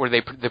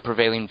the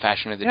prevailing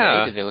fashion of the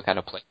day? Did they look out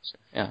of place?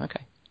 Yeah,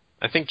 okay.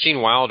 I think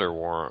Gene Wilder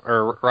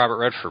or Robert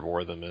Redford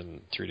wore them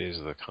in 3 Days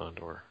of the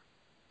Condor.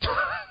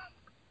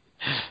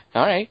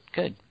 All right,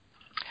 good.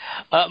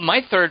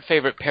 My third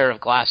favorite pair of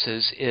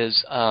glasses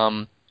is,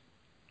 I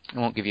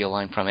won't give you a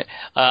line from it.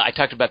 I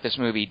talked about this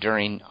movie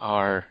during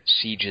our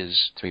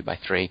Sieges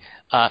 3x3.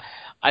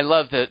 I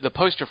love the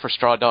poster for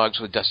Straw Dogs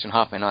with Dustin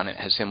Hoffman on it.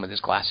 Has him with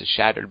his glasses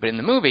shattered. But in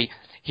the movie,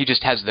 he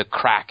just has the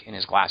crack in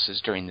his glasses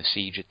during the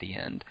siege at the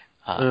end.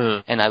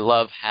 And I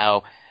love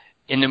how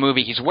in the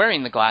movie he's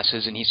wearing the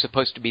glasses and he's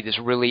supposed to be this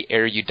really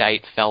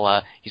erudite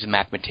fella. He's a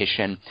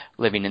mathematician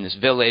living in this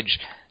village.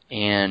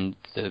 And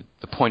the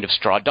point of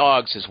Straw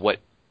Dogs is what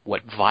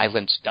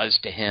violence does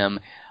to him.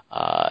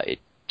 It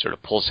sort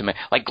of pulls him in.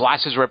 Like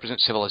glasses represent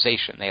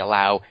civilization. They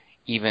allow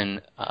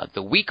even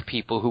the weak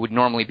people who would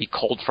normally be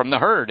culled from the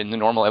herd in the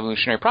normal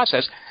evolutionary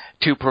process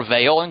to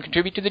prevail and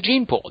contribute to the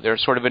gene pool. They're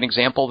sort of an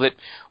example that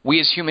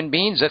we as human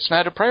beings, that's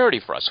not a priority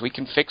for us. We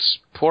can fix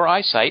poor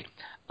eyesight.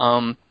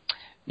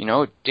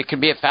 It can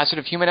be a facet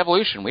of human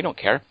evolution. We don't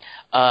care.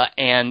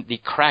 And the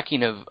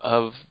cracking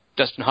of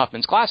Dustin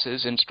Hoffman's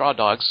glasses in Straw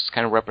Dogs is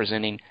kind of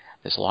representing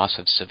this loss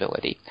of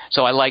civility.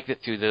 So I like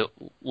that through the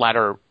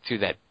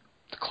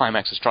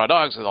climax of Straw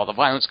Dogs with all the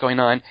violence going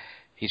on,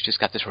 he's just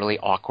got this really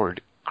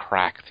awkward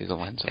crack through the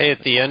lens. Hey, at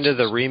the end of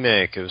the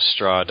remake of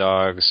Straw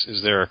Dogs,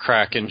 is there a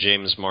crack in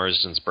James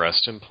Marsden's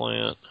breast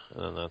implant?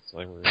 And that's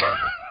like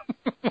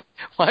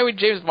Why would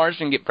James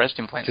Marsden get breast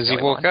implants? Because he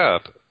woke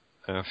up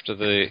after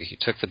he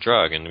took the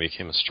drug and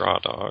became a straw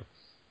dog.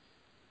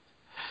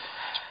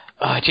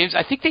 James,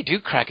 I think they do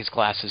crack his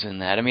glasses in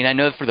that. I mean, I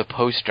know for the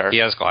poster. He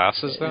has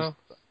glasses, though?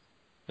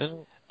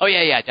 Oh,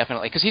 yeah,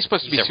 definitely. Because he's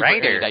supposed to be super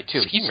erudite,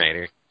 too.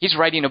 He's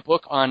writing a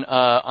book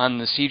on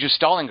the siege of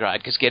Stalingrad.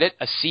 Because, get it?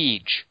 A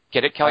siege.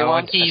 Get it, Kelly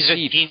Wand? He's a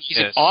genius. He's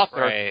an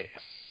author. Right.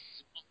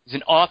 He's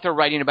an author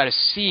writing about a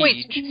siege.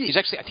 Wait,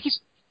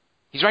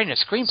 he's writing a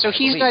screenplay. So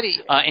he's not...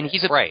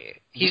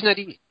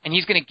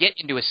 He's going to get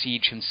into a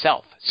siege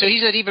himself. So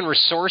he's not even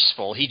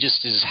resourceful. He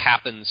just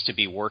happens to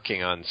be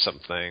working on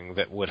something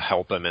that would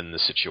help him in the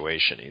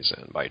situation he's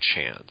in by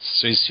chance.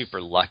 So he's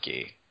super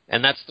lucky.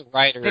 And that's the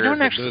writer of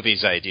the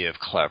movie's idea of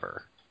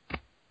clever.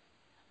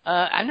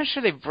 I'm not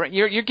sure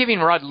you're giving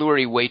Rod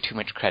Lurie way too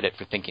much credit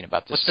for thinking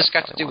about this. What's this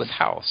got to do with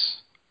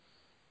House?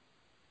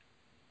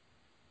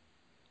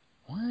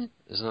 What?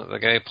 Isn't that the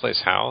guy who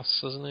plays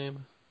House, his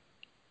name?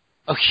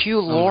 Oh, Hugh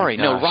Laurie.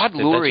 No, Rod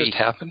Lurie. Did that just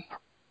happen?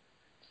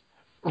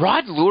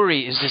 Rod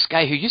Lurie is this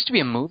guy who used to be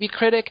a movie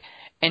critic,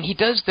 and he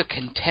does The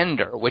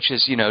Contender, which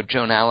is,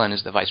 Joan Allen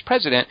is the vice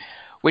president,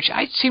 which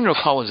I seem to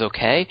recall was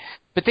okay.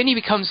 But then he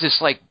becomes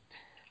this,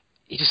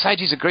 he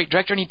decides he's a great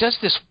director, and he does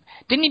this.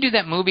 Didn't he do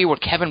that movie where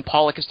Kevin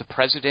Pollak is the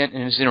president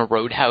and is in a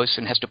roadhouse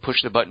and has to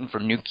push the button for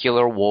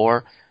nuclear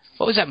war?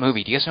 What was that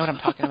movie? Do you guys know what I'm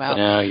talking about?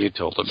 No, you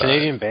told about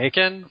Canadian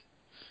Bacon?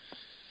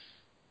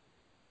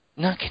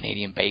 Not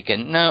Canadian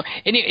Bacon. No.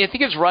 I think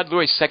it was Rod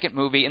Lurie's second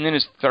movie, and then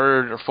his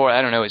third or fourth,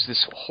 I don't know, is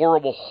this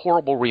horrible,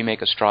 horrible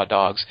remake of Straw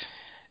Dogs.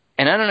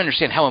 And I don't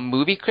understand how a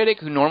movie critic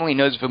who normally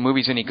knows if a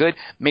movie's any good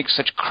makes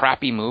such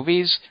crappy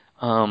movies.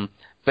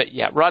 But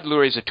yeah, Rod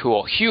Lurie is a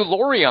tool. Hugh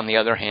Laurie, on the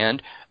other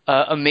hand,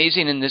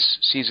 amazing in this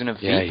season of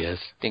Veep. Yeah, he is.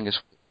 Dingus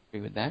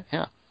agree with that.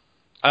 Yeah.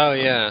 Oh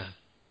yeah.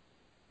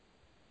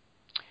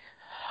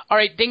 All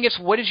right, Dingus,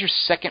 what is your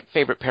second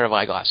favorite pair of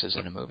eyeglasses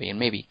in a movie? And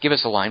maybe give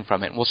us a line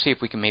from it, and we'll see if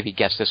we can maybe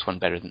guess this one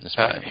better than this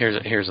one.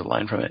 Here's a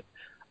line from it.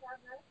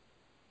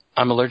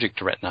 I'm allergic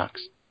to retinox.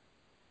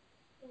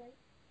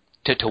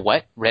 To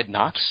what?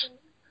 Rednox?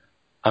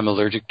 I'm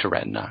allergic to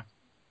retinox.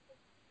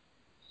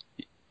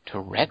 To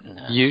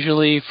retina?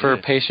 Usually for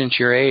patients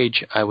your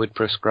age, I would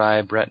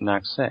prescribe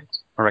Retinox 6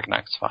 or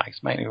Retinox 5.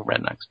 Maybe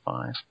Retinox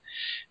 5.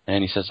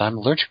 And he says, I'm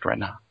allergic to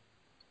retinox.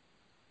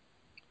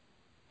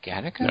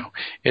 Gattaca? No.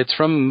 It's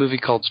from a movie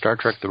called Star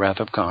Trek The Wrath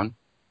of Khan.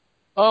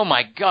 Oh,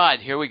 my God.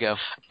 Here we go.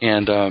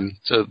 And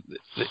so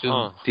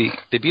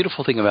the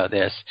beautiful thing about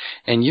this,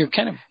 and you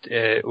kind of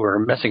were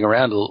messing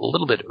around a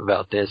little bit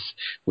about this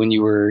when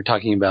you were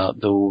talking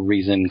about the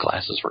reason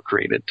glasses were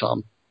created,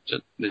 Tom,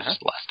 just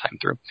last time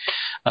through.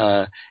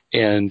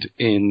 And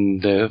in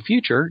the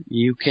future,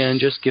 you can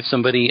just give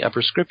somebody a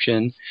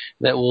prescription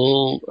that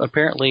will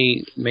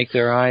apparently make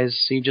their eyes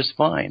see just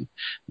fine.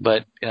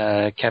 But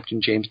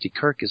Captain James T.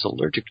 Kirk is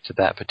allergic to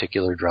that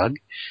particular drug,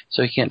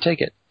 so he can't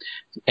take it.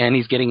 And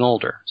he's getting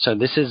older. So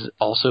this is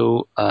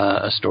also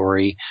a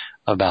story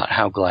about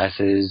how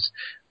glasses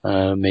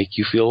make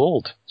you feel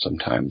old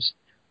sometimes.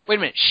 Wait a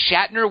minute.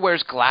 Shatner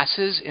wears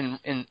glasses in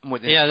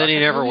within Yeah, then he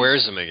never movies?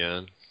 wears them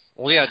again.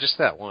 Well, yeah, just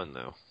that one,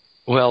 though.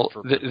 Well,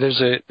 there's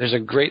a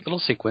great little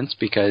sequence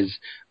because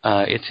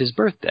it's his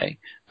birthday.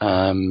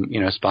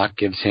 Spock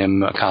gives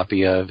him a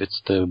copy of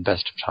It's the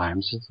Best of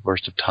Times, It's the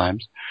Worst of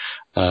Times.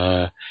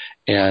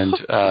 And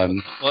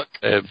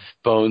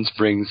Bones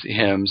brings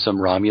him some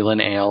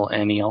Romulan ale,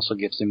 and he also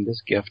gives him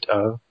this gift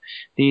of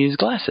these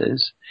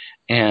glasses.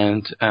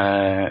 And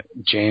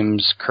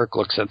James Kirk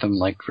looks at them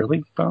like,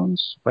 really,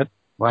 Bones? What?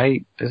 Why?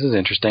 This is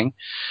interesting.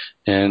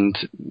 And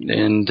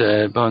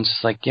Bones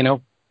is like,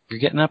 you're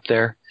getting up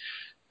there.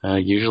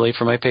 Usually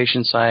for my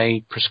patients,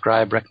 I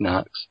prescribe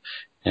Recnox.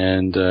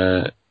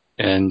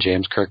 And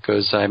James Kirk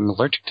goes, I'm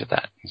allergic to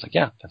that. He's like,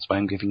 yeah, that's why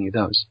I'm giving you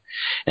those.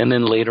 And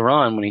then later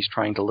on, when he's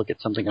trying to look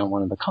at something on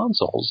one of the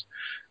consoles,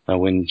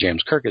 when Captain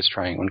Kirk is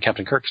trying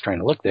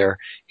to look there,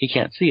 he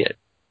can't see it.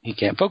 He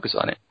can't focus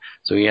on it.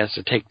 So he has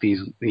to take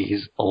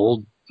these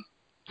old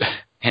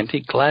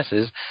antique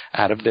glasses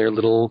out of their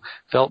little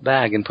felt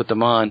bag and put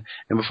them on.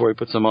 And before he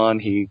puts them on,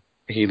 he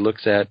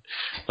looks at,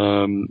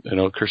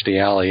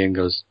 Kirstie Alley and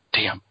goes,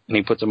 damn. And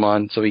he puts them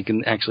on so he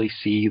can actually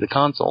see the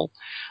console.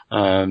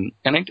 And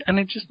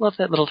I just love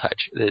that little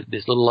touch,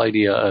 this little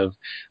idea of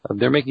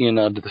they're making a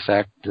nod to the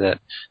fact that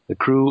the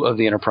crew of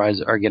the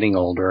Enterprise are getting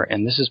older,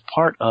 and this is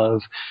part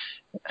of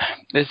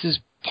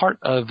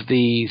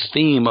the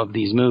theme of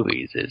these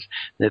movies, is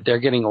that they're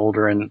getting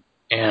older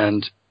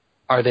and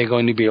are they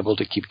going to be able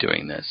to keep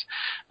doing this?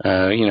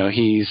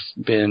 He's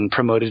been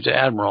promoted to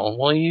admiral.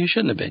 Well, you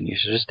shouldn't have been. You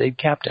should have stayed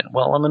captain.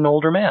 Well, I'm an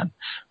older man.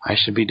 I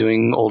should be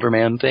doing older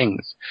man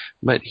things.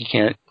 But he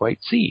can't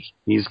quite see.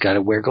 He's got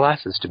to wear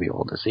glasses to be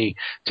able to see.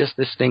 Just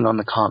this thing on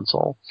the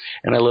console.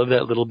 And I love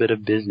that little bit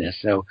of business.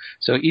 So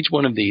each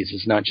one of these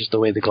is not just the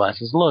way the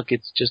glasses look.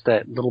 It's just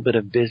that little bit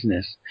of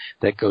business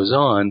that goes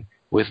on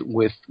with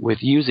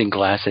using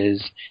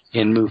glasses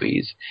in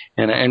movies.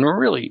 And I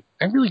really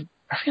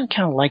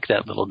kind of like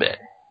that little bit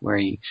where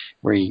he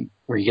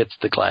gets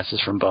the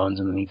glasses from Bones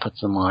and then he puts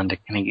them on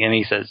and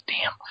he says,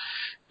 "Damn!"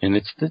 And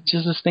it's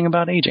just this thing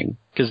about aging,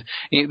 because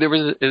there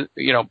was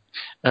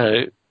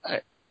I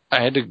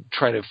had to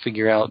try to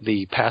figure out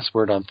the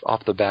password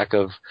off the back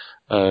of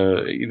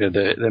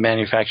the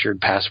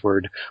manufactured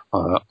password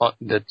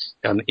that's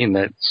in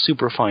that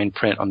super fine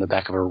print on the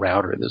back of a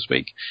router this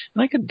week,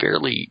 and I could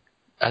barely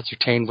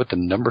ascertain what the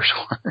numbers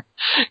were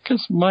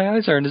because my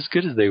eyes aren't as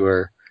good as they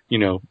were,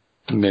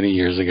 many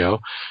years ago.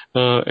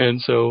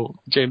 And so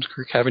James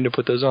Kirk having to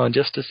put those on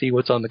just to see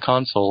what's on the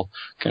console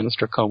kind of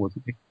struck home with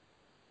me.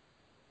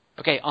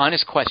 Okay,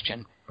 honest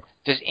question.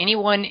 Does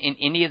anyone in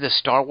any of the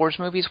Star Wars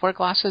movies wear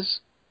glasses?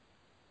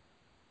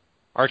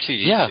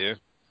 R2-D2. Yeah.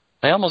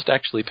 I almost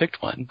actually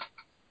picked one.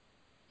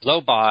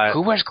 Lobot.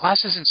 Who wears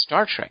glasses in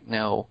Star Trek?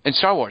 No. In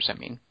Star Wars, I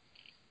mean.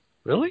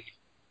 Really?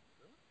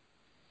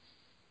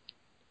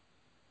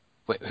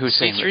 Wait, who's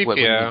saying that? What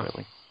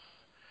really?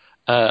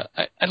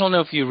 I don't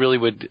know if you really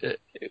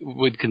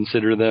would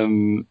consider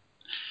them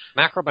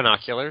macro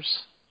binoculars.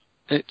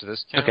 To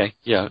this count? Okay,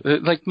 yeah,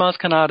 like Maz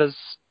Kanata's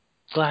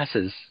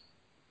glasses.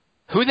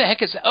 Who the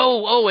heck is?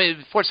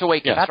 Force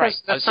Awakens. Yeah, right.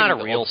 That's not a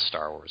real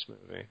Star Wars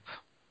movie.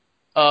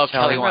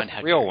 Kelly Wand,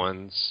 real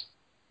ones.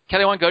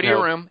 Kelly Wand, go to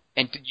your room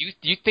and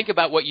you think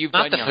about what you've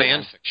done. Not the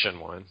fan fiction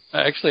one.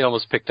 I actually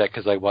almost picked that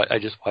because I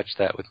just watched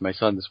that with my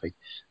son this week.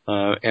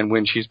 And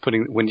when she's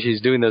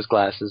doing those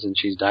glasses and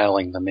she's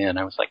dialing them in,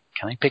 I was like,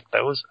 can I pick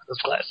those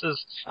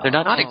glasses? They're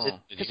not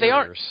because they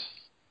are.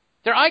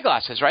 They're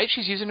eyeglasses, right?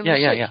 She's using them.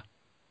 Yeah.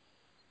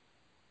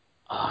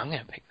 Oh, I'm going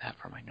to pick that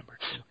for my number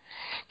 2.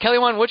 Kelly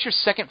Wand, what's your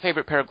second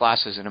favorite pair of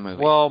glasses in a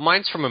movie? Well,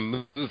 mine's from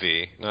a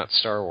movie, not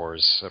Star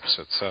Wars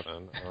Episode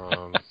 7.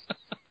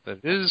 That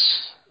is,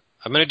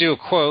 I'm going to do a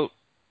quote,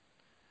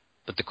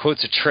 but the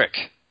quote's a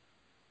trick.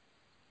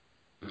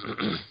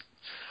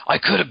 I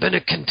could have been a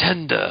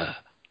contender.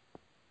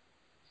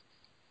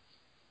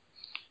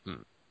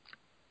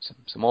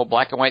 Some old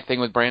black and white thing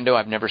with Brando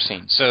I've never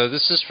seen. So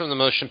this is from the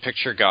motion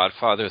picture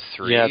Godfather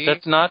 3. Yeah,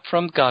 that's not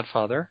from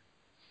Godfather.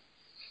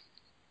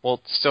 Well,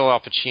 it's still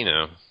Al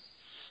Pacino.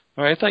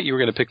 All right, I thought you were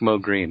going to pick Mo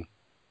Green.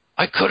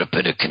 I could have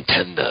been a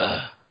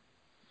contender.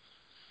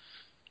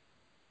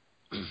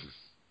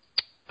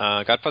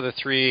 Godfather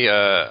 3,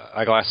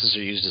 eyeglasses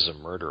are used as a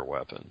murder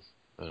weapon.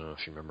 I don't know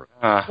if you remember.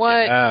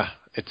 What? Yeah.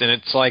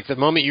 It's like the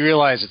moment you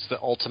realize it's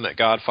the ultimate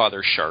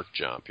Godfather shark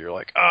jump, you're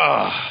like,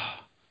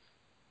 ah.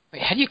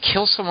 Wait, how do you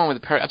kill someone with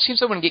a pair? I've seen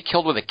someone get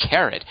killed with a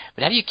carrot,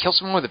 but how do you kill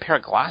someone with a pair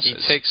of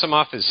glasses? He takes them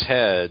off his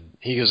head.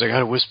 He goes, I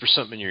gotta whisper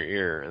something in your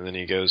ear. And then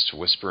he goes to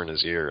whisper in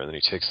his ear, and then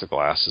he takes the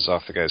glasses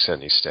off the guy's head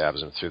and he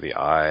stabs him through the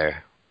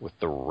eye with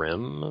the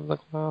rim of the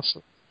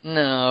glasses.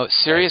 No,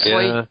 seriously?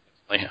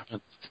 Yeah.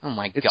 Oh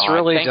my It's God!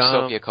 really Thanks,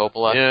 dumb. Sofia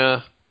Coppola.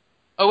 Yeah.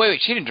 Oh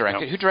wait, she didn't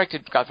direct it. Who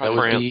directed Godfather?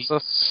 That would 3?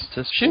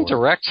 be She didn't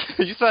direct.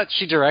 You thought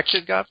she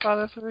directed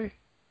Godfather 3?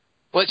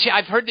 Well,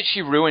 I've heard that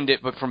she ruined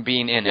it, but from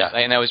being in it,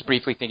 and I was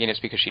briefly thinking it's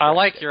because she. I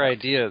like it. your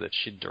idea that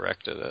she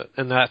directed it,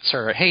 and that's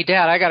her. Hey,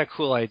 Dad, I got a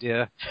cool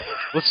idea.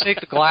 Let's take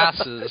the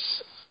glasses.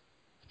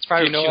 It's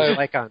probably what she was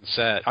like on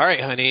set. All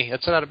right, honey,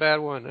 that's not a bad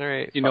one. All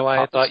right. You know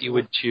why I thought you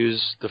would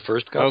choose the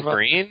first Godfather?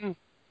 Green?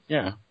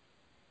 Yeah.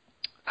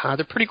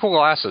 They're pretty cool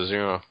glasses, you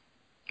know.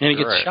 And he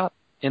gets shot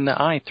in the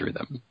eye through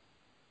them.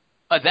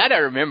 That I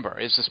remember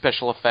is a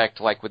special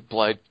effect, like with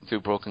blood through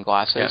broken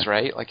glasses,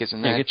 right? Like,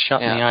 isn't that? He gets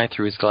shot in the eye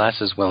through his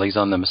glasses while he's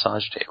on the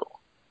massage table.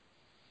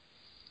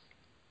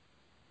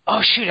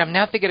 Oh shoot! I'm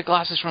now thinking of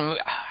glasses from.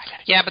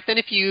 Yeah, but then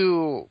if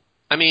you,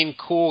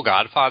 cool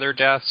Godfather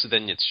deaths,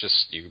 then it's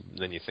just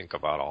Then you think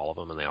about all of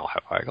them, and they all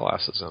have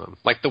eyeglasses in them.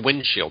 Like the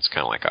windshield's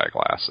kind of like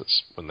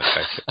eyeglasses when the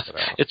guy kicks it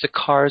out. It's a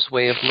car's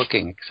way of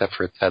looking, except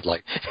for its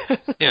headlights.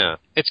 Yeah,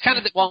 it's kind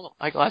of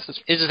eyeglasses.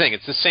 Is the thing.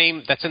 It's the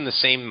same. That's in the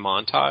same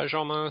montage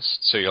almost.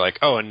 So you're like,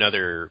 oh,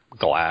 another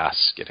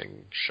glass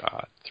getting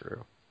shot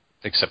through,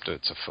 except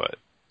it's a foot.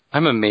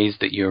 I'm amazed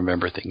that you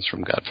remember things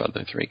from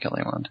Godfather 3,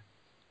 Kelly Wand.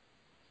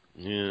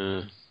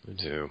 Yeah,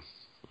 I do.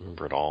 I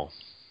remember it all.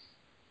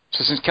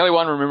 So since Kelly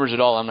Wand remembers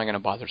it all, I'm not going to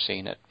bother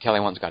seeing it. Kelly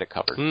Wand's got it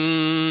covered.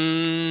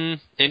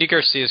 Andy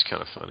Garcia's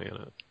kind of funny in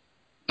it.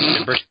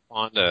 And Bridget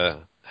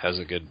Fonda has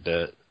a good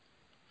bit.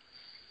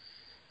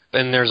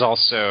 Then there's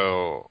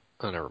also...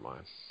 Oh, never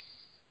mind.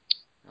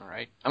 All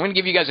right. I'm going to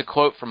give you guys a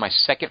quote from my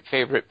second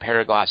favorite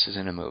pair of glasses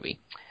in a movie.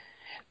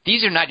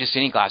 These are not just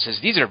any glasses.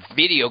 These are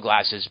video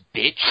glasses,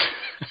 bitch.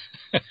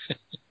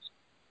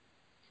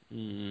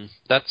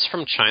 That's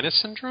from China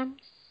Syndrome?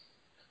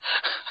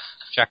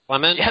 Jack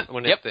Lemmon,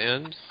 at the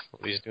end,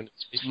 he's doing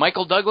his speech.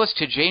 Michael Douglas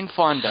to Jane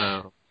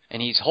Fonda,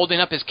 and he's holding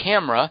up his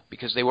camera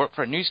because they work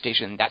for a news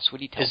station. And that's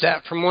what he tells. Is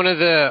that from one of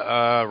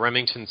the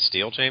Remington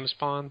Steele James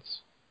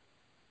Bonds?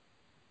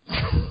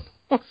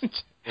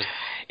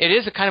 It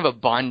is a kind of a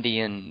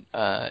Bondian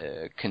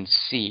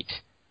conceit.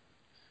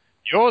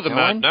 You're the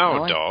man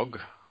now, dog.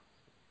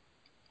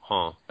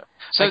 Huh.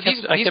 So I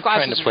kept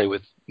trying to play are...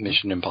 with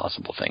Mission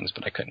Impossible things,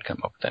 but I couldn't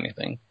come up with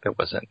anything that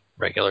wasn't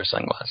regular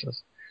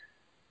sunglasses.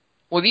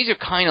 Well, these are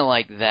kind of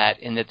like that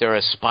in that they're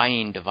a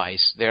spying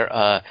device.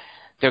 They're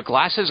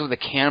glasses with a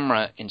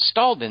camera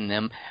installed in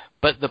them,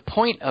 but the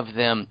point of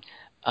them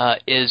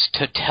is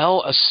to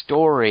tell a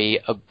story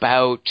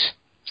about,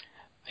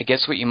 I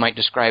guess, what you might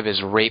describe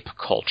as rape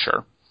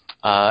culture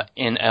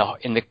in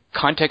the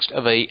context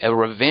of a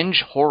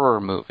revenge horror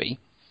movie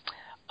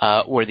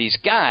where these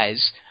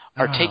guys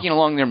are taking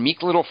along their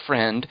meek little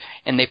friend,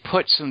 and they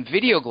put some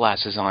video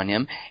glasses on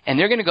him, and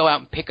they're going to go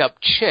out and pick up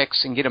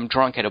chicks and get them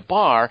drunk at a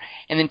bar,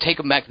 and then take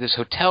them back to this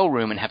hotel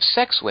room and have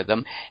sex with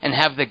them, and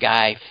have the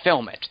guy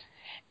film it.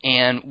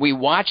 And we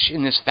watch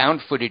in this found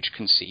footage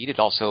conceit, it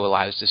also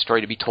allows the story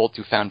to be told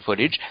through found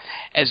footage,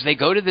 as they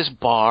go to this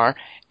bar,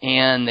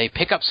 and they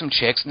pick up some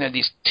chicks, and they're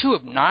these two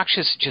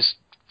obnoxious,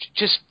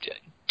 just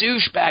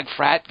douchebag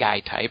frat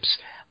guy types,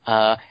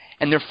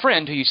 and their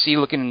friend, who you see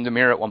looking in the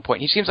mirror at one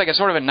point, he seems like a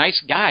sort of a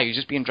nice guy who's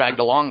just being dragged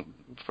along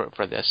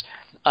for this.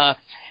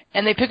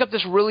 And they pick up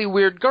this really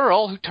weird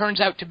girl who turns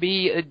out to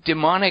be a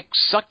demonic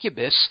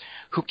succubus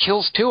who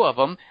kills two of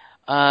them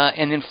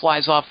and then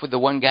flies off with the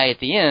one guy at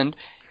the end.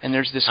 And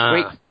there's this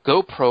great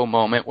GoPro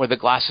moment where the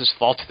glasses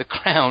fall to the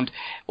ground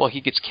while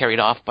he gets carried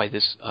off by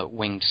this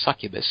winged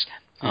succubus.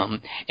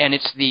 And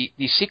it's the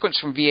sequence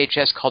from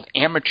VHS called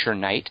Amateur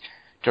Night,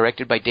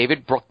 directed by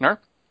David Bruckner,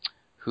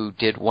 who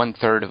did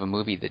 1/3 of a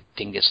movie that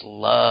Dingus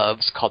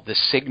loves called The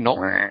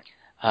Signal.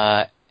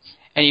 And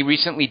he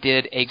recently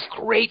did a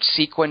great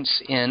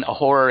sequence in a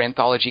horror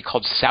anthology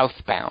called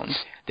Southbound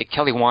that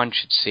Kelly Wand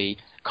should see,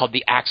 called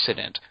The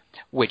Accident,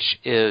 which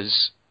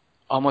is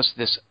almost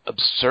this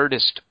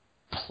absurdist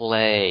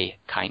play,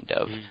 kind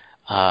of,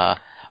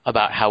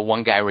 about how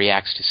one guy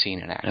reacts to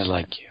seeing an accident. I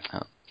like you.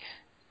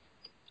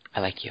 I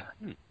like you.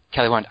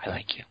 Kelly Wand, I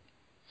like you.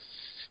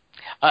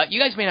 You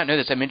guys may not know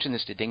this. I mentioned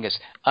this to Dingus.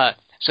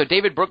 So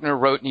David Bruckner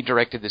wrote and he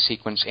directed the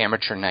sequence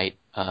Amateur Night.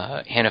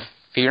 Hannah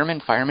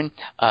Fireman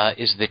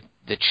is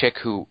the chick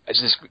who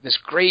is this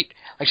great,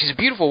 like, she's a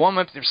beautiful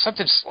woman, but there's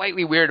something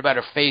slightly weird about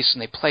her face,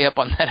 and they play up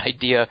on that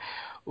idea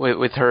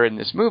with her in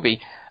this movie,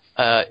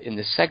 in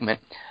this segment.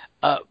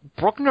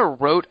 Bruckner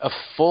wrote a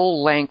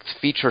full-length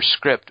feature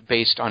script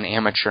based on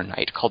Amateur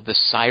Night called The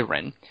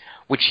Siren,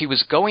 which he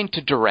was going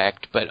to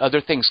direct, but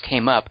other things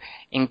came up,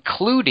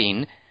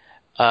 including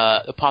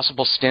a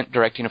possible stint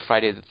directing a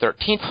Friday the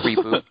 13th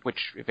reboot,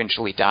 which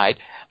eventually died.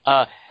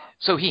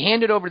 So he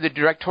handed over the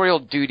directorial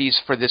duties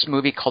for this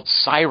movie called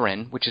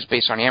Siren, which is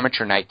based on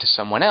Amateur Night, to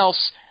someone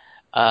else,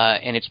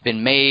 and it's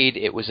been made.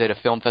 It was at a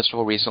film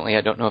festival recently.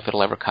 I don't know if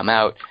it'll ever come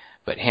out,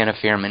 but Hannah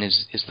Fierman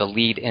is the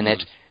lead in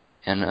it,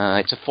 and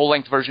it's a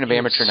full-length version of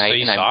Amateur Night. So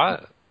you and saw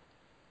it?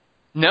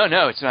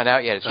 No, it's not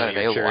out yet. It's not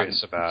available.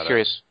 Curious about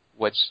curious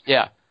what's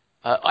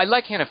I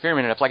like Hannah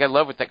Fierman enough. Like I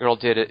love what that girl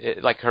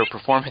did. Like her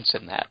performance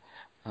in that.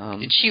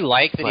 Did she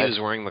like that he was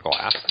wearing the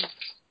glasses?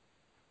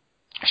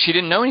 She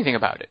didn't know anything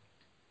about it.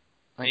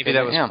 Maybe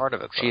that was part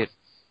of it. She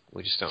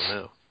we just don't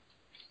know.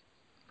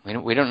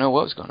 We don't know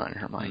what was going on in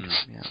her mind.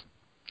 Yeah.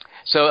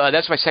 So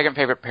that's my second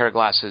favorite pair of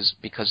glasses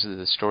because of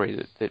the story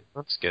that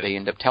they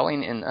end up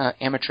telling in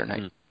Amateur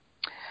Night.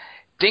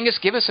 Dingus,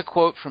 give us a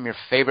quote from your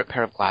favorite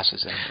pair of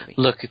glasses in a movie.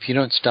 Look, if you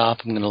don't stop,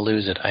 I'm going to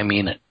lose it. I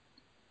mean it.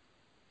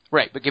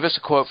 Right, but give us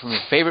a quote from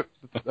your favorite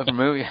of a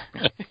movie.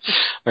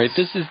 Right,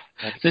 this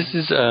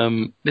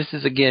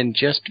is again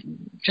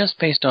just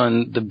based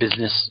on the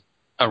business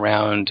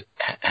around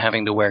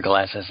having to wear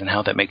glasses and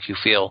how that makes you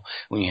feel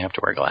when you have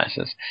to wear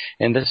glasses.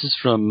 And this is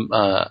from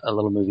a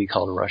little movie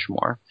called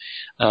Rushmore.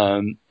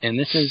 And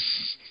this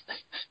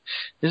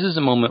is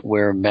a moment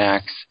where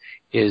Max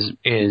is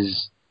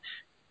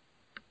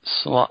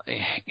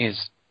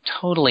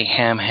totally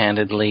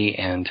ham-handedly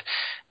and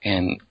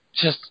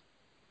just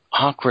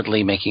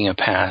awkwardly making a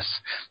pass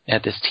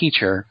at this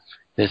teacher,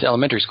 this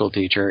elementary school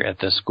teacher at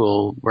the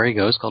school where he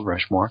goes called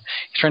Rushmore.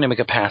 He's trying to make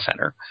a pass at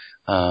her.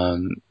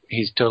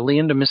 He's totally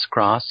into Miss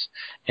Cross,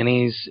 and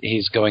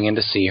he's going in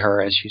to see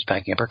her as she's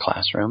packing up her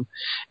classroom,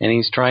 and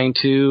he's trying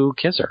to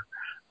kiss her.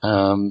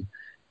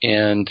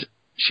 And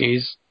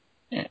she's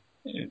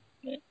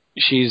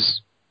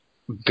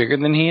bigger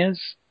than he is.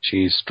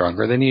 She's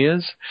stronger than he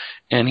is,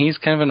 and he's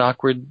kind of an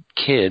awkward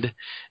kid,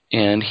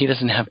 and he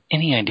doesn't have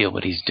any idea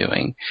what he's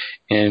doing.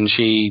 And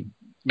she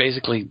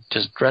basically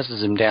just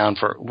dresses him down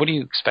for, what do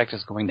you expect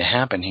is going to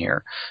happen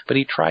here? But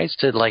he tries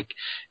to,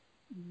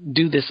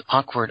 do this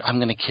awkward, I'm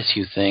going to kiss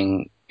you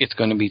thing. It's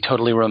going to be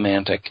totally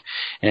romantic.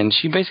 And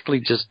she basically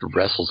just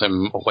wrestles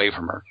him away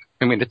from her.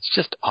 I mean, it's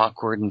just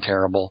awkward and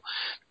terrible.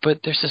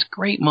 But there's this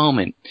great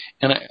moment,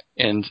 and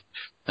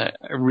I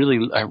really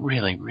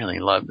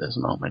love this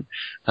moment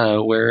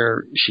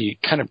where she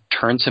kind of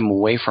turns him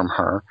away from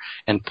her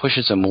and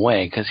pushes him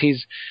away because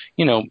he's,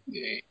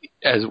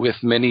 as with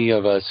many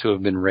of us who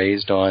have been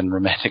raised on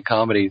romantic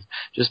comedies,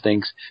 just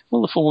thinks,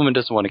 well, if a woman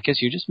doesn't want to kiss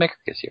you, just make her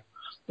kiss you.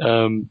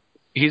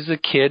 He's a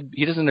kid.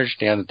 He doesn't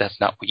understand that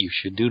that's not what you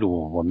should do to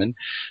a woman.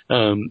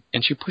 And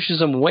she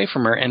pushes him away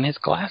from her, and his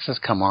glasses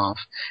come off.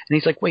 And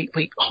he's like, wait,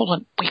 hold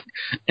on, wait.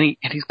 And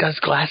he's got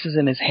his glasses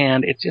in his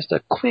hand. It's just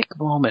a quick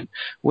moment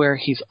where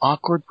he's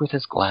awkward with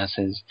his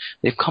glasses.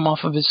 They've come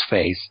off of his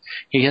face.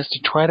 He has to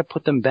try to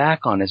put them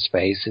back on his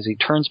face as he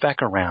turns back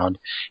around.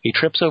 He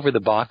trips over the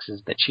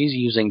boxes that she's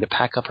using to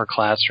pack up her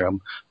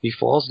classroom. He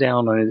falls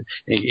down on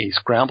it. He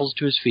scrambles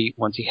to his feet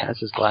once he has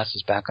his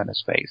glasses back on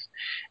his face.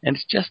 And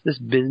it's just this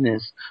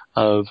business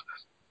of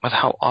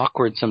how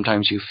awkward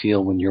sometimes you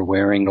feel when you're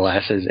wearing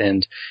glasses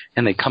and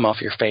they come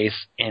off your face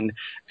and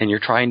you're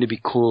trying to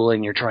be cool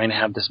and you're trying to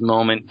have this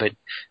moment, but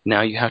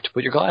now you have to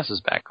put your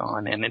glasses back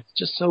on, and it's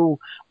just so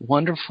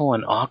wonderful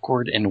and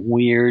awkward and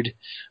weird.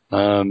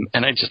 And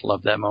I just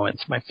love that moment.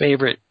 It's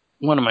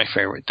one of my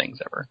favorite things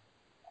ever.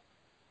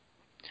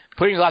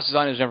 Putting glasses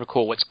on is never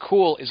cool. What's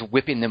cool is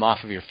whipping them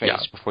off of your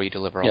face before you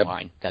deliver a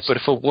line. But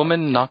if a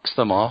woman knocks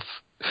them off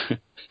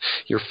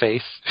your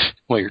face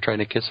while you're trying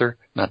to kiss her,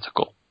 not so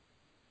cool.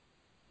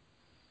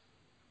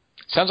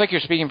 Sounds like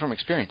you're speaking from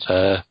experience.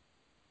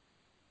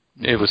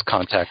 It was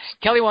context.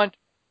 Kelly Wand,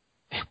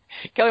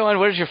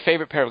 what is your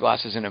favorite pair of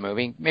glasses in a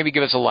movie? Maybe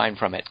give us a line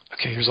from it.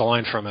 Okay, here's a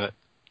line from it.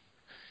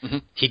 Mm-hmm.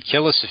 He'd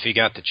kill us if he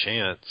got the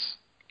chance.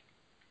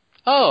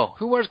 Oh,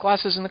 who wears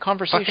glasses in the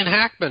conversation? Fucking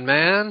Hackman,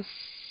 man.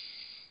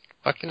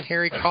 Fucking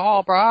Harry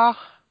Caul, brah.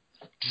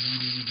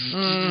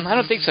 I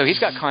don't think so. He's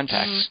got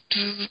contacts.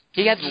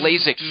 He had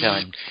LASIK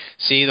done.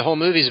 See, the whole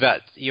movie's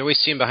about, you always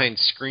see him behind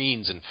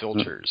screens and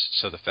filters,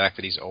 so the fact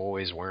that he's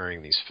always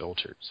wearing these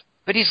filters.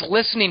 But he's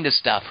listening to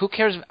stuff. Who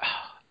cares?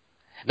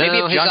 Maybe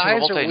no, if his John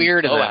eyes Travolta are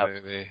weird in that out.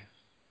 movie.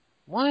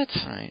 What?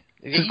 Right.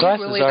 His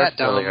glasses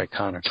are really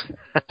iconic.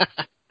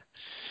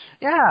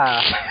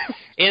 Yeah.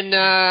 In,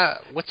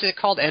 what's it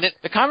called? Edit?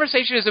 The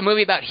Conversation is a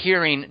movie about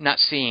hearing, not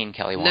seeing,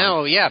 Kelly Wand.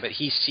 No, yeah, but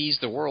he sees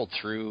the world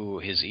through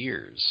his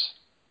ears.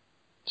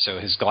 So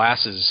his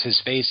glasses,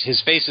 his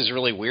face is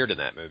really weird in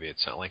that movie.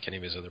 It's not like any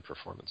of his other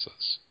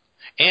performances.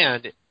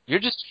 And you're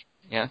just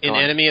in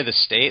Enemy of the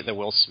State, the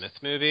Will Smith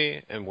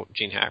movie, and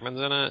Gene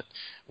Hackman's in it,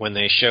 when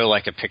they show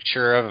like a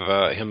picture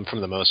of him from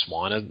the Most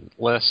Wanted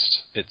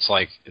list, it's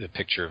like the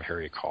picture of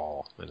Harry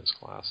Caul in his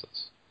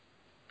glasses.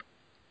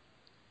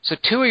 So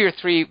 2 of your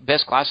 3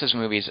 best glasses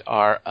movies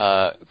are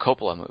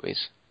Coppola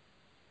movies.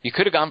 You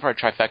could have gone for a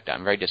trifecta.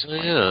 I'm very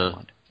disappointed. Yeah.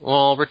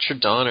 Well, Richard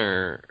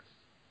Donner.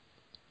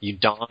 He's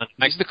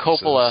the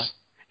Coppola.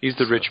 He's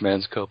the rich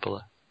man's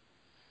Coppola.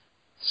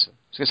 So, I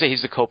was going to say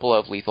he's the Coppola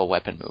of Lethal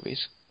Weapon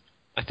movies.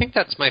 I think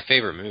that's my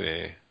favorite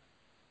movie.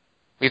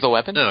 Lethal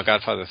Weapon? No,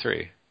 Godfather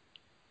 3.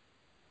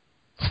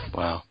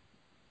 Wow.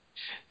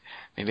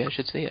 Maybe I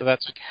should see it. So All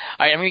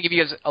right, I'm going to give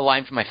you guys a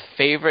line from my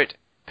favorite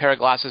pair of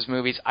glasses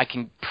movies. I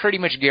can pretty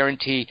much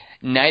guarantee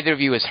neither of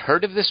you has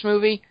heard of this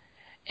movie,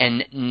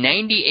 And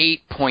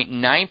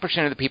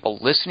 98.9% of the people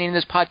listening to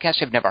this podcast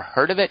have never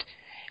heard of it,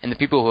 and the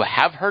people who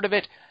have heard of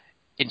it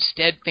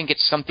instead think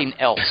it's something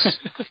else.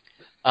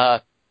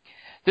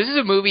 This is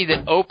a movie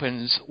that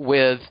opens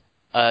with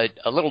a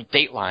little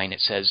dateline.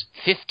 It says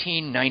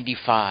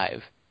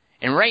 1595.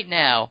 And right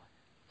now,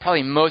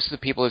 probably most of the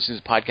people listening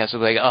to this podcast will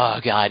be like, oh,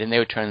 God, and they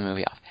would turn the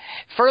movie off.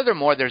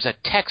 Furthermore, there's a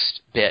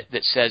text bit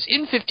that says,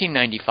 in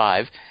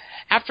 1595,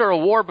 after a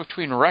war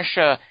between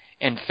Russia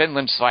and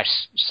Finland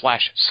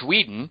slash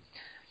Sweden,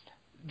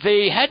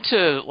 they had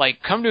to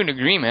come to an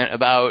agreement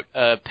about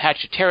a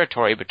patch of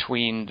territory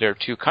between their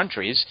two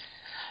countries.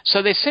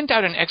 So they sent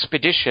out an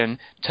expedition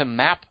to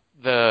map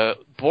the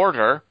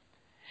border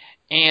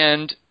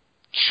and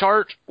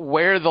chart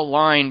where the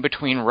line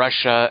between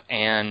Russia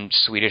and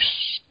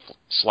Swedish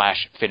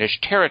slash Finnish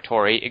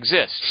territory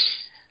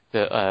exists.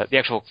 The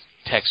actual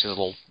text is a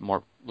little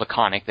more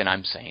laconic than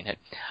I'm saying it.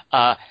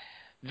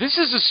 This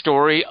is a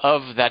story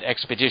of that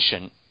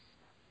expedition,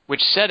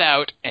 which set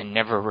out and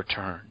never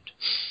returned.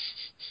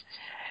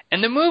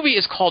 And the movie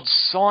is called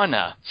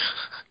Sauna,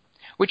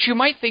 which you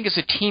might think is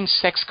a teen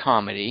sex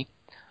comedy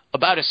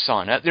about a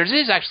sauna. There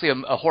is actually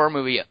a horror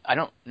movie, I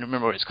don't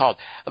remember what it's called,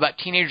 about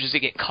teenagers that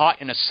get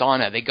caught in a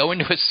sauna. They go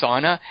into a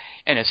sauna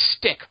and a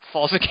stick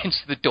falls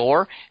against the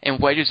door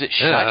and wedges it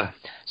shut.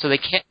 So they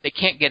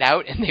can't get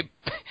out, and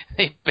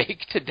they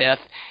bake to death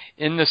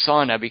in the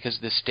sauna because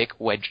the stick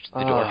wedged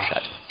the door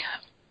shut.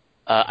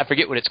 I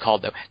forget what it's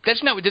called, though.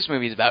 That's not what this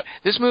movie is about.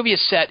 This movie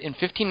is set in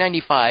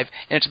 1595,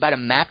 and it's about a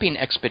mapping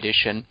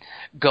expedition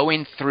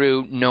going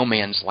through no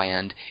man's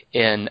land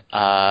in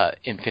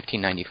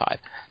 1595.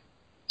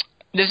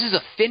 This is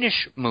a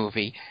Finnish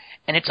movie,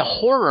 and it's a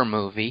horror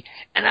movie,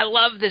 and I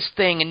love this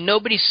thing, and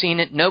nobody's seen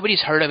it,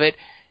 nobody's heard of it,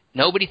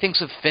 nobody thinks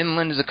of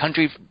Finland as a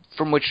country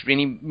from which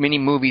many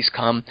movies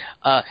come,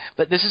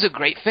 but this is a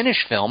great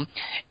Finnish film,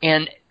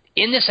 and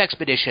in this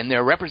expedition,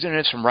 there are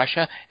representatives from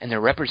Russia, and there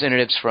are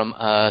representatives from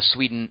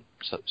Sweden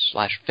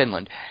slash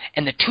Finland.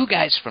 And the two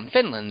guys from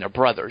Finland, they're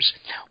brothers.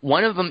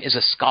 One of them is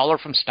a scholar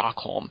from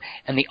Stockholm,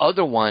 and the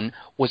other one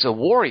was a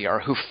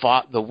warrior who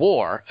fought the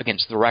war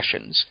against the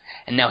Russians.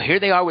 And now here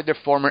they are with their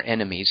former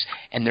enemies,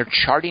 and they're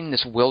charting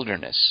this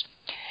wilderness.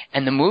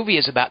 And the movie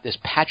is about this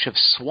patch of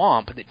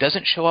swamp that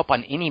doesn't show up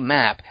on any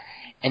map.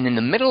 And in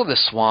the middle of the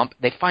swamp,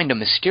 they find a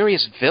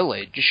mysterious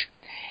village.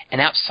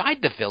 And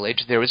outside the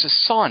village, there is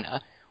a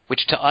sauna,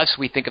 which to us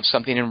we think of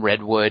something in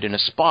Redwood and a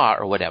spa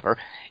or whatever.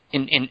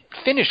 In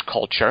Finnish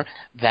culture,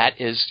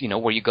 that is,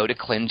 where you go to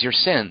cleanse your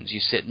sins. You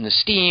sit in the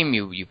steam,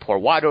 you pour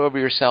water over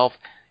yourself.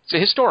 It's a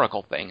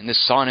historical thing, and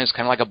this sauna is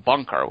kind of like a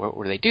bunker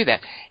where they do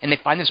that. And they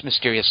find this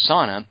mysterious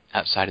sauna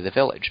outside of the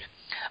village.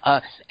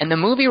 And the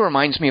movie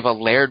reminds me of a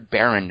Laird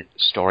Barron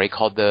story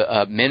called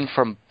The Men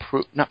from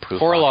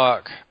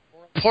Porlock.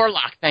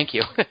 Porlock, thank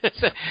you.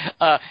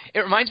 It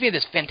reminds me of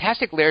this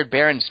fantastic Laird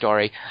Barron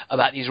story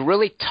about these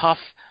really tough,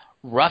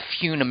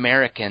 rough-hewn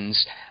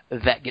Americans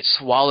that get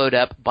swallowed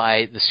up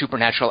by the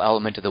supernatural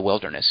element of the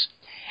wilderness.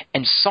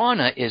 And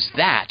Sauna is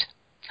that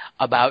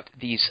about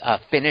these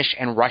Finnish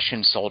and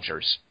Russian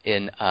soldiers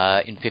in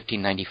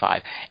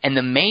 1595. And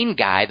the main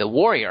guy, the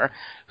warrior,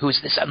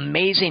 who's this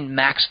amazing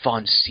Max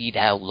von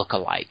Sydow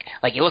lookalike.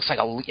 Like, he looks like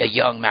a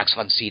young Max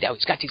von Sydow.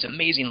 He's got these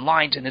amazing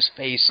lines in his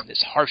face and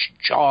this harsh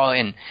jaw,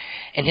 and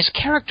his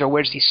character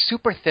wears these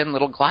super thin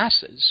little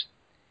glasses.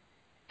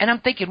 And I'm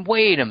thinking,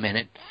 wait a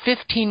minute,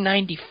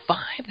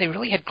 1595? They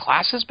really had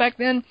glasses back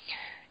then?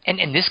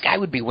 And this guy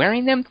would be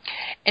wearing them?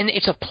 And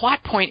it's a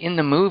plot point in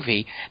the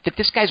movie that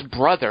this guy's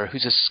brother,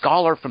 who's a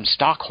scholar from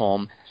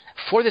Stockholm,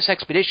 for this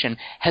expedition,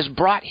 has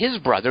brought his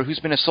brother,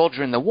 who's been a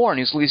soldier in the war and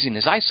who's losing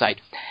his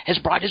eyesight, has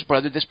brought his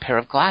brother this pair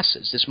of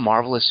glasses, this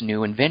marvelous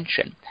new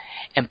invention.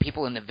 And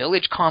people in the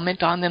village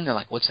comment on them. They're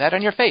like, what's that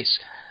on your face?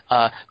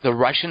 The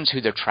Russians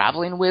who they're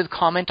traveling with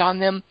comment on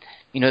them.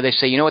 They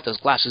say, what, those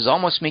glasses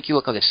almost make you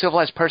look like a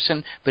civilized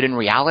person, but in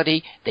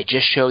reality, they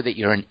just show that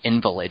you're an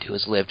invalid who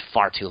has lived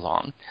far too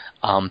long.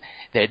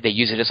 They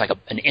use it as like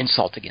an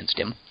insult against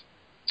him.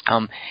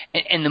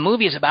 And the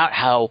movie is about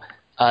how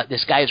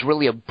this guy is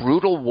really a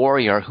brutal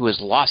warrior who has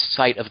lost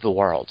sight of the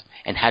world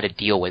and how to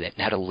deal with it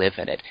and how to live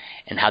in it,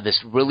 and how this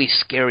really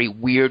scary,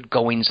 weird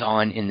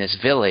goings-on in this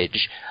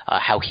village,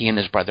 how he and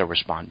his brother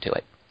respond to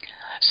it.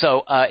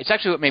 So it's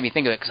actually what made me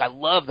think of it, because I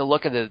love the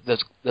look of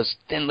those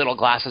thin little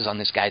glasses on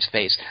this guy's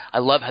face. I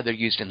love how they're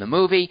used in the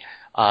movie.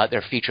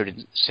 They're featured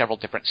in several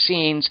different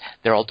scenes.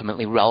 They're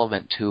ultimately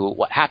relevant to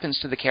what happens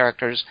to the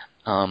characters.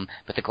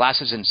 But the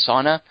glasses in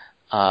Sauna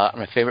are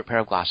my favorite pair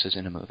of glasses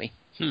in a movie.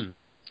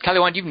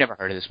 Kaliwan, you've never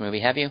heard of this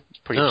movie, have you? It's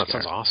pretty obscure.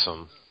 It sounds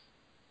awesome.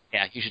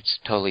 Yeah, you should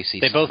totally see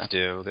They Sauna. both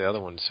do. The other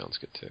one sounds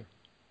good, too.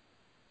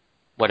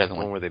 What other one?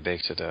 The one where they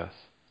bake to death.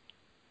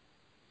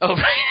 Oh,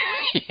 right.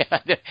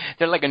 Yeah,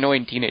 they're like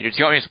annoying teenagers. Do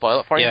you want me to spoil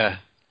it for you? Yeah.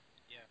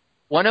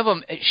 One of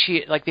them,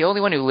 the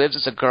only one who lives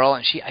is a girl,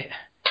 and I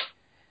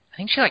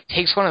think she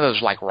takes one of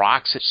those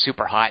rocks that's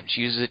super hot, and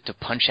she uses it to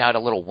punch out a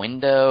little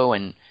window,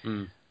 and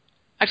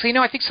actually,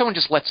 I think someone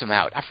just lets him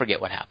out. I forget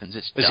what happens.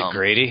 It's dumb. Is it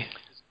Grady?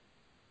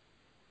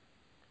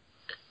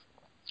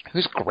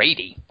 Who's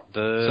Grady? It's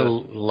a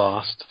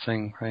Lost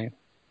thing, right?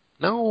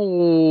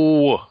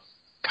 No.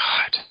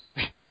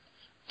 God.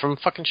 From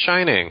fucking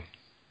Shining.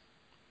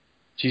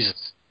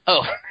 Jesus.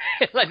 Oh,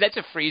 that's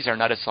a freezer,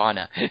 not a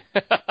sauna.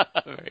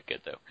 Very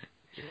good, though.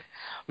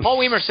 Paul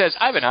Weimer says,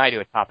 I have an eye to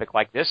a topic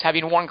like this,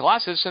 having worn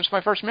glasses since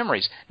my first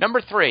memories.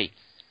 Number 3.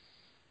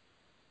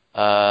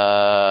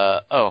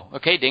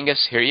 Okay,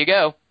 Dingus, here you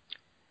go.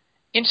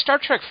 In Star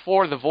Trek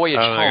IV, The Voyage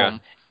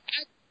Home,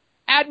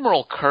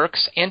 Admiral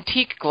Kirk's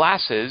antique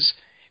glasses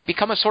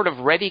become a sort of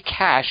ready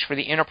cash for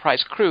the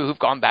Enterprise crew who've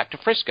gone back to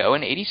Frisco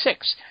in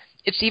 86.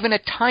 It's even a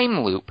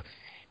time loop,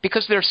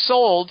 because they're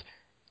sold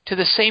to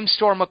the same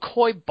store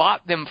McCoy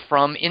bought them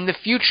from in the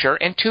future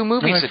and 2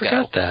 movies ago. I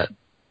forgot that.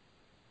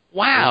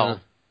 Wow.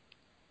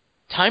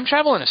 Time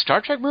travel in a Star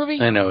Trek movie?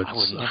 I know,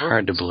 it's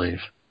hard to believe.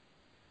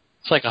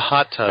 It's like a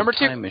hot tub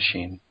time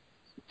machine.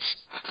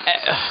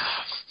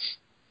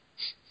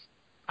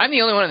 I'm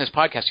the only one on this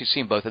podcast who's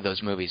seen both of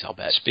those movies, I'll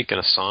bet. Speaking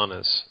of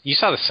saunas, you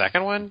saw the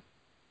second one?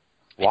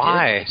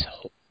 Why?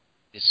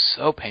 It's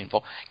so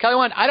painful. Kelly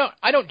Wand, I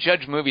don't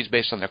judge movies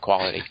based on their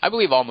quality. I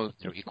believe all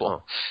movies are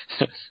equal.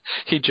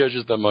 He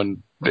judges them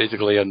on whether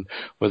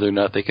or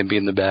not they can be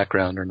in the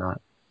background or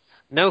not.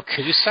 No,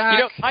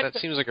 Cusack? That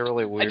seems like a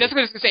really weird... I was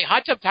going to say,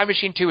 Hot Tub Time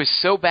Machine 2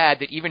 is so bad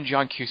that even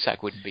John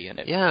Cusack wouldn't be in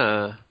it.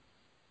 Yeah.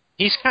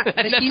 He's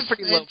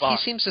pretty low bar. He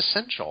seems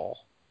essential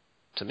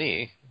to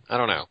me. I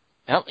don't know.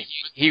 Well,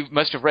 he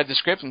must have read the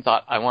script and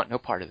thought, I want no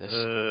part of this.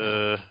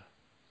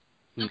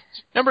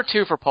 Number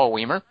 2 for Paul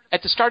Weimer.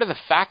 At the start of The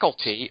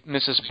Faculty,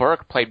 Mrs.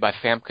 Burke, played by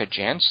Famke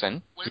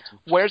Janssen,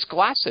 wears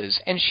glasses,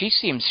 and she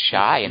seems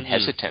shy and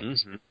hesitant.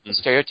 A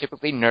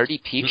stereotypically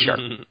nerdy teacher.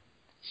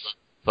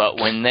 But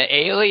when the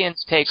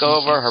aliens take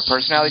over, her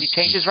personality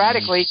changes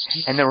radically,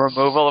 and the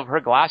removal of her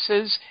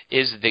glasses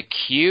is the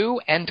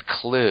cue and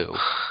clue.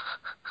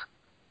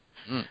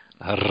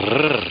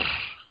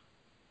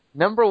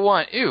 Number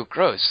 1. Ew,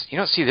 gross. You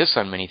don't see this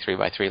on many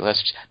 3x3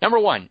 lists. Number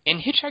 1. In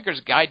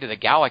Hitchhiker's Guide to the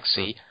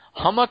Galaxy,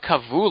 Huma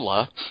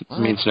Kavula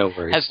means no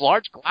worries. has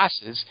large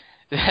glasses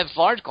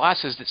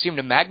that seem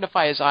to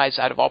magnify his eyes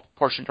out of all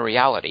proportion to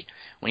reality.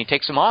 When he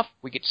takes them off,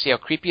 we get to see how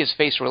creepy his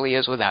face really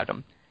is without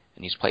them.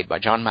 And he's played by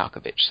John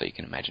Malkovich, so you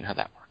can imagine how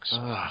that works.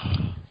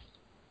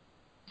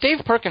 Dave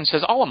Perkins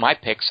says, all of my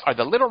picks are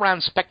the little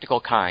round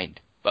spectacle kind,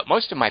 but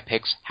most of my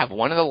picks have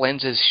one of the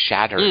lenses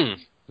shattered.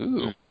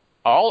 Ooh.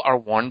 All are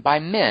worn by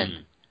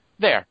men.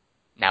 There.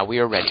 Now we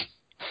are ready.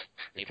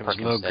 Dave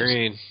Perkins says.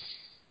 Green.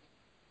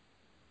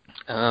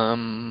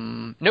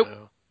 Nope.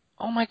 No.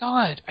 Oh my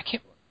god. I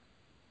can't...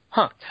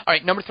 All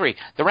right, number 3.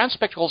 The round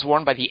spectacles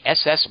worn by the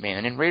SS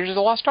man in Raiders of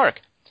the Lost Ark.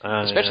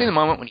 Especially the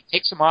moment when he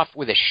takes them off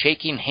with a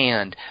shaking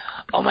hand.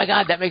 Oh my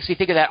god, that makes me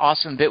think of that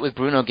awesome bit with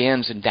Bruno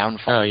Ganz in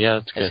Downfall. Oh yeah,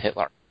 that's good. As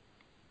Hitler.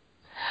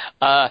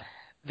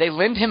 They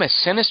lend him a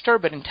sinister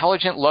but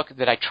intelligent look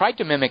that I tried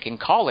to mimic in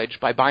college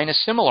by buying a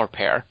similar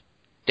pair.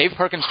 Dave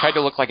Perkins tried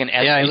to look like an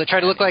SS. Yeah, he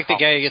tried to look like the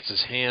guy who gets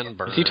his hand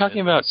burned. Is he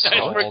talking about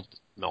salt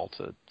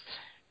melted?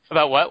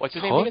 About what? What's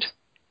his name?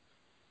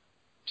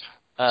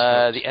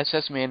 The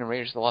SS man in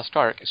Raiders of the Lost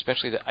Ark,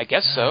 especially I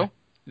guess so.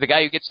 The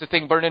guy who gets the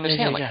thing burned in his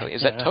hand.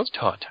 Is that Toad?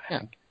 Todd. I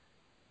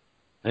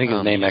think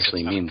his name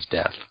actually means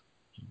death.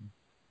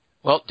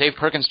 Well, Dave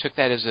Perkins took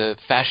that as a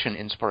fashion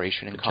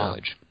inspiration in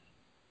college.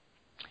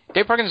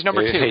 Dave Perkins,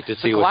 number 2. I hate to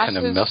see what kind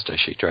of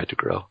mustache he tried to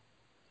grow.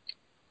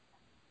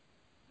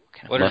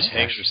 What are his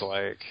hangers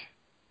like?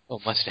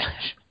 Oh,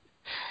 mustache.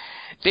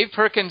 Dave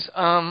Perkins,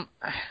 I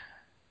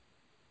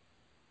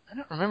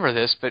don't remember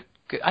this, but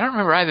I don't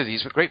remember either of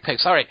these, but great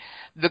picks. All right.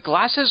 The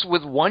glasses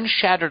with one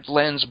shattered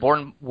lens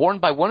worn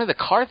by one of the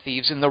car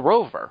thieves in the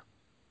Rover.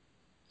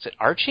 Is it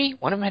Archie?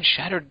 One of them had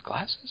shattered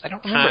glasses? I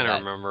don't remember that. I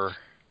don't remember.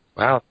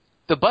 Wow.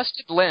 The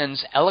busted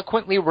lens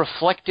eloquently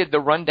reflected the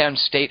rundown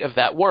state of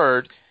that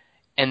word,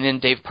 and then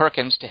Dave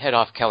Perkins, to head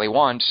off Kelly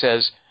Wand,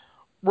 says,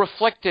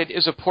 reflected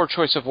is a poor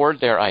choice of word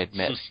there, I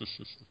admit.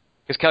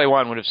 Because Kelly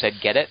Wand would have said,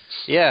 get it?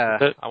 Yeah,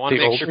 I want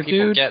to make sure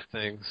people get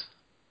things.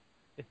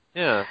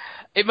 Yeah.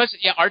 It must.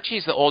 Yeah,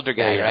 Archie's the older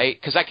guy, right?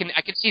 Because I can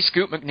see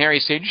Scoot McNairy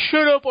saying,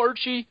 "Shut up,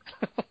 Archie,"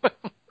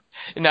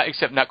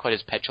 except not quite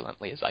as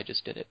petulantly as I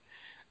just did it.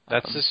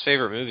 That's his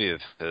favorite movie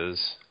of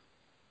his.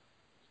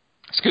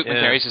 Scoot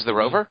McNairy's is The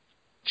Rover.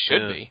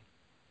 Should be.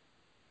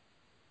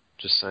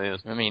 Just saying.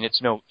 I mean,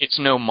 it's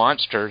no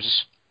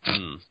monsters.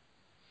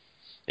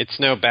 It's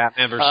no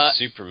Batman versus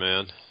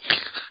Superman.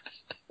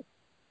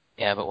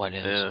 Yeah, but what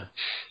is? Yeah.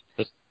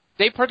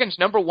 Dave Perkins'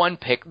 number 1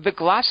 pick, the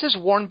glasses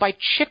worn by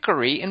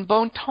Chicory in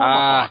Bone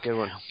Tomahawk. Good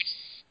one.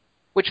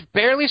 Which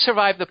barely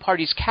survive the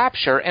party's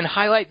capture and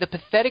highlight the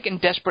pathetic and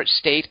desperate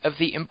state of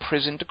the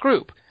imprisoned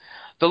group.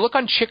 The look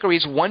on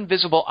Chicory's one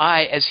visible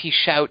eye as he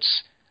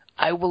shouts,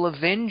 "I will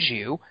avenge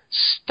you,"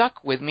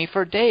 stuck with me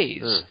for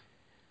days.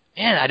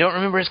 Man, I don't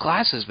remember his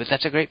glasses, but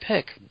that's a great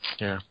pick.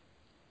 Yeah.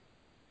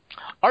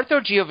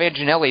 Arthur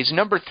Giovangelli's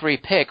number 3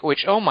 pick,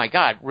 which, oh my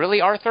god, really,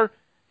 Arthur?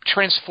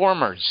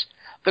 Transformers.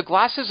 The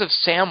glasses of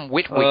Sam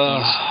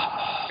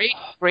Witwicky's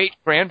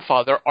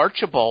great-great-grandfather,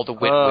 Archibald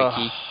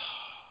Witwicky.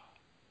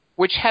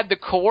 which had the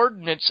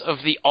coordinates of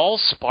the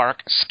Allspark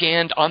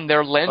scanned on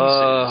their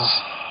lenses.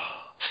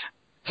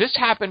 This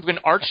happened when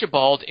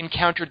Archibald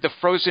encountered the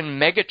frozen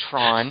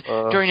Megatron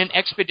during an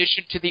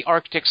expedition to the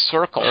Arctic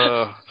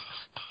Circle.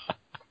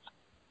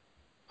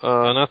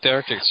 Not the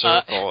Arctic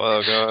Circle.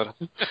 Oh,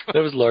 God.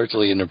 That was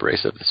largely an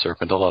Embrace of the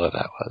Serpent. A lot of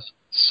that was.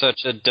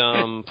 Such a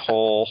dumb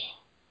poll.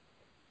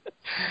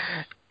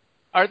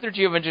 Arthur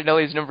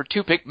Giovangelli's number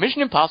 2 pick,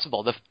 Mission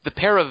Impossible, the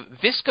pair of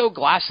Visco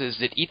glasses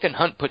that Ethan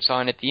Hunt puts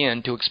on at the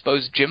end to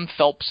expose Jim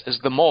Phelps as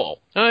the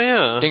mole. Oh,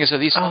 yeah. These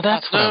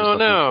that's what I was looking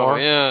for.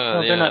 Yeah.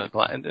 No, they're not.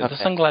 The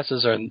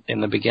sunglasses are in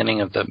the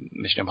beginning of the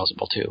Mission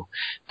Impossible 2.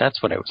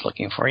 That's what I was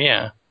looking for,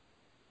 yeah.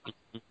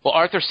 Well,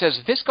 Arthur says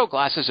Visco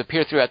glasses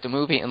appear throughout the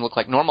movie and look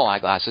like normal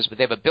eyeglasses, but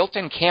they have a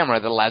built-in camera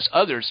that allows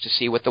others to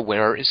see what the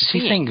wearer is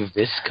seeing. Is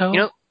he saying Visco? You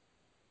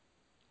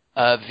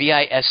know,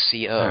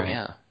 V-I-S-C-O, right.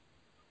 Yeah.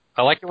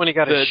 I like it when he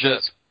got his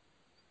shit.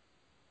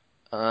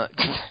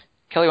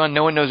 Kelly,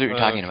 no one knows what you're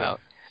talking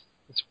about.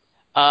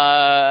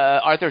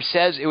 Arthur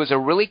says it was a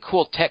really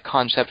cool tech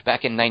concept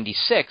back in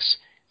 '96.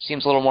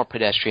 Seems a little more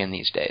pedestrian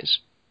these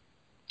days.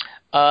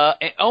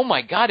 And, oh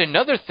my God,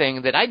 another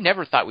thing that I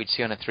never thought we'd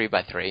see on a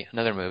 3x3,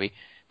 another movie,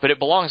 but it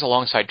belongs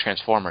alongside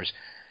Transformers.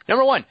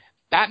 Number 1,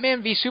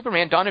 Batman v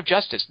Superman: Dawn of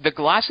Justice. The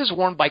glasses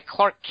worn by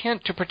Clark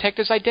Kent to protect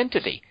his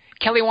identity.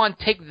 Kelly Wand,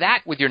 take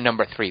that with your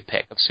number 3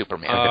 pick of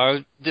Superman.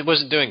 I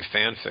wasn't doing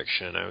fan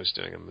fiction. I was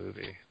doing a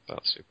movie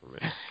about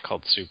Superman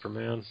called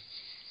Superman.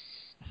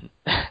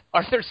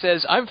 Arthur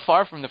says, I'm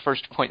far from the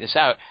first to point this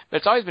out, but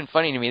it's always been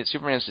funny to me that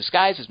Superman's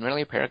disguise is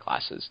merely a pair of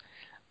glasses.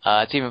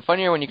 It's even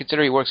funnier when you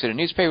consider he works at a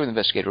newspaper with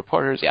investigative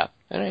reporters. Yeah,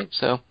 all right,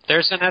 so...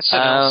 There's an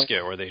SNL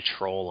skit where they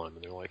troll him,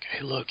 and they're like,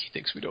 hey, look, he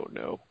thinks we don't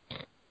know.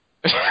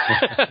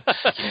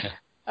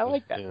 I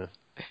like that. Yeah.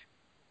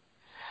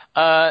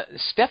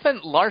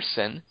 Stefan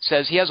Larson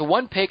says he has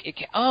 1 pick.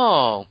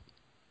 Oh,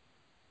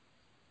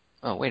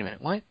 wait a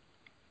minute. What?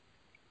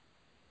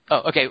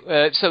 Oh, okay.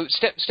 So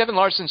Stefan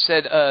Larson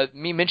said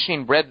me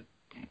mentioning Red...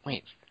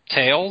 Wait.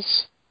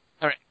 Tails?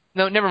 All right.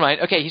 No, never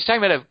mind. Okay, he's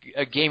talking about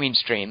a gaming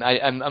stream.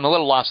 I'm a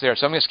little lost there,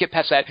 so I'm going to skip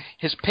past that.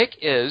 His pick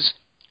is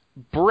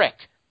Brick,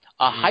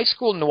 a high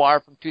school noir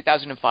from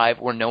 2005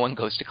 where no one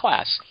goes to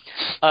class.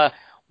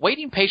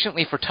 Waiting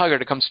patiently for Tugger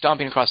to come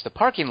stomping across the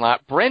parking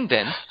lot,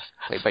 Brendan,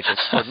 played by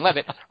Joseph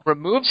Gordon-Levitt,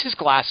 removes his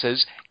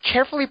glasses,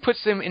 carefully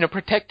puts them in a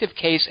protective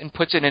case, and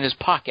puts it in his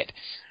pocket.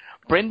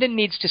 Brendan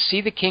needs to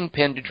see the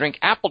Kingpin to drink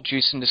apple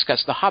juice and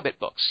discuss the Hobbit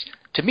books.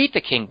 To meet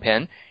the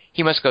Kingpin,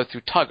 he must go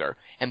through Tugger,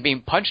 and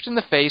being punched in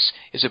the face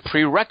is a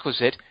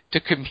prerequisite to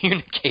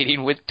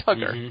communicating with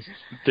Tugger.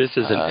 Mm-hmm. This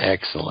is an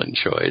excellent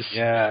choice.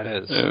 Yeah,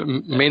 it is.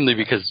 Mainly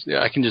because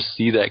I can just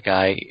see that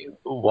guy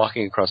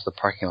walking across the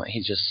parking lot.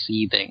 He's just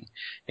seething.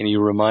 And he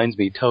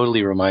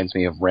totally reminds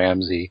me of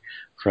Ramsay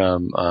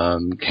from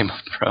Game of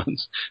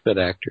Thrones, that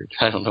actor.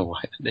 I don't know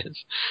why that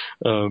is.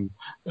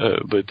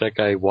 But that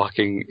guy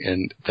walking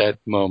in that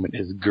moment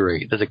is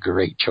great. That's a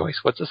great choice.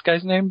 What's this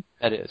guy's name?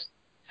 That is.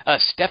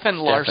 Stefan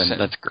Larson.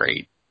 That's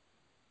great.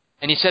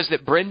 And he says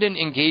that Brendan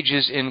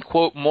engages in,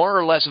 quote, more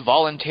or less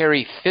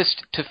voluntary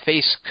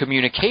fist-to-face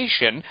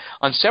communication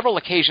on several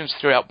occasions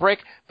throughout Brick,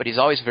 but he's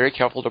always very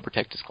careful to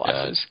protect his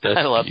glasses. That's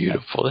I love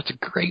beautiful. That. That's a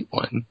great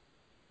one.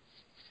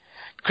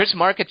 Chris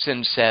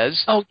Markinson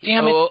says... Oh,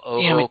 damn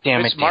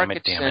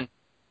it.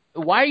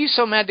 Why are you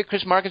so mad that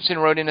Chris Markinson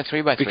wrote in a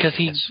 3x3? Because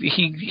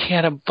he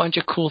had a bunch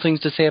of cool things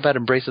to say about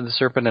Embrace of the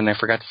Serpent, and I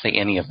forgot to say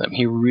any of them.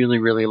 He really,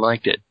 really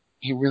liked it.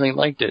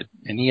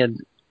 And he had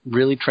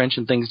really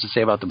trenchant things to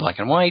say about the black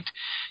and white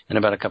and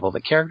about a couple of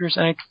the characters,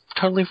 and I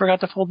totally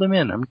forgot to fold them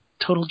in. I'm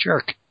a total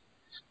jerk.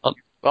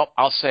 Well,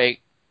 I'll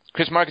say,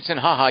 Chris Markinson,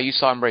 haha, you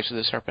saw Embrace of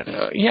the Serpent.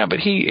 Yeah, but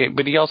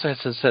he also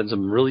has said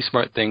some really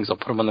smart things. I'll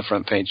put them on the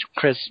front page.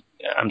 Chris,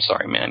 I'm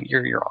sorry, man.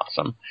 You're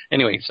awesome.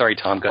 Anyway, sorry,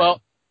 Tom. Go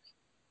ahead.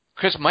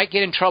 Chris might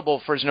get in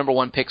trouble for his number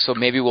 1 pick, so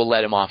maybe we'll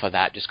let him off of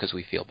that just because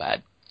we feel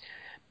bad.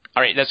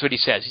 All right, that's what he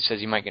says. He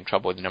says he might get in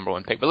trouble with the number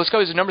 1 pick. But let's go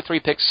with his number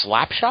 3 pick,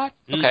 Slapshot.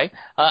 Okay.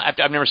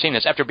 I've never seen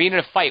this. After being in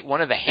a fight, one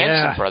of the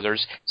Hanson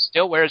brothers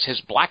still wears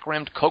his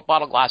black-rimmed Coke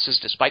bottle glasses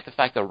despite the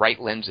fact the right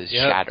lens is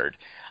shattered.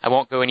 I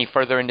won't go any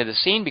further into the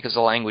scene because the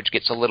language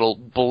gets a little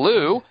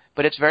blue,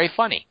 but it's very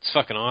funny. It's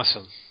fucking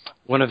awesome.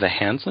 One of the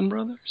Hanson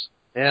brothers?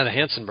 Yeah, the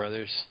Hanson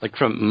brothers. Like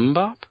from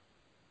MMMBop?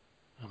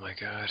 Oh, my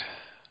God.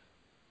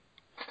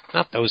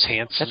 Not those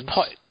Hansons.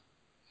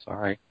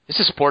 Sorry. This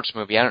is a sports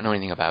movie. I don't know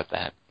anything about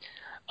that.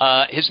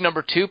 His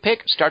number 2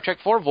 pick, Star Trek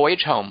IV,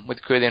 Voyage Home. With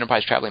the crew of the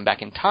Enterprise traveling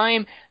back in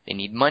time, they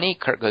need money.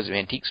 Kirk goes to an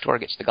antique store,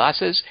 gets the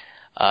glasses.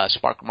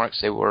 Spock remarks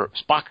they were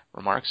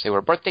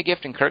a birthday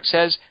gift, and Kirk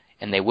says,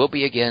 and they will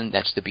be again.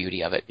 That's the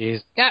beauty of it.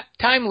 Jeez. Yeah,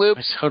 time loop.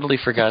 I totally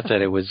forgot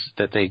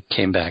that they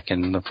came back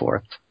in the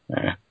 4th.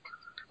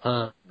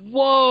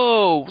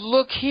 Whoa,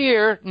 look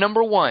here.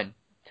 Number 1.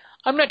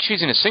 I'm not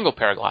choosing a single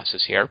pair of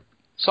glasses here,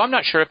 so I'm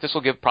not sure if this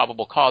will give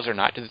probable cause or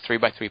not to the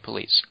 3x3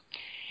 police.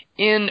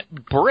 In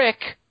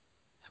Brick,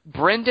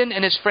 Brendan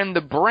and his friend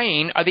the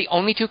Brain are the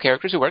only 2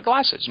 characters who wear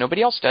glasses.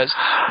 Nobody else does.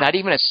 Not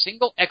even a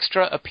single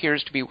extra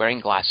appears to be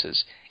wearing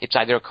glasses. It's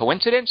either a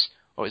coincidence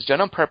or it was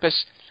done on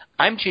purpose.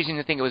 I'm choosing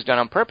to think it was done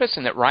on purpose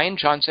and that Rian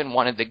Johnson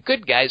wanted the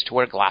good guys to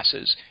wear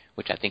glasses,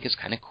 which I think is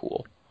kind of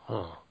cool.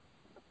 Huh.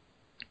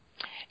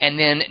 And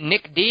then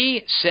Nick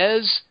D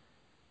says,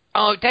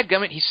 oh,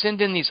 dadgummit, he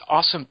sent in these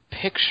awesome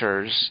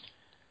pictures.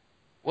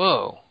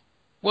 Whoa.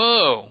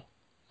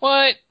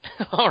 What?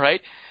 All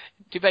right.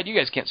 Too bad you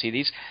guys can't see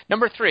these.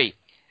 Number 3,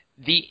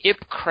 the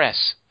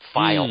Ipcress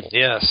file.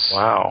 Yes.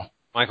 Wow.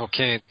 Michael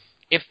Caine.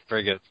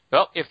 Very good.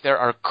 Well, if there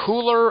are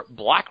cooler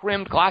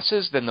black-rimmed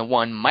glasses than the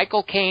one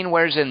Michael Caine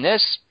wears in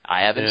this,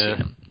 I haven't seen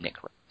them. Nick.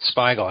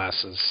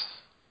 Spyglasses.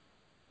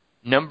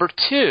 Number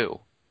 2,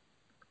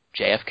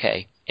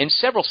 JFK. In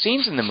several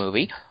scenes in the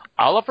movie,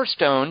 Oliver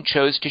Stone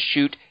chose to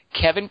shoot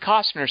Kevin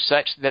Costner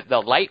such that the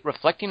light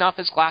reflecting off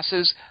his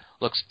glasses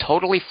looks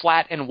totally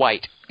flat and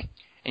white.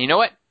 And you know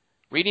what?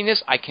 Reading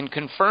this, I can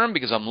confirm,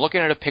 because I'm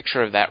looking at a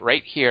picture of that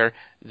right here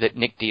that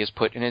Nick D has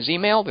put in his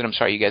email that I'm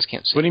sorry you guys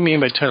can't see. What do you mean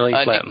by totally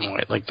flat and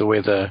white? Like the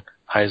way the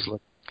eyes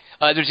look?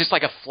 There's just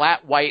like a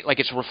flat white, like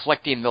it's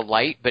reflecting the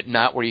light, but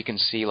not where you can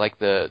see like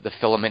the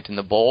filament in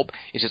the bulb.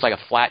 It's just like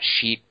a flat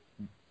sheet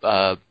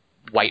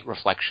white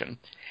reflection.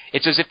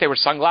 It's as if they were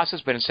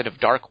sunglasses, but instead of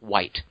dark,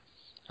 white.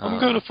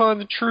 I'm going to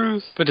find the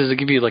truth. But does it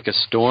give you like a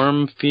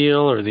storm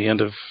feel or the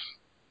end of...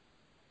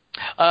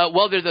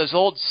 Well, they're those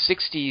old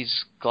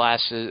 60s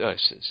glasses.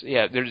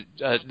 They're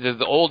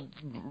the old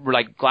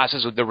like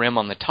glasses with the rim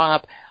on the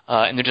top,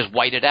 and they're just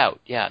whited out.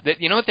 Yeah,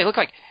 you know what they look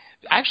like?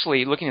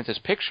 Actually, looking at this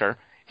picture,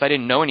 if I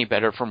didn't know any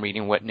better from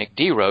reading what Nick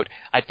D wrote,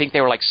 I think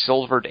they were like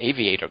silvered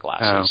aviator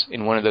glasses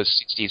in one of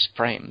those 60s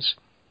frames.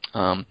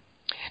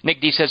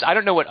 Nick D says, I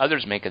don't know what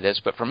others make of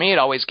this, but for me it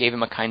always gave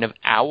him a kind of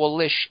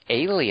owlish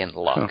alien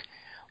look,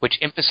 which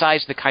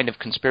emphasized the kind of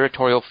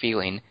conspiratorial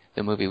feeling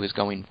the movie was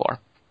going for.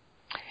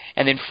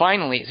 And then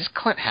finally, is this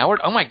Clint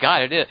Howard? Oh my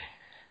God, it is.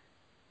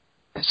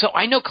 So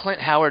I know Clint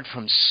Howard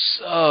from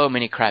so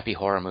many crappy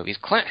horror movies.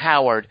 Clint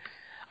Howard,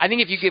 I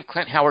think if you give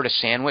Clint Howard a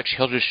sandwich,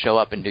 he'll just show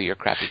up and do your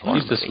crappy horror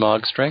movie. He's the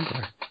Smog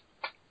Strangler.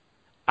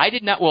 I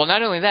did not, well,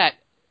 not only that,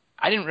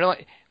 I didn't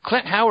realize,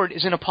 Clint Howard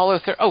is in Apollo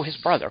 13, oh, his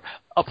brother,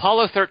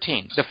 Apollo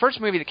 13. The first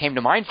movie that came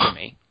to mind for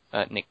me,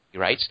 Nick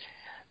writes,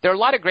 there are a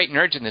lot of great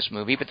nerds in this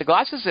movie, but the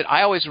glasses that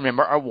I always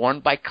remember are worn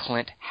by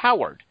Clint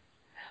Howard.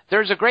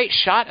 There's a great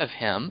shot of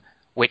him,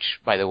 which,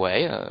 by the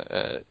way,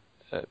 a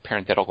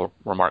parenthetical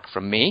remark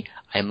from me,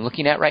 I am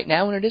looking at right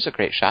now, and it is a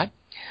great shot.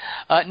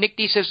 Nick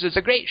D says there's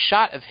a great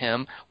shot of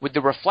him with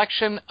the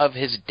reflection of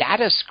his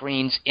data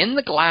screens in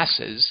the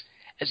glasses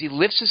as he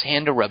lifts his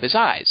hand to rub his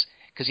eyes,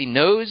 because he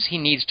knows he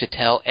needs to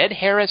tell Ed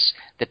Harris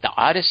that the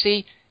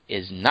Odyssey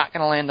is not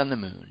going to land on the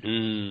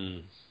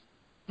moon.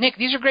 Nick,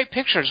 these are great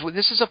pictures.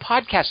 This is a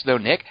podcast, though,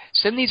 Nick.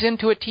 Send these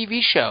into a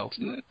TV show.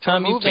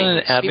 Tom, you've done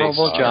an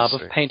admirable job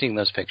of painting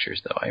those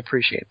pictures, though. I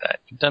appreciate that.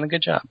 You've done a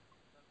good job.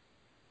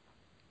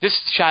 This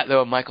shot,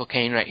 though, of Michael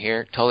Caine right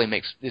here totally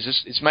makes...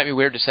 This might be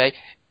weird to say.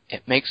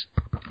 It makes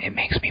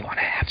me want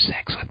to have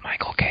sex with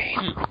Michael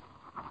Caine.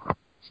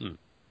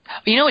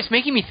 You know, it's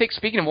making me think,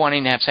 speaking of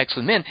wanting to have sex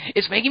with men,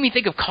 it's making me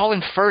think of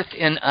Colin Firth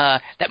in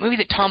that movie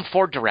that Tom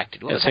Ford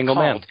directed. What was that called?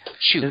 Man.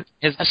 Shoot. A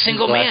his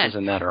Single Man. Glasses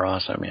in that are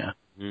awesome, yeah.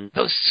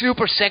 Those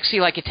super sexy,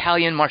 like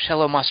Italian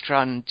Marcello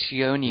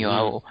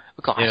Mastrantonio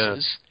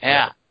glasses.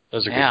 Yeah.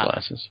 Those are good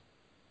glasses.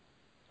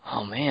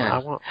 Oh,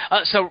 man.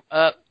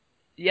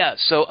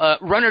 So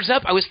runners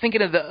up, I was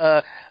thinking of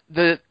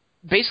the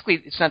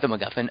basically, it's not the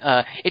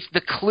MacGuffin. It's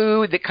the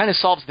clue that kind of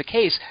solves the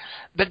case.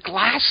 The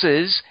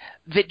glasses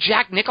that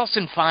Jack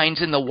Nicholson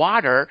finds in the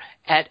water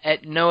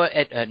at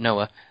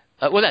Noah.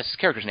 Well, that's his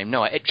character's name,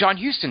 Noah. At John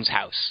Huston's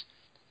house.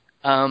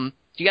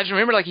 Do you guys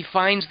remember? Like he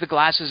finds the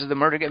glasses of the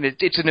murder.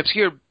 It's an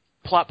obscure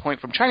plot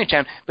point from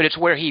Chinatown, but it's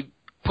where he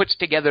puts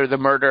together the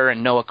murder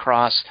and Noah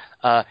Cross.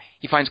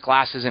 He finds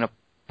glasses in a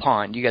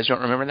pond. You guys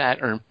don't remember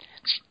that? Or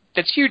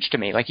that's huge to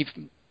me. Like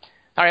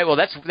all right, well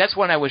that's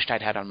one I wished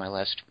I'd had on my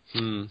list.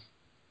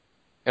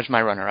 There's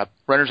my runner-up.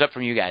 Runners up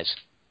from you guys.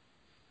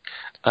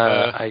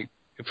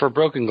 For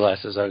Broken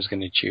Glasses, I was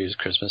going to choose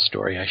Christmas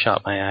Story. I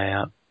shot my eye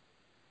out.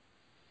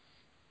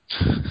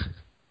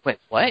 Wait,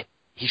 what?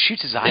 He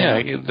shoots his eye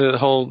out? Yeah,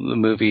 the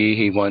movie,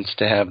 he wants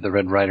to have the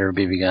Red Ryder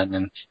BB gun,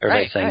 and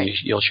everybody's saying,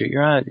 you'll shoot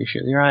your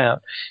eye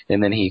out.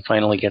 And then he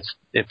finally gets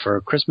it for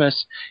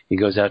Christmas. He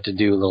goes out to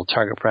do a little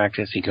target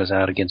practice. He goes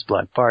out against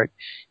Black Bart.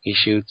 He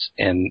shoots,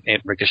 and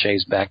it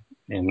ricochets back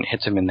and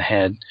hits him in the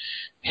head,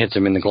 hits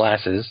him in the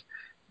glasses.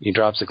 He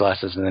drops the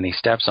glasses, and then he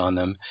steps on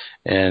them.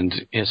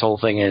 And his whole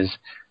thing is,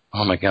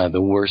 oh, my God,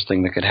 the worst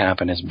thing that could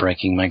happen is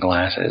breaking my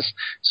glasses.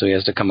 So he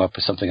has to come up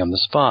with something on the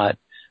spot,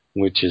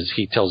 which is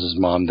he tells his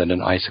mom that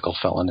an icicle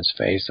fell on his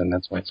face, and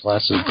that's why his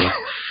glasses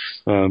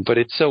broke. But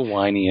it's so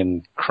whiny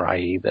and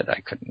cryy that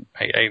I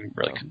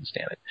really couldn't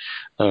stand it.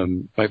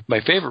 My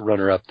favorite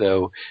runner-up,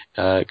 though,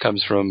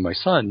 comes from my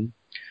son,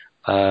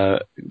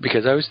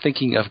 because I was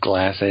thinking of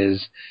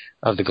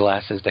the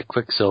glasses that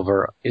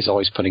Quicksilver is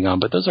always putting on,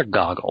 but those are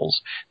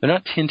goggles. They're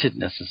not tinted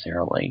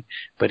necessarily,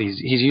 but he's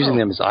using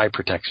them as eye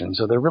protection.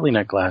 So they're really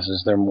not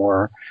glasses; they're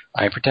more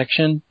eye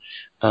protection.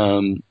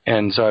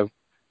 And so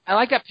I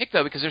like that pick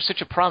though because there's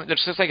such a problem.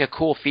 There's just like a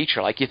cool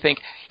feature. Like you think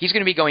he's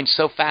going to be going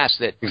so fast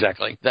that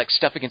Exactly. like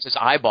stuff against his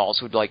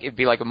eyeballs would like it'd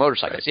be like a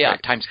motorcycle. Right, Yeah,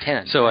 right. times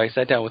 10. So I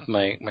sat down with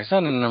my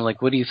son, and I'm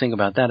like, "What do you think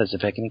about that as a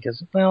pick?" And he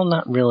goes, "Well,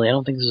 not really. I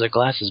don't think those are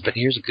glasses, but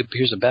here's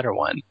a better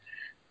one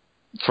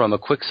from a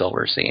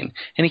Quicksilver scene."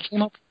 And he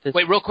came up with this.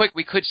 Wait, real quick,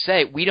 we could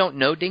say we don't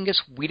know,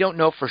 Dingus. We don't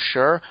know for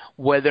sure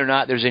whether or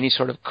not there's any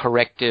sort of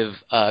corrective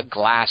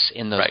glass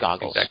in those Right,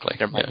 goggles. exactly.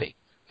 There might Yeah. be.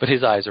 But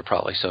his eyes are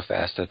probably so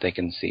fast that they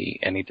can see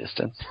any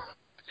distance.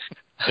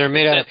 They're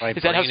made out of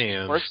Is that how it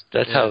vibranium. works?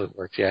 That's how it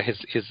works. Yeah,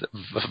 his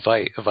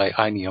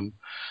vibranium.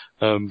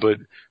 But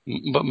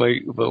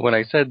when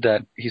I said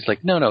that, he's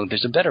like, no,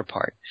 there's a better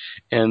part,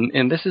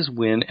 and this is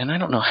when, and I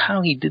don't know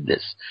how he did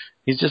this.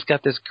 He's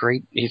got this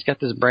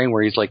brain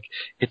where he's like,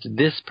 it's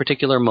this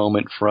particular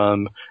moment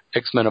from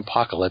X-Men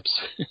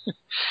Apocalypse.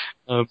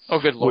 Oh,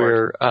 good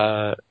Lord.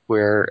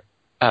 Where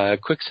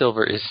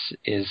Quicksilver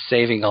is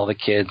saving all the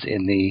kids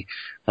in the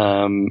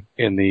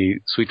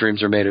Sweet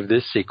Dreams Are Made of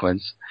This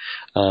sequence,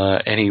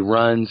 and he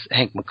runs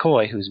Hank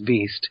McCoy, who's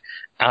Beast,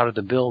 out of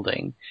the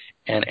building.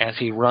 And as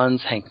he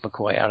runs Hank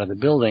McCoy out of the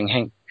building,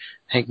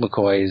 Hank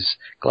McCoy's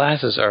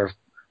glasses are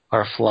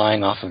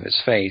flying off of his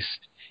face,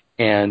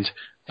 and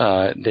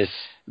this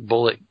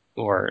bullet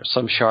or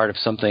some shard of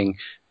something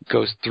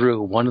goes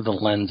through one of the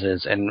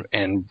lenses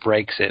and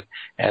breaks it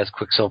as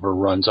Quicksilver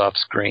runs off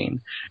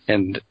screen.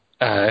 And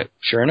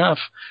sure enough,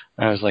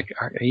 I was like,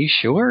 are you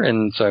sure?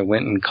 And so I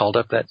went and called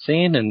up that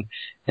scene,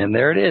 and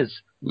there it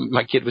is.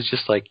 My kid was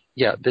just like,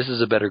 yeah, this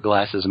is a better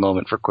glasses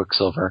moment for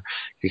Quicksilver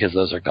because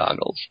those are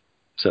goggles.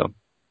 So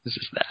this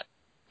is that.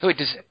 So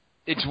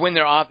it's when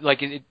they're off, like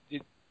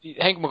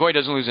Hank McCoy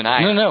doesn't lose an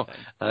eye. No.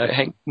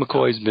 Hank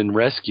McCoy's been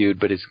rescued,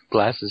 but his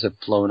glasses have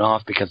flown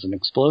off because an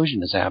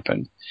explosion has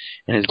happened,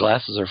 and his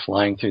glasses are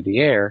flying through the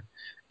air,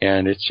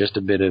 and it's just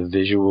a bit of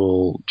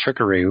visual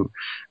trickery,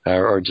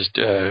 or just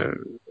a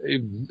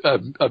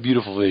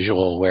beautiful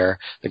visual where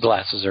the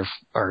glasses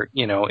are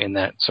in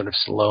that sort of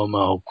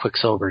slow-mo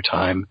Quicksilver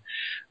time.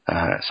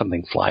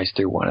 Something flies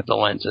through one of the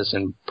lenses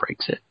and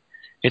breaks it.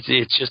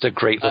 It's just a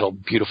great little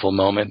beautiful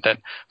moment that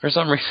for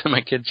some reason my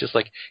kid's just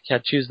like, yeah,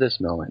 choose this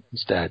moment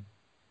instead.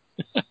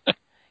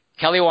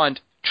 Kelly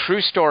Wand,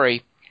 true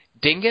story.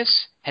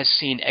 Dingus has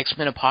seen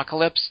X-Men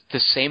Apocalypse the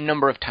same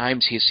number of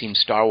times he has seen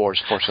Star Wars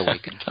Force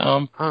Awakens.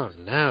 Oh,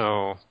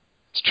 no.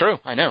 It's true.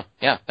 I know.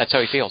 Yeah, that's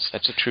how he feels.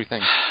 That's a true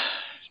thing.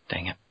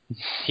 Dang it.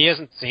 He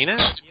hasn't seen it?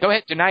 Go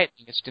ahead. Deny it,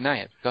 Dingus. Deny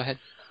it. Go ahead.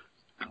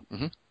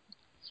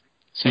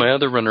 Mm-hmm. My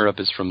other runner-up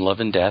is from Love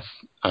and Death.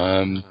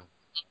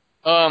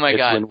 Oh, my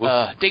God.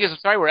 Dingus, I'm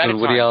sorry, we're out of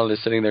time. Woody Allen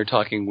is sitting there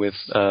talking with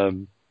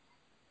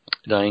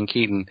Diane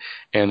Keaton,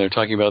 and they're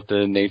talking about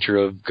the nature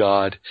of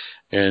God,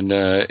 and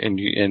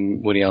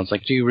Woody Allen's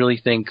like, do you really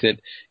think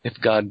that if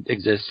God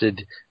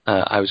existed,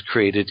 I was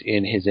created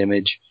in his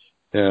image?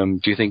 Do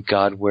you think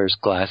God wears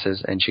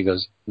glasses? And she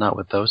goes, not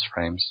with those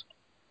frames.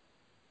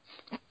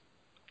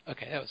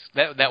 Okay,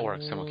 that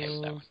works. I'm okay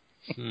with that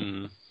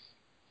one.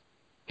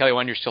 Kelly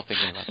Wand, you're still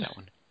thinking about that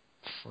one.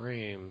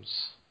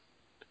 Frames.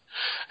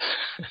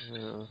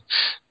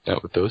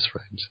 Not with those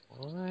frames.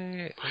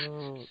 Why?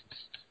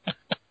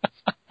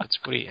 It's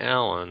Woody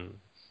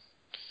Allen.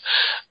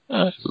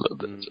 I love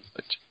that so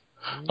much.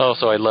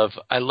 Also, I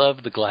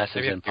love the glasses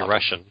Maybe in you're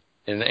Russian.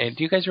 And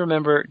do you guys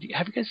remember?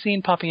 Have you guys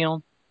seen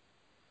Papillon?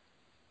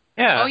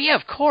 Yeah. Oh, yeah,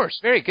 of course.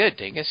 Very good,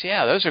 Dingus.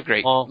 Yeah, those are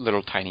great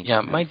little tiny...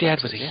 Yeah, my dad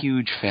was a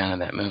huge fan of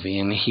that movie,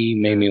 and he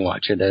made me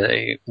watch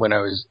it when I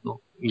was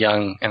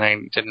young, and I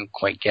didn't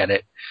quite get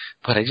it.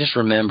 But I just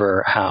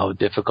remember how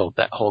difficult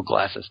that whole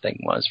glasses thing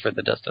was for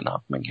the Dustin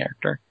Hoffman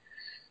character.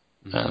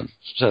 Mm-hmm.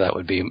 So that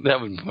would be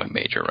my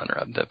major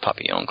runner-up, the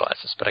Papillon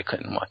glasses, but I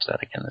couldn't watch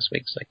that again this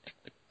week. So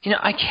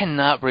I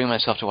cannot bring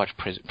myself to watch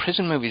prison.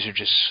 Prison movies are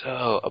just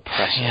so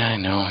oppressive. Yeah, I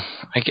know.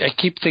 I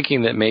keep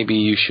thinking that maybe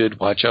you should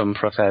watch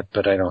Prophet,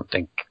 but I don't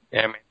think...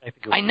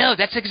 I know,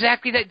 that's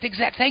exactly that.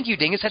 Thank you,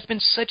 Dingus. That's been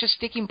such a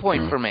sticking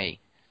point for me.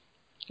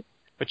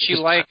 But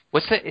you like...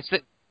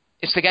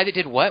 It's the guy that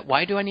did what?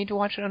 Why do I need to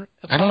watch it?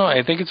 I don't know.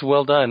 I think it's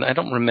well done. I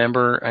don't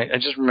remember. I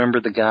just remember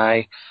the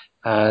guy...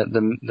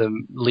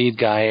 the lead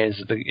guy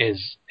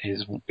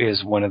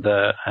is one of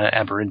the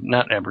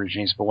not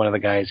Aborigines, but one of the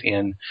guys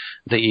in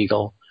The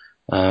Eagle,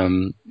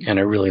 and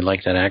I really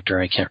like that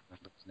actor. I can't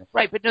remember his name.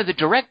 Right, but no, the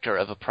director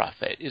of A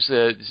Prophet is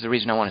the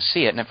reason I want to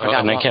see it, and I forgot.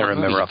 And I can't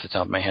remember off the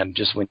top of my head.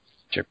 Just when.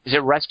 Is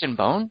it Rustin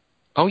Bone?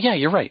 Oh yeah,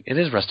 you're right. It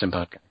is Rustin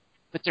Bone.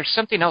 But there's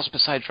something else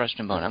besides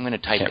Rustin Bone. I'm going to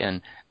type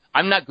in.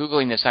 I'm not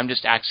Googling this. I'm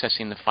just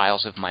accessing the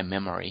files of my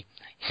memory.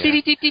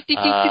 They're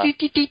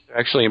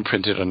actually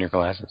imprinted on your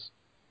glasses.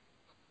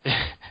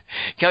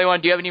 Kelly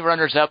Wand, do you have any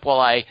runners-up while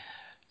I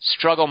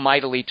struggle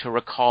mightily to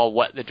recall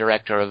what the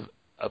director of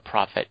A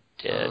Prophet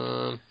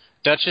did?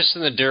 Duchess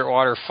and the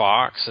Dirtwater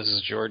Fox. This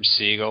is George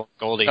Segal,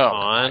 Goldie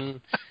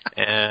Hawn,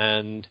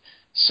 and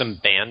some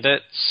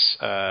bandits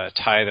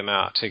tie them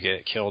out to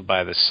get killed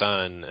by the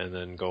sun, and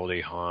then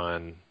Goldie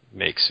Hawn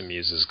makes him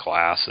use his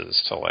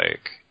glasses to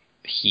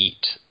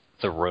heat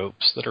the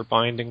ropes that are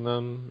binding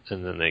them,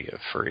 and then they get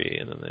free,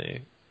 and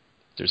then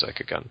there's a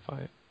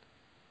gunfight.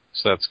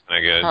 So that's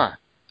kind of good. Huh.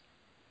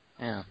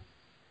 Yeah.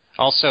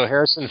 Also,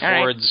 Harrison All right.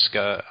 Ford's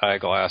got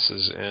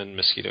eyeglasses in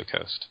Mosquito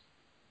Coast.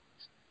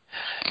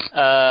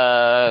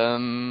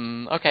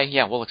 Okay,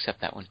 yeah, we'll accept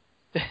that one.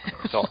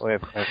 So I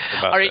haven't heard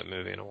about All right. that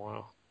movie in a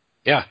while.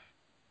 Yeah.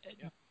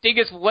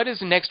 Dingus, what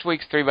is next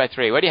week's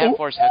 3x3? What do you have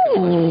for us? How can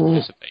the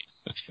listeners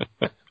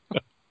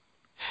participate?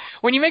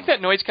 When you make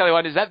that noise, Kelly,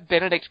 is that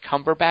Benedict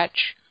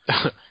Cumberbatch?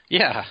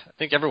 Yeah, I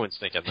think everyone's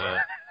thinking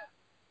that.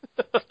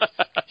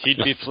 He'd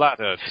be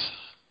flattered.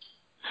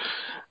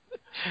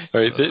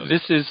 All right,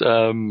 this is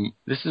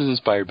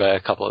inspired by a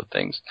couple of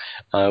things.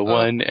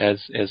 One,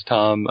 as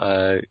Tom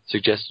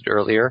suggested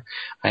earlier,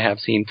 I have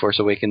seen Force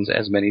Awakens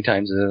as many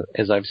times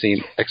as I've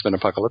seen X-Men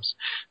Apocalypse,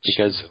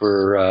 because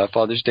for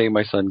Father's Day,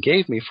 my son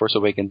gave me Force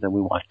Awakens, and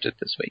we watched it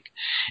this week.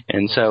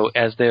 And so,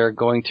 as they're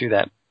going through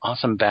that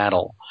awesome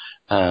battle,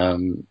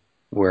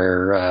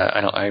 where I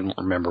don't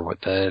remember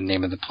what the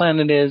name of the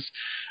planet is.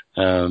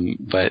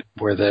 But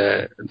where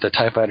the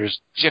TIE fighters...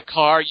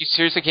 Jakar? You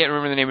seriously can't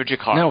remember the name of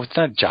Jakar? No, it's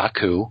not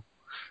Jakku.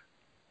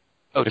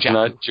 Oh, it's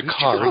not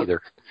Jakar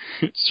either.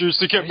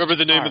 Seriously can't remember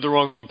the name of the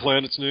wrong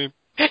planet's name.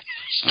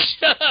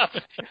 Shut up!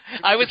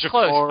 I was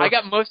close. I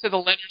got most of the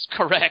letters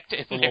correct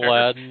in there.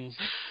 Aladdin.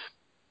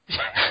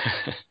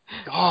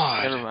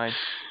 God. Never mind.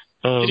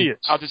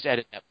 Idiots. I'll just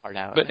edit that part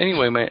out. But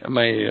anyway,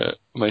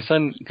 my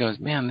son goes,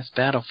 man, this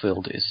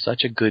battlefield is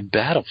such a good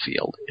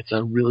battlefield. It's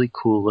a really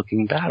cool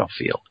looking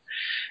battlefield.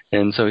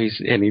 And so he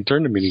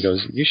turned to me and he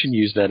goes, you should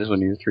use that as one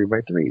of your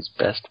 3x3s,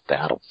 best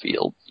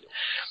battlefield.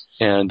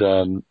 And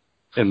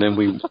then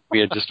we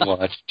had just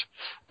watched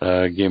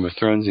Game of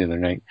Thrones the other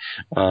night.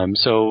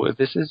 So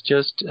this is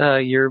just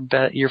your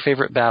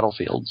favorite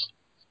battlefields.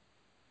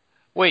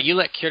 Wait, you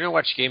let Kieran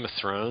watch Game of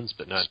Thrones,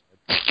 but not...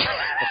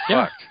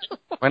 Yeah.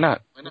 Why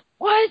not?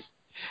 What?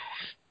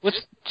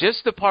 What's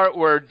just the part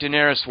where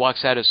Daenerys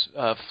walks out as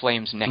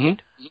flames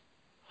naked? Mm-hmm.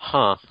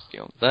 Huh.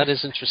 That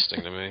is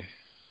interesting to me.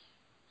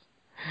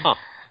 Huh.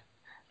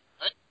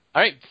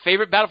 All right,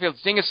 favorite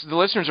battlefields. Dingus, the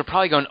listeners are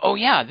probably going, oh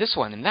yeah, this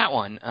one and that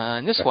one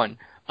and this one.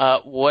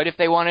 What if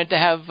they wanted to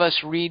have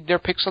us read their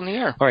picks on the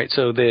air? All right,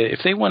 so if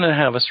they want to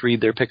have us read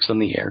their picks on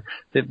the air,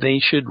 that they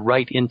should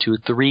write into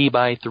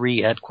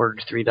 3x3 at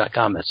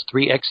quarter-to-3.com. That's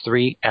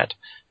 3x3 at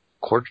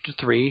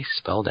quarter-to-3,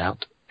 spelled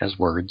out as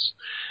words,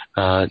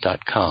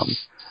 .com.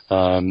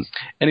 And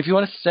if you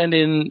want to send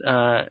in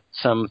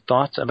some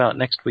thoughts about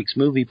next week's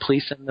movie,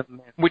 please send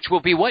them in. Which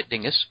will be what,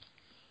 Dingus?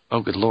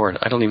 Oh, good Lord.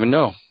 I don't even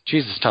know.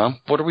 Jesus, Tom.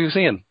 What are we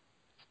seeing?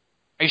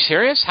 Are you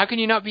serious? How can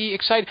you not be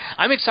excited?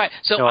 I'm excited.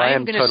 So no, I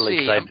am going totally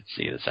to excited to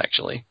see this,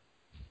 actually.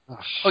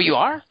 Oh, you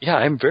are? Yeah,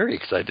 I'm very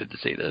excited to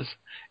see this.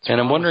 And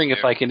I'm wondering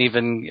if I can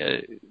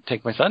even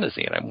take my son to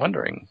see it. I'm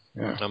wondering.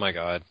 Yeah. Oh, my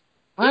God.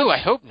 Ooh, I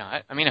hope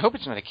not. I mean, I hope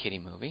it's not a kiddie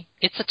movie.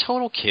 It's a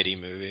total kiddie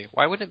movie.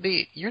 Why would it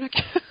be? You're not...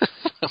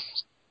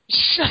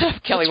 Shut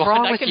up, Kelly. What's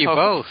wrong with you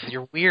both?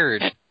 You're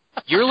weird.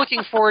 You're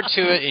looking forward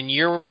to it, and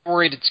you're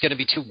worried it's going to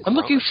be too. I'm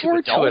looking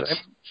forward to it.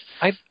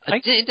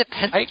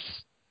 Independence.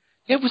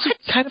 It was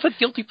kind of a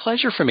guilty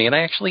pleasure for me, and I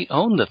actually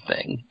own the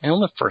thing. I own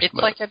the first. It's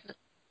like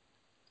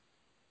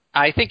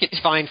I think it's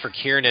fine for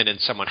Kiernan and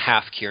someone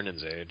half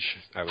Kiernan's age.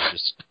 I was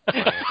just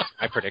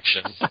my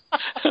prediction.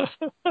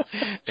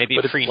 Maybe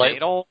but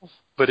prenatal,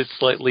 but it's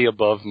slightly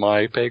above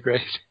my pay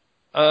grade.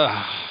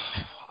 I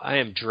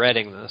am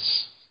dreading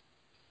this.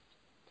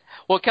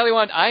 Well, Kelly,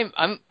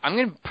 I'm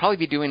going to probably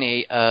be doing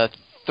a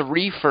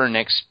 3 for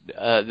next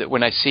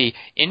when I see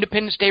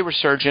Independence Day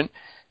Resurgence,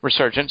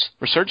 whatever.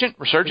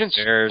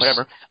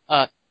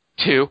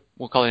 2,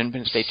 we'll call it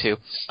Independence Day 2.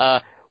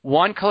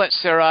 Juan Colette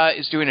Serra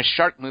is doing a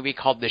shark movie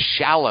called The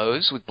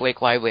Shallows with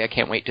Blake Lively. I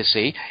can't wait to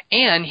see.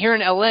 And here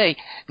in L.A.,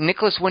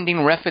 Nicholas Winding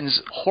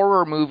Refn's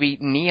horror movie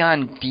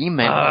Neon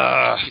Demon.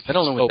 I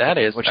don't know what that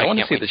is. Which I want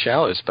to see The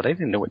Shallows, but I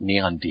didn't know what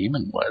Neon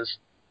Demon was.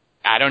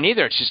 I don't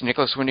either. It's just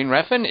Nicholas Winding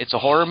Refn. It's a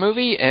horror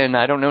movie, and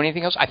I don't know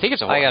anything else. I think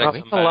it's a horror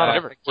movie. A lot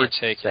of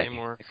take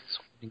anymore.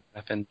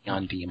 Refn,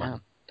 Neon Demon. Yeah.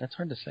 That's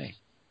hard to say.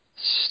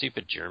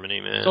 Stupid Germany,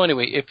 man. So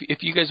anyway,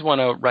 if you guys want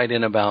to write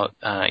in about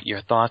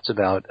your thoughts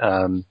about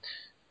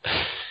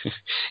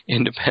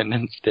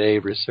Independence Day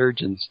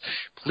Resurgence,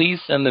 please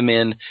send them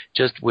in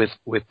just with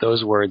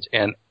those words.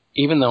 And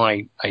even though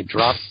I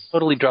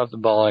totally dropped the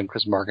ball on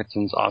Chris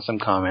Markinson's awesome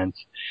comments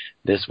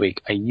this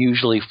week, I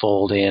usually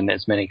fold in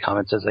as many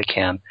comments as I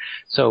can.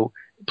 So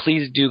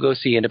please do go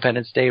see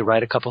Independence Day.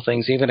 Write a couple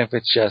things, even if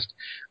it's just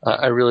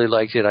I really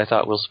liked it. I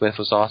thought Will Smith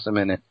was awesome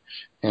in it,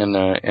 and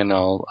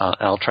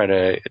I'll try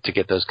to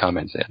get those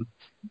comments in.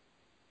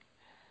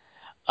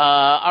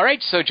 All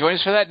right, so join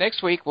us for that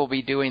next week. We'll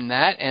be doing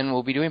that, and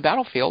we'll be doing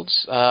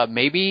Battlefields.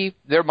 Maybe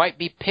there might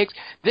be picks.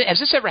 Has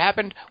this ever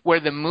happened where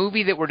the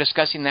movie that we're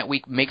discussing that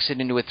week makes it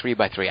into a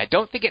 3x3? I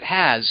don't think it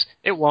has.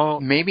 It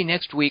won't. Maybe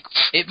next week.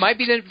 It might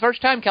be the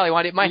first time, Kelly.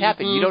 It might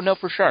happen. You don't know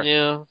for sure.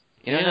 Yeah.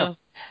 You don't know.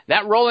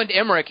 That Roland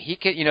Emmerich, he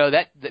could,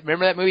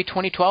 remember that movie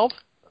 2012?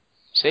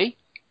 See?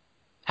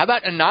 How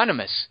about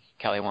Anonymous,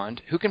 Kelly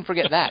Wand? Who can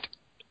forget that?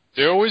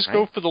 They always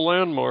go for the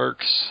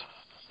landmarks.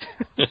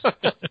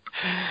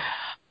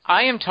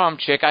 I am Tom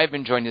Chick. I've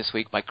been joined this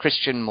week by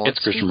Christian Molitsky.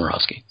 It's Christian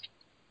Morosky.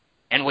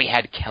 And we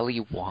had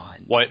Kelly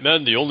Wand. White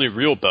man, the only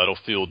real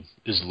battlefield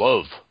is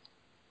love.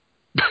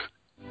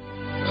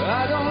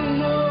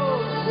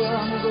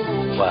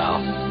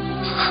 Wow.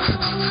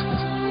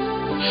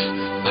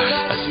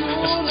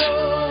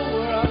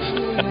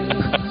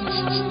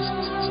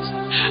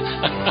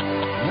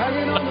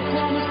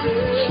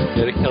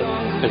 Getting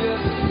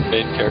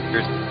main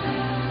characters.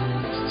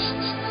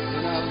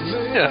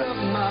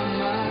 Yeah.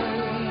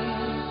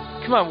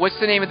 Come on, what's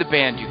the name of the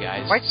band, you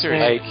guys? White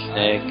Seriously.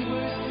 Snake.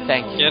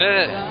 Thank you. Get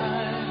it?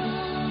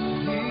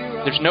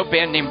 There's no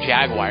band named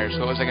Jaguars.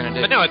 What was I going to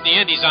do? But no, at the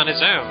end he's on his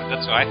own.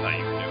 That's what I thought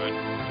you were doing.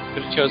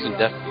 Could have chosen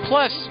Def.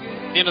 Plus,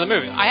 At the end of the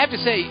movie. I have to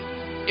say,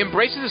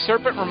 Embrace of the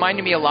Serpent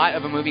reminded me a lot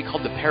of a movie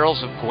called The Perils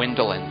of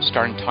Gwendolyn,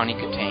 starring Tawny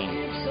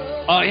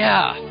Kitaen. Oh,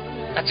 yeah.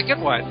 That's a good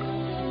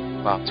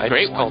one. Wow, It's a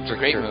great one. It's a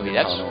great movie.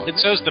 That's And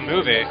so's the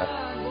movie.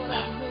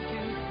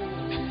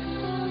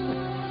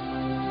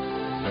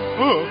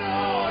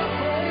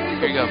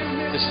 Here you go.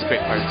 This is a great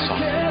part of the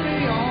song.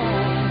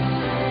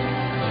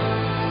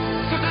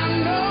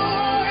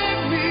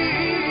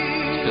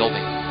 It's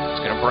building.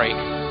 It's going to break.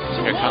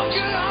 So here it comes.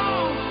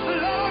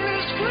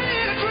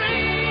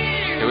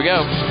 Here we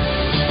go.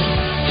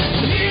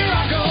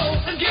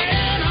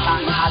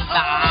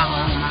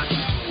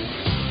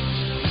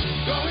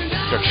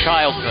 Their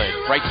childhood,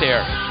 right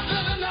there.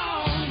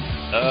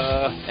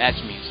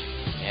 That's music.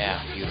 Yeah,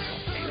 beautiful.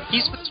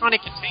 He's with Tawny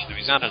Kitaen, though.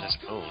 He's not on his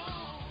own.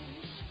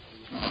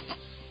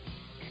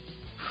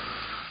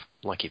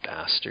 Lucky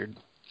bastard.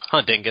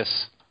 Huh,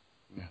 dingus.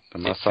 The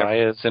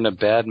Messiah is in a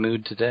bad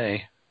mood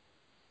today.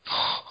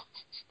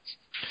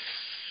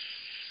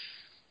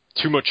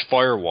 Too much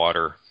fire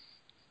water.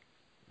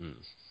 Too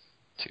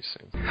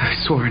soon. I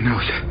swore an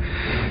oath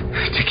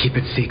to keep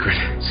it secret.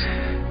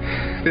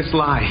 This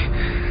lie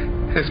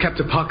has kept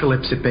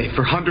Apocalypse at bay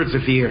for hundreds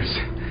of years.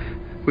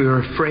 We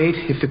were afraid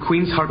if the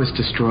Queen's heart was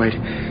destroyed,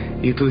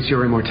 you'd lose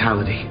your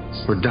immortality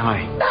or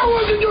die. That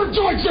wasn't your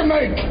choice to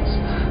make!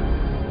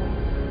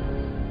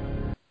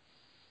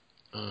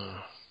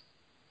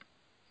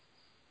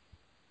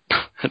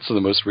 That's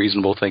the most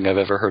reasonable thing I've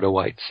ever heard a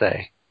white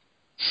say.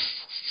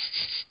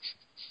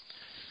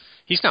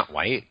 He's not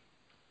white.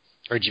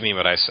 Or do you mean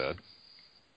what I said?